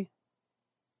again, Patty?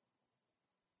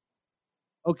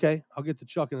 Okay, I'll get to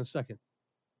Chuck in a second.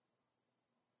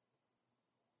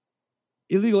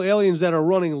 Illegal aliens that are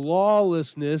running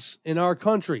lawlessness in our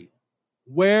country.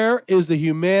 Where is the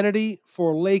humanity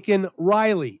for Laken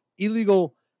Riley?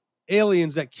 Illegal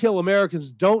aliens that kill Americans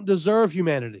don't deserve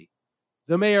humanity.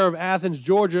 The mayor of Athens,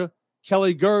 Georgia,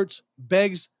 Kelly Gertz,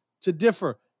 begs to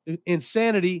differ.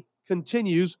 Insanity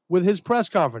continues with his press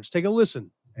conference. Take a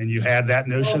listen. And you had that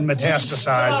notion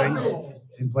metastasizing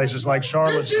in places like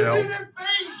Charlottesville. This is an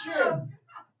invasion.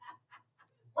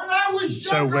 When I was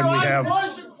So younger, when we have- I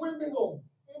was a criminal.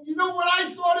 And you know what I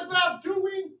thought about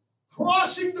doing?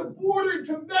 Crossing the border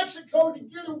to Mexico to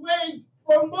get away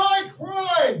from my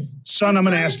crimes. Son, I'm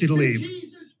going to ask you to leave.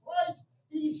 Jesus Christ,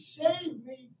 he saved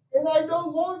me, and I no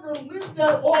longer live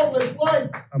that lawless life,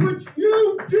 which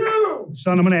you do.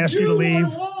 Son, I'm going to ask you to leave. are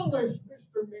lawless,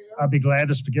 Mr. Mayor. I'll be glad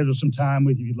to schedule some time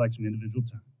with you if you'd like some individual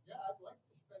time. Yeah, I'd like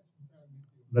to spend some time with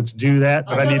you. Let's do that,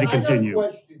 but I need to got a continue.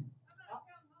 question.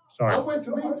 Sorry. I'm with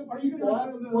me, the people. I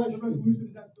have a question. resolution?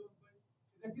 Is that still in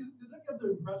place? Does that give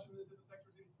the impression this is a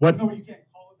sector? What- No, you can't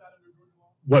call it that under Georgia law.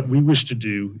 What we wish to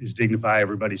do is dignify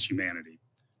everybody's humanity.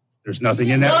 There's nothing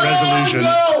in that resolution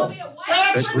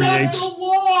that That's creates. not the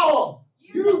law.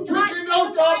 You took an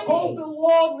oath to uphold the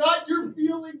law, not your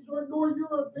feelings or nor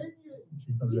your opinion.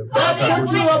 That's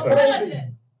what you're upholding.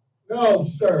 No,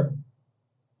 sir.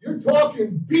 You're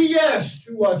talking BS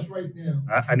to us right now.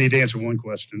 I need to answer one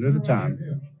question at a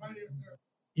time.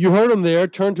 You heard him there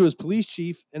turn to his police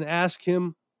chief and ask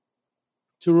him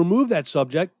to remove that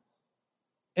subject.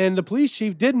 And the police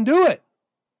chief didn't do it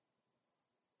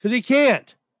because he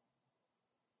can't.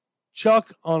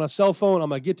 Chuck on a cell phone. I'm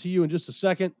going to get to you in just a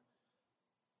second.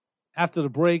 After the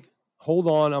break, hold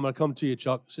on. I'm going to come to you,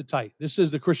 Chuck. Sit tight. This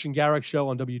is the Kristian Garic Show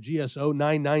on WGSO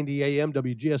 990 AM,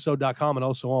 WGSO.com, and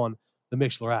also on the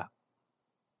Mixler app.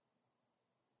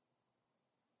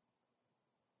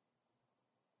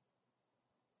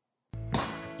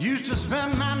 Used to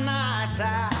spend my nights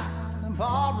out in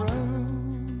ballroom.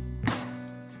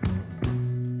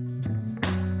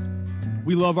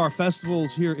 We love our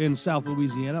festivals here in South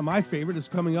Louisiana. My favorite is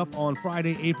coming up on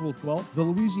Friday, April 12th, the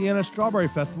Louisiana Strawberry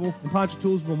Festival in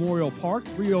Ponchatoula's Memorial Park,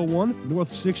 301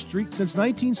 North 6th Street. Since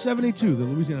 1972, the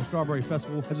Louisiana Strawberry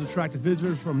Festival has attracted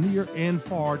visitors from near and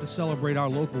far to celebrate our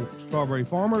local strawberry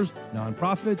farmers,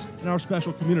 nonprofits, and our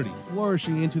special community,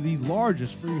 flourishing into the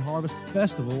largest free harvest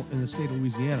festival in the state of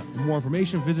Louisiana. For more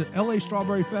information, visit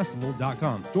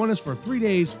lastrawberryfestival.com. Join us for 3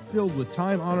 days filled with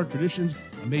time-honored traditions,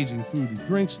 amazing food and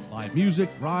drinks, live music,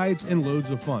 rides, and loads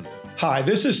of fun. Hi,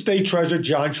 this is State Treasurer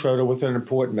John Schroeder with an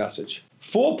important message.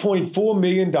 $4.4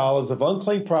 million of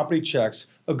unclaimed property checks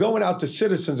are going out to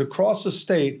citizens across the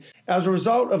state as a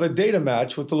result of a data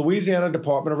match with the Louisiana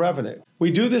Department of Revenue.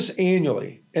 We do this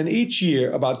annually, and each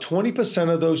year about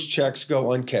 20% of those checks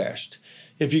go uncashed.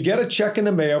 If you get a check in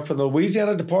the mail from the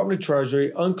Louisiana Department of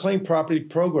Treasury Unclaimed Property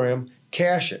Program,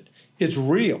 cash it. It's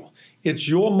real. It's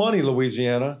your money,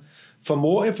 Louisiana. For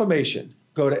more information,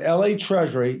 go to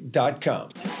latreasury.com.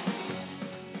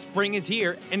 Spring is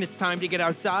here, and it's time to get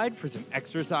outside for some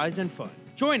exercise and fun.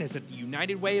 Join us at the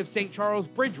United Way of St. Charles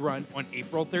Bridge Run on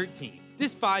April 13th.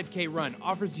 This 5K run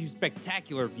offers you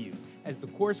spectacular views as the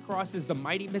course crosses the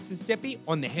mighty Mississippi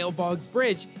on the Hale Boggs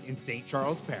Bridge in St.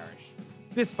 Charles Parish.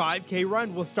 This 5K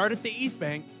run will start at the East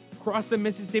Bank, cross the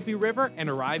Mississippi River, and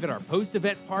arrive at our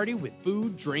post-event party with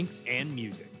food, drinks, and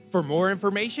music. For more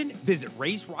information, visit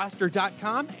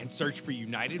raceroster.com and search for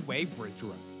United Way Bridge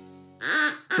Run.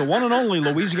 The one and only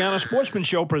Louisiana Sportsman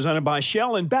Show presented by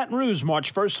Shell in Baton Rouge,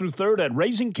 March 1st through 3rd at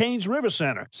Raising Cane's River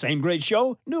Center. Same great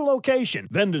show, new location.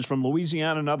 Vendors from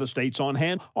Louisiana and other states on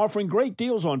hand, offering great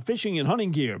deals on fishing and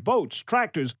hunting gear, boats,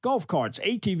 tractors, golf carts,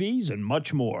 ATVs, and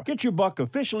much more. Get your buck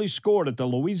officially scored at the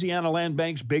Louisiana Land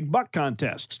Bank's Big Buck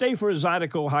Contest. Stay for a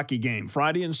Zydeco hockey game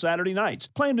Friday and Saturday nights.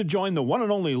 Plan to join the one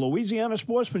and only Louisiana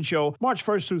Sportsman Show, March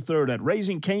 1st through 3rd at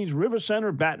Raising Cane's River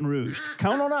Center, Baton Rouge.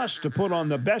 Count on us to put on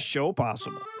the best show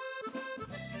possible.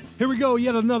 Here we go,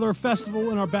 yet another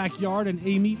festival in our backyard in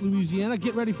Amite, Louisiana.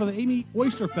 Get ready for the Amite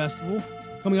Oyster Festival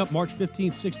coming up March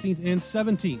 15th, 16th, and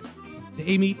 17th.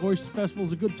 The Amite Oyster Festival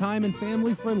is a good time and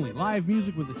family-friendly. Live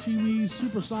music with the Chiwis,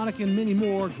 Supersonic, and many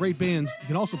more great bands. You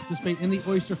can also participate in the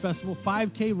Oyster Festival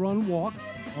 5K Run Walk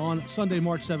on Sunday,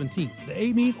 March 17th. The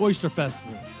Amite Oyster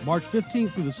Festival, March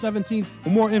 15th through the 17th. For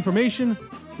more information,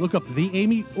 look up the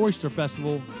Amite Oyster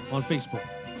Festival on Facebook.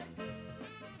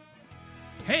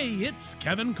 Hey, it's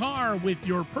Kevin Carr with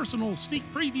your personal sneak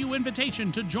preview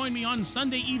invitation to join me on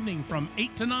Sunday evening from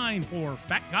 8 to 9 for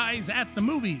Fat Guys at the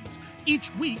Movies.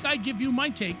 Each week, I give you my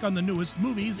take on the newest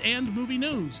movies and movie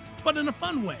news, but in a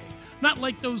fun way. Not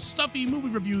like those stuffy movie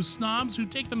review snobs who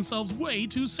take themselves way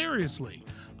too seriously.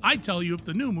 I tell you if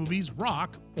the new movies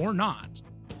rock or not.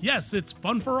 Yes, it's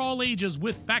fun for all ages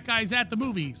with Fat Guys at the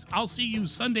Movies. I'll see you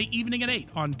Sunday evening at 8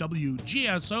 on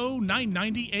WGSO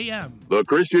 990 AM. The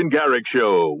Kristian Garic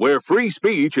Show, where free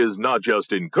speech is not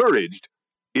just encouraged,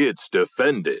 it's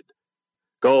defended.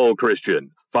 Call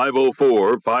Kristian,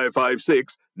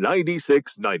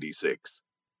 504-556-9696.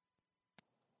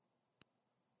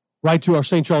 Right to our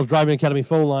St. Charles Driving Academy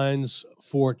phone lines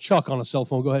for Chuck on a cell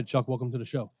phone. Go ahead, Chuck. Welcome to the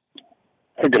show.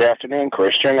 Hey, good afternoon,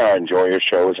 Kristian. I enjoy your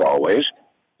show as always.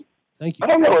 Thank you. I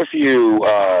don't know if you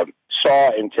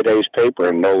saw in today's paper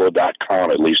in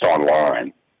NOLA.com, at least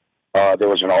online, there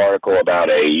was an article about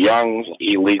a young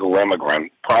illegal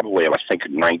immigrant, probably, I think,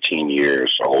 19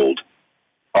 years old.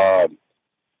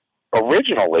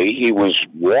 Originally, he was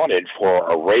wanted for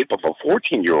a rape of a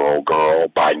 14-year-old girl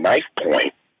by knife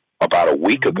point about a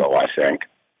week ago, I think.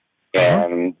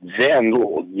 And then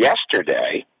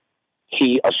yesterday,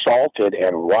 he assaulted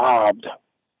and robbed,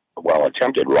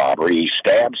 attempted robbery. He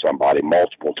stabbed somebody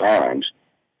multiple times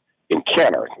in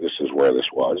Kenner. This is where this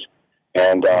was.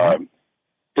 And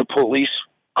the police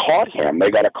caught him.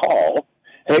 They got a call.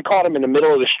 And they caught him in the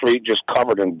middle of the street just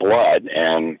covered in blood.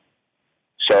 And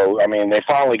so, I mean, they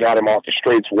finally got him off the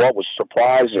streets. What was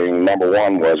surprising, number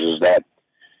one, is that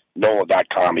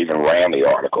NOLA.com even ran the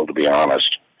article, to be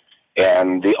honest.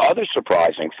 And the other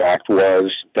surprising fact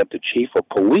was that the chief of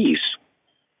police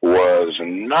was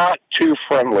not too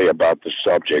friendly about the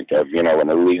subject of, an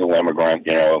illegal immigrant,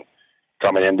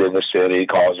 coming into the city,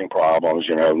 causing problems.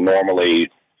 Normally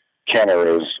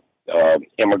Kenner is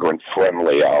immigrant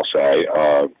friendly, I'll say.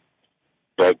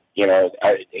 But,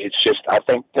 it's just, I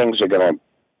think we're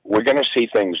going to see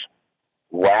things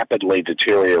rapidly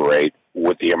deteriorate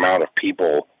with the amount of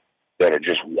people that are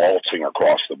just waltzing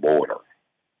across the border.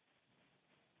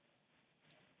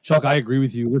 Chuck, I agree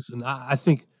with you. Listen, I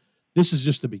think this is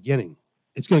just the beginning.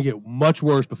 It's going to get much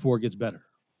worse before it gets better.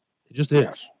 It just is.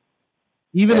 Yes.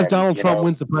 Even if Donald Trump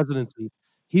wins the presidency,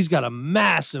 he's got a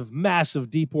massive, massive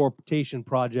deportation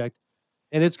project,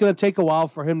 and it's going to take a while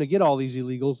for him to get all these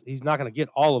illegals. He's not going to get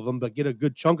all of them, but get a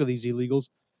good chunk of these illegals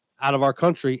out of our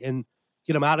country and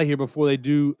get them out of here before they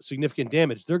do significant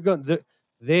damage. The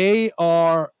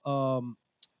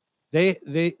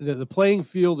playing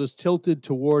field is tilted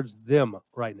towards them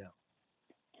right now.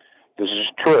 This is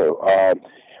true.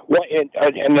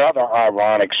 Another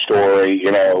ironic story,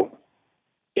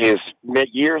 is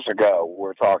years ago,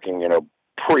 we're talking,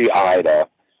 pre-Ida,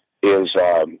 is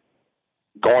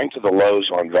going to the Lowe's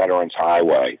on Veterans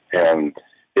Highway, and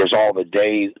there's all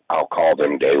the I'll call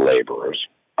them day laborers,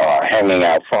 hanging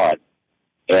out front,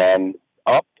 and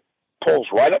pulls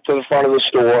right up to the front of the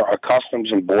store a Customs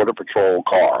and Border Patrol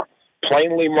car,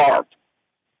 plainly marked.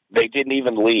 They didn't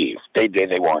even leave. They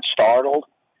weren't startled.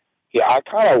 Yeah, I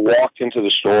kind of walked into the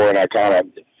store, and I kind of,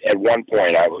 at one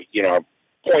point, I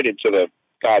pointed to the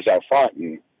guys out front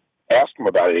and asked him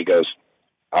about it. He goes,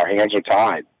 "Our hands are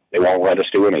tied. They won't let us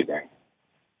do anything."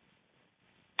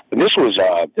 And this was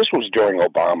during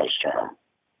Obama's term,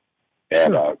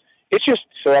 and it's just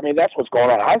so. I mean, that's what's going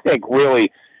on. I think really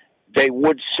they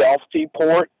would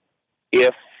self-deport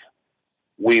if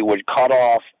we would cut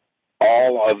off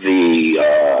all of the.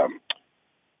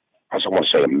 I don't want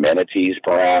to say amenities,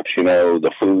 perhaps,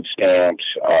 the food stamps,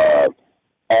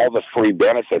 all the free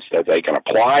benefits that they can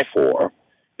apply for,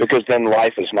 because then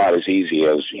life is not as easy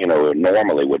as, it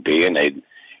normally would be, and they'd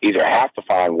either have to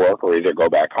find work or either go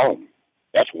back home.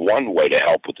 That's one way to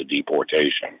help with the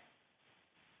deportation.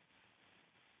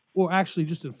 Or actually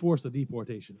just enforce the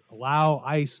deportation. Allow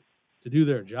ICE to do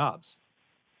their jobs.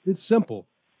 It's simple.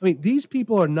 I mean, these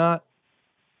people are not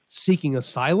seeking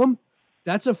asylum.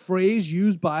 That's a phrase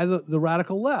used by the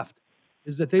radical left,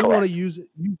 is that they want to use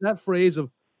that phrase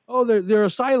of, they're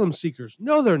asylum seekers.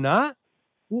 No, they're not.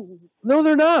 No,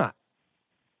 they're not.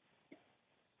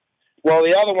 Well,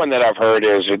 the other one that I've heard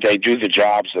is that they do the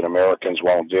jobs that Americans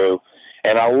won't do.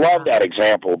 And I love that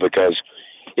example, because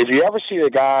if you ever see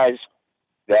the guys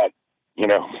that,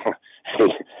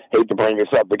 hate to bring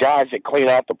this up, the guys that clean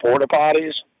out the porta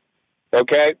potties,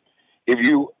 okay? If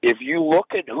you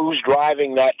look at who's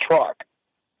driving that truck,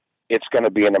 it's going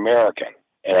to be an American.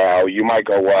 You might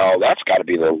go, well, that's got to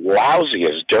be the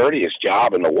lousiest, dirtiest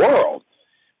job in the world.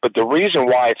 But the reason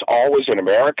why it's always an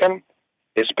American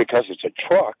is because it's a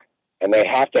truck, and they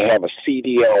have to have a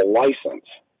CDL license.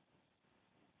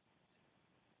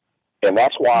 And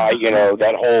that's why,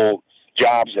 that whole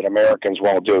jobs that Americans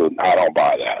won't do, I don't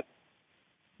buy that.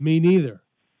 Me neither.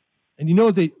 And you know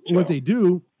what they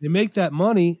do? They make that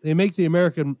money, they make the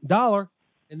American dollar,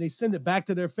 and they send it back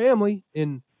to their family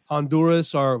in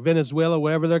Honduras or Venezuela,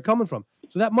 wherever they're coming from.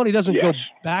 So that money doesn't go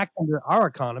back into our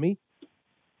economy.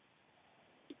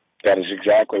 That is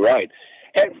exactly right.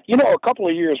 And, a couple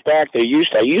of years back, I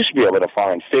used to be able to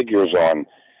find figures on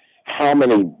how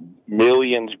many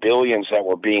millions, billions that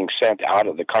were being sent out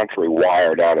of the country,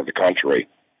 wired out of the country.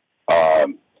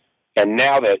 And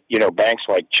now that, banks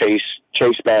like Chase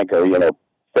Bank are,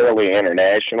 fairly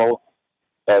international,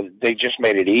 they just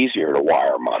made it easier to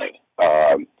wire money.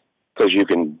 Because you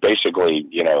can basically,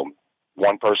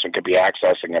 one person could be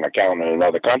accessing an account in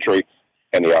another country,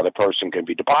 and the other person could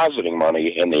be depositing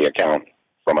money in the account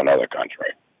from another country.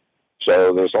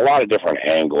 So there's a lot of different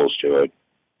angles to it.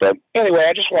 But anyway,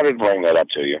 I just wanted to bring that up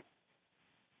to you.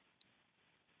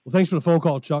 Well, thanks for the phone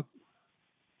call, Chuck.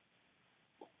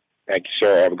 Thank you,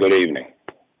 sir. Have a good evening.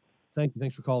 Thank you.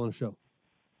 Thanks for calling the show.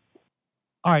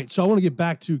 All right, so I want to get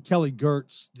back to Kelly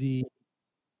Gertz. I'm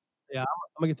going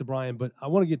to get to Brian, but I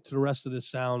want to get to the rest of this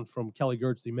sound from Kelly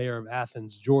Gertz, the mayor of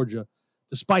Athens, Georgia.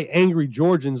 Despite angry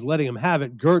Georgians letting him have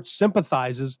it, Gertz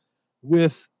sympathizes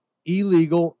with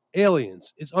illegal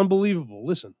aliens. It's unbelievable.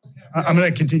 Listen. I'm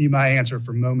going to continue my answer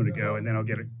from a moment ago, and then I'll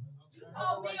get it. You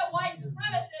called me a white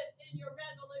supremacist in your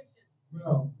resolution.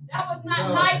 No. That was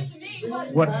not nice to me, was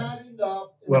it?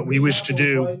 What we wish to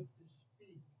do.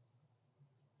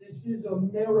 This is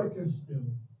America still.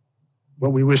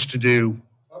 What we wish to do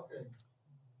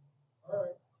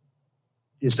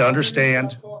is to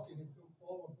understand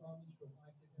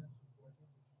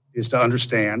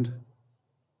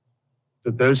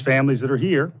that those families that are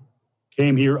here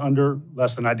came here under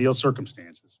less than ideal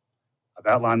circumstances. I've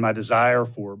outlined my desire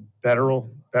for better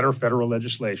federal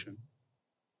legislation.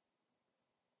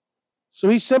 So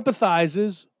he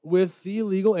sympathizes with the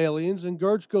illegal aliens, and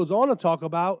Gertz goes on to talk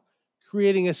about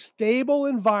creating a stable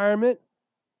environment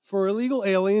for illegal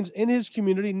aliens in his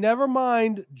community. Never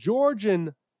mind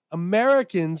Georgian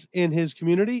Americans in his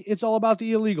community. It's all about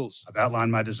the illegals. I've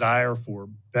outlined my desire for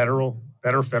better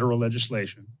federal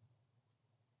legislation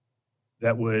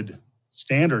that would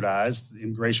standardize the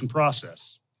immigration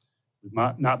process. We've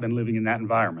not been living in that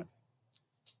environment.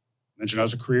 I mentioned I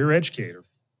was a career educator.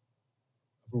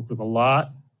 I've worked with a lot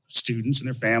of students and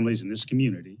their families in this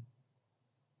community.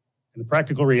 And the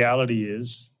practical reality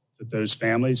is that those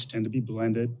families tend to be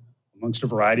blended amongst a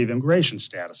variety of immigration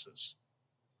statuses.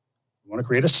 We want to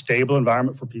create a stable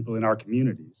environment for people in our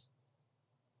communities.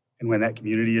 And when that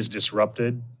community is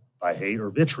disrupted by hate or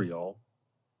vitriol,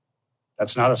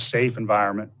 that's not a safe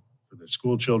environment for their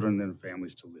school children and their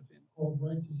families to live in. Called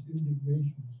righteous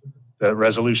indignation, sir. The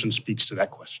resolution speaks to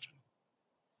that question.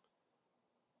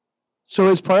 So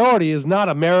his priority is not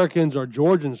Americans or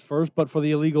Georgians first, but for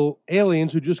the illegal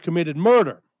aliens who just committed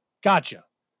murder. Gotcha.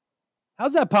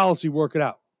 How's that policy working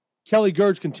out? Kelly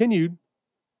Gertz continued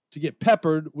to get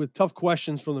peppered with tough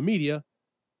questions from the media.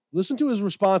 Listen to his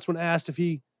response when asked if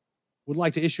he would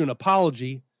like to issue an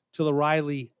apology to the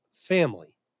Riley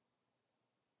family.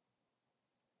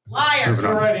 Liars!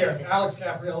 So right here, Alex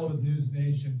Capriello with News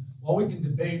Nation. While we can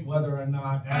debate whether or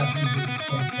not Athens is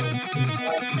So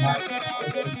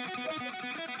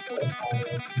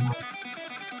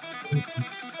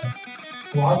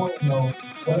I want to know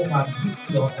whether or not you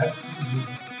feel FCC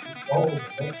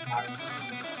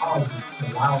to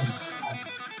allow me.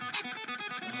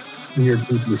 We are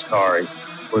deeply sorry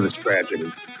for this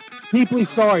tragedy. Deeply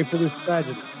sorry for this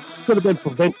tragedy. Could have been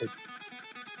prevented.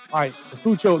 All right, the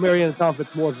Food Show with Marianne and Tom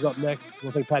Fitzmaurice is up next. I want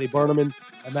to thank Patty Berneman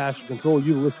at Master Control,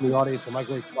 you, the listening audience, and my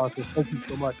great sponsors. Thank you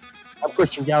so much. I'm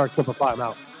Kristian Garic. Simplify. I'm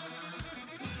out.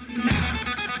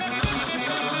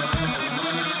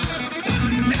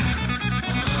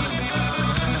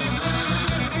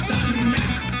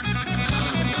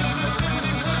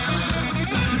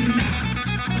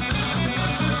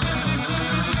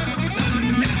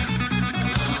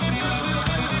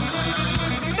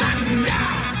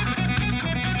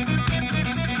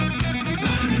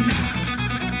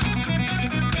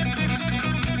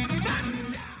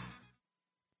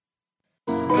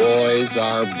 Boys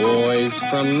are boys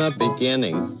from the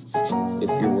beginning. If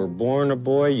you were born a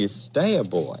boy, you stay a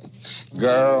boy.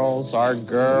 Girls are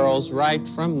girls right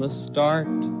from the start.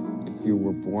 If you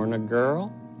were born a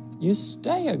girl, you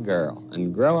stay a girl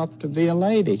and grow up to be a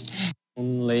lady.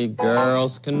 Only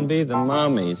girls can be the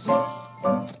mommies.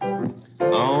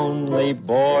 Only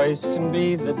boys can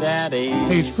be the daddies.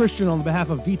 Hey, it's Kristian on behalf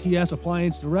of DTS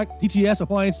Appliance Direct. DTS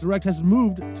Appliance Direct has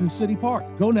moved to City Park.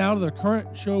 Go now to their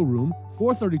current showroom,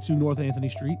 432 North Anthony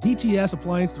Street, DTS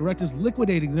Appliance Direct is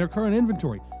liquidating their current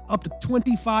inventory, up to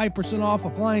 25% off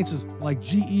appliances like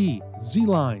GE,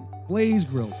 Z-Line, Blaze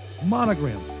Grills,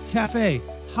 Monogram, Cafe,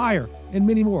 Hire, and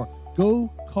many more.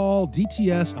 Go call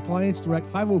DTS Appliance Direct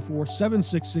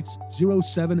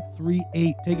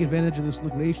 504-766-0738. Take advantage of this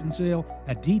liquidation sale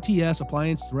at DTS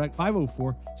Appliance Direct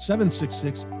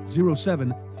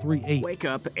 504-766-0738. Wake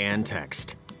up and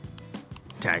text.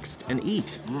 Text and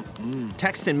eat.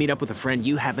 Text and meet up with a friend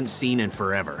you haven't seen in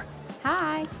forever.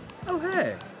 Hi. Oh,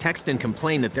 hey. Text and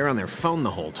complain that they're on their phone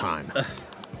the whole time.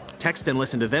 Text and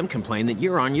listen to them complain that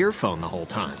you're on your phone the whole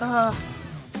time.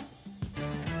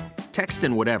 Text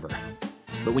and whatever.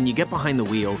 But when you get behind the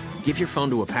wheel, give your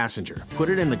phone to a passenger. Put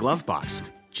it in the glove box.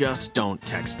 Just don't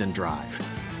text and drive.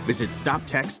 Visit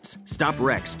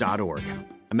StopTextsStopWrecks.org.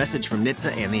 A message from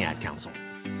NHTSA and the Ad Council.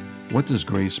 What does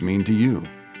grace mean to you?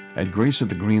 At Grace at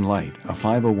the Green Light, a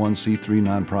 501c3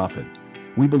 nonprofit,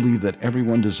 we believe that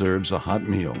everyone deserves a hot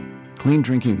meal, clean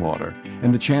drinking water,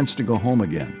 and the chance to go home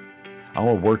again.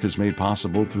 Our work is made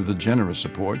possible through the generous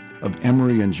support of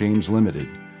Emery and James Limited,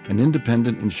 an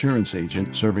independent insurance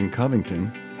agent serving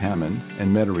Covington, Hammond,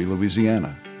 and Metairie,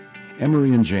 Louisiana.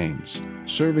 Emery and James,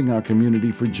 serving our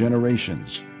community for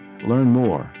generations. Learn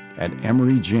more at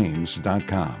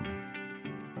emeryjames.com.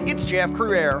 It's Jeff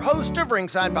Cruere, host of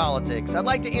Ringside Politics. I'd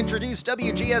like to introduce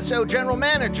WGSO General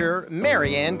Manager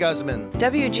Mary Ann Guzman.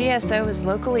 WGSO is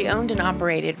locally owned and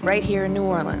operated right here in New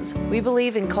Orleans. We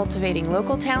believe in cultivating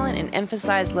local talent and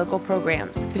emphasize local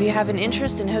programs. If you have an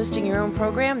interest in hosting your own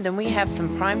program, then we have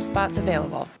some prime spots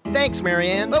available. Thanks, Mary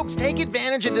Ann. Folks, take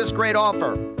advantage of this great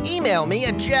offer. Email me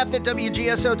at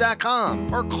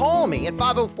jeff@wgso.com or call me at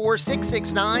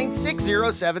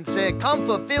 504-669-6076. Come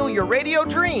fulfill your radio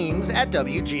dreams at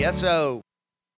WGSO.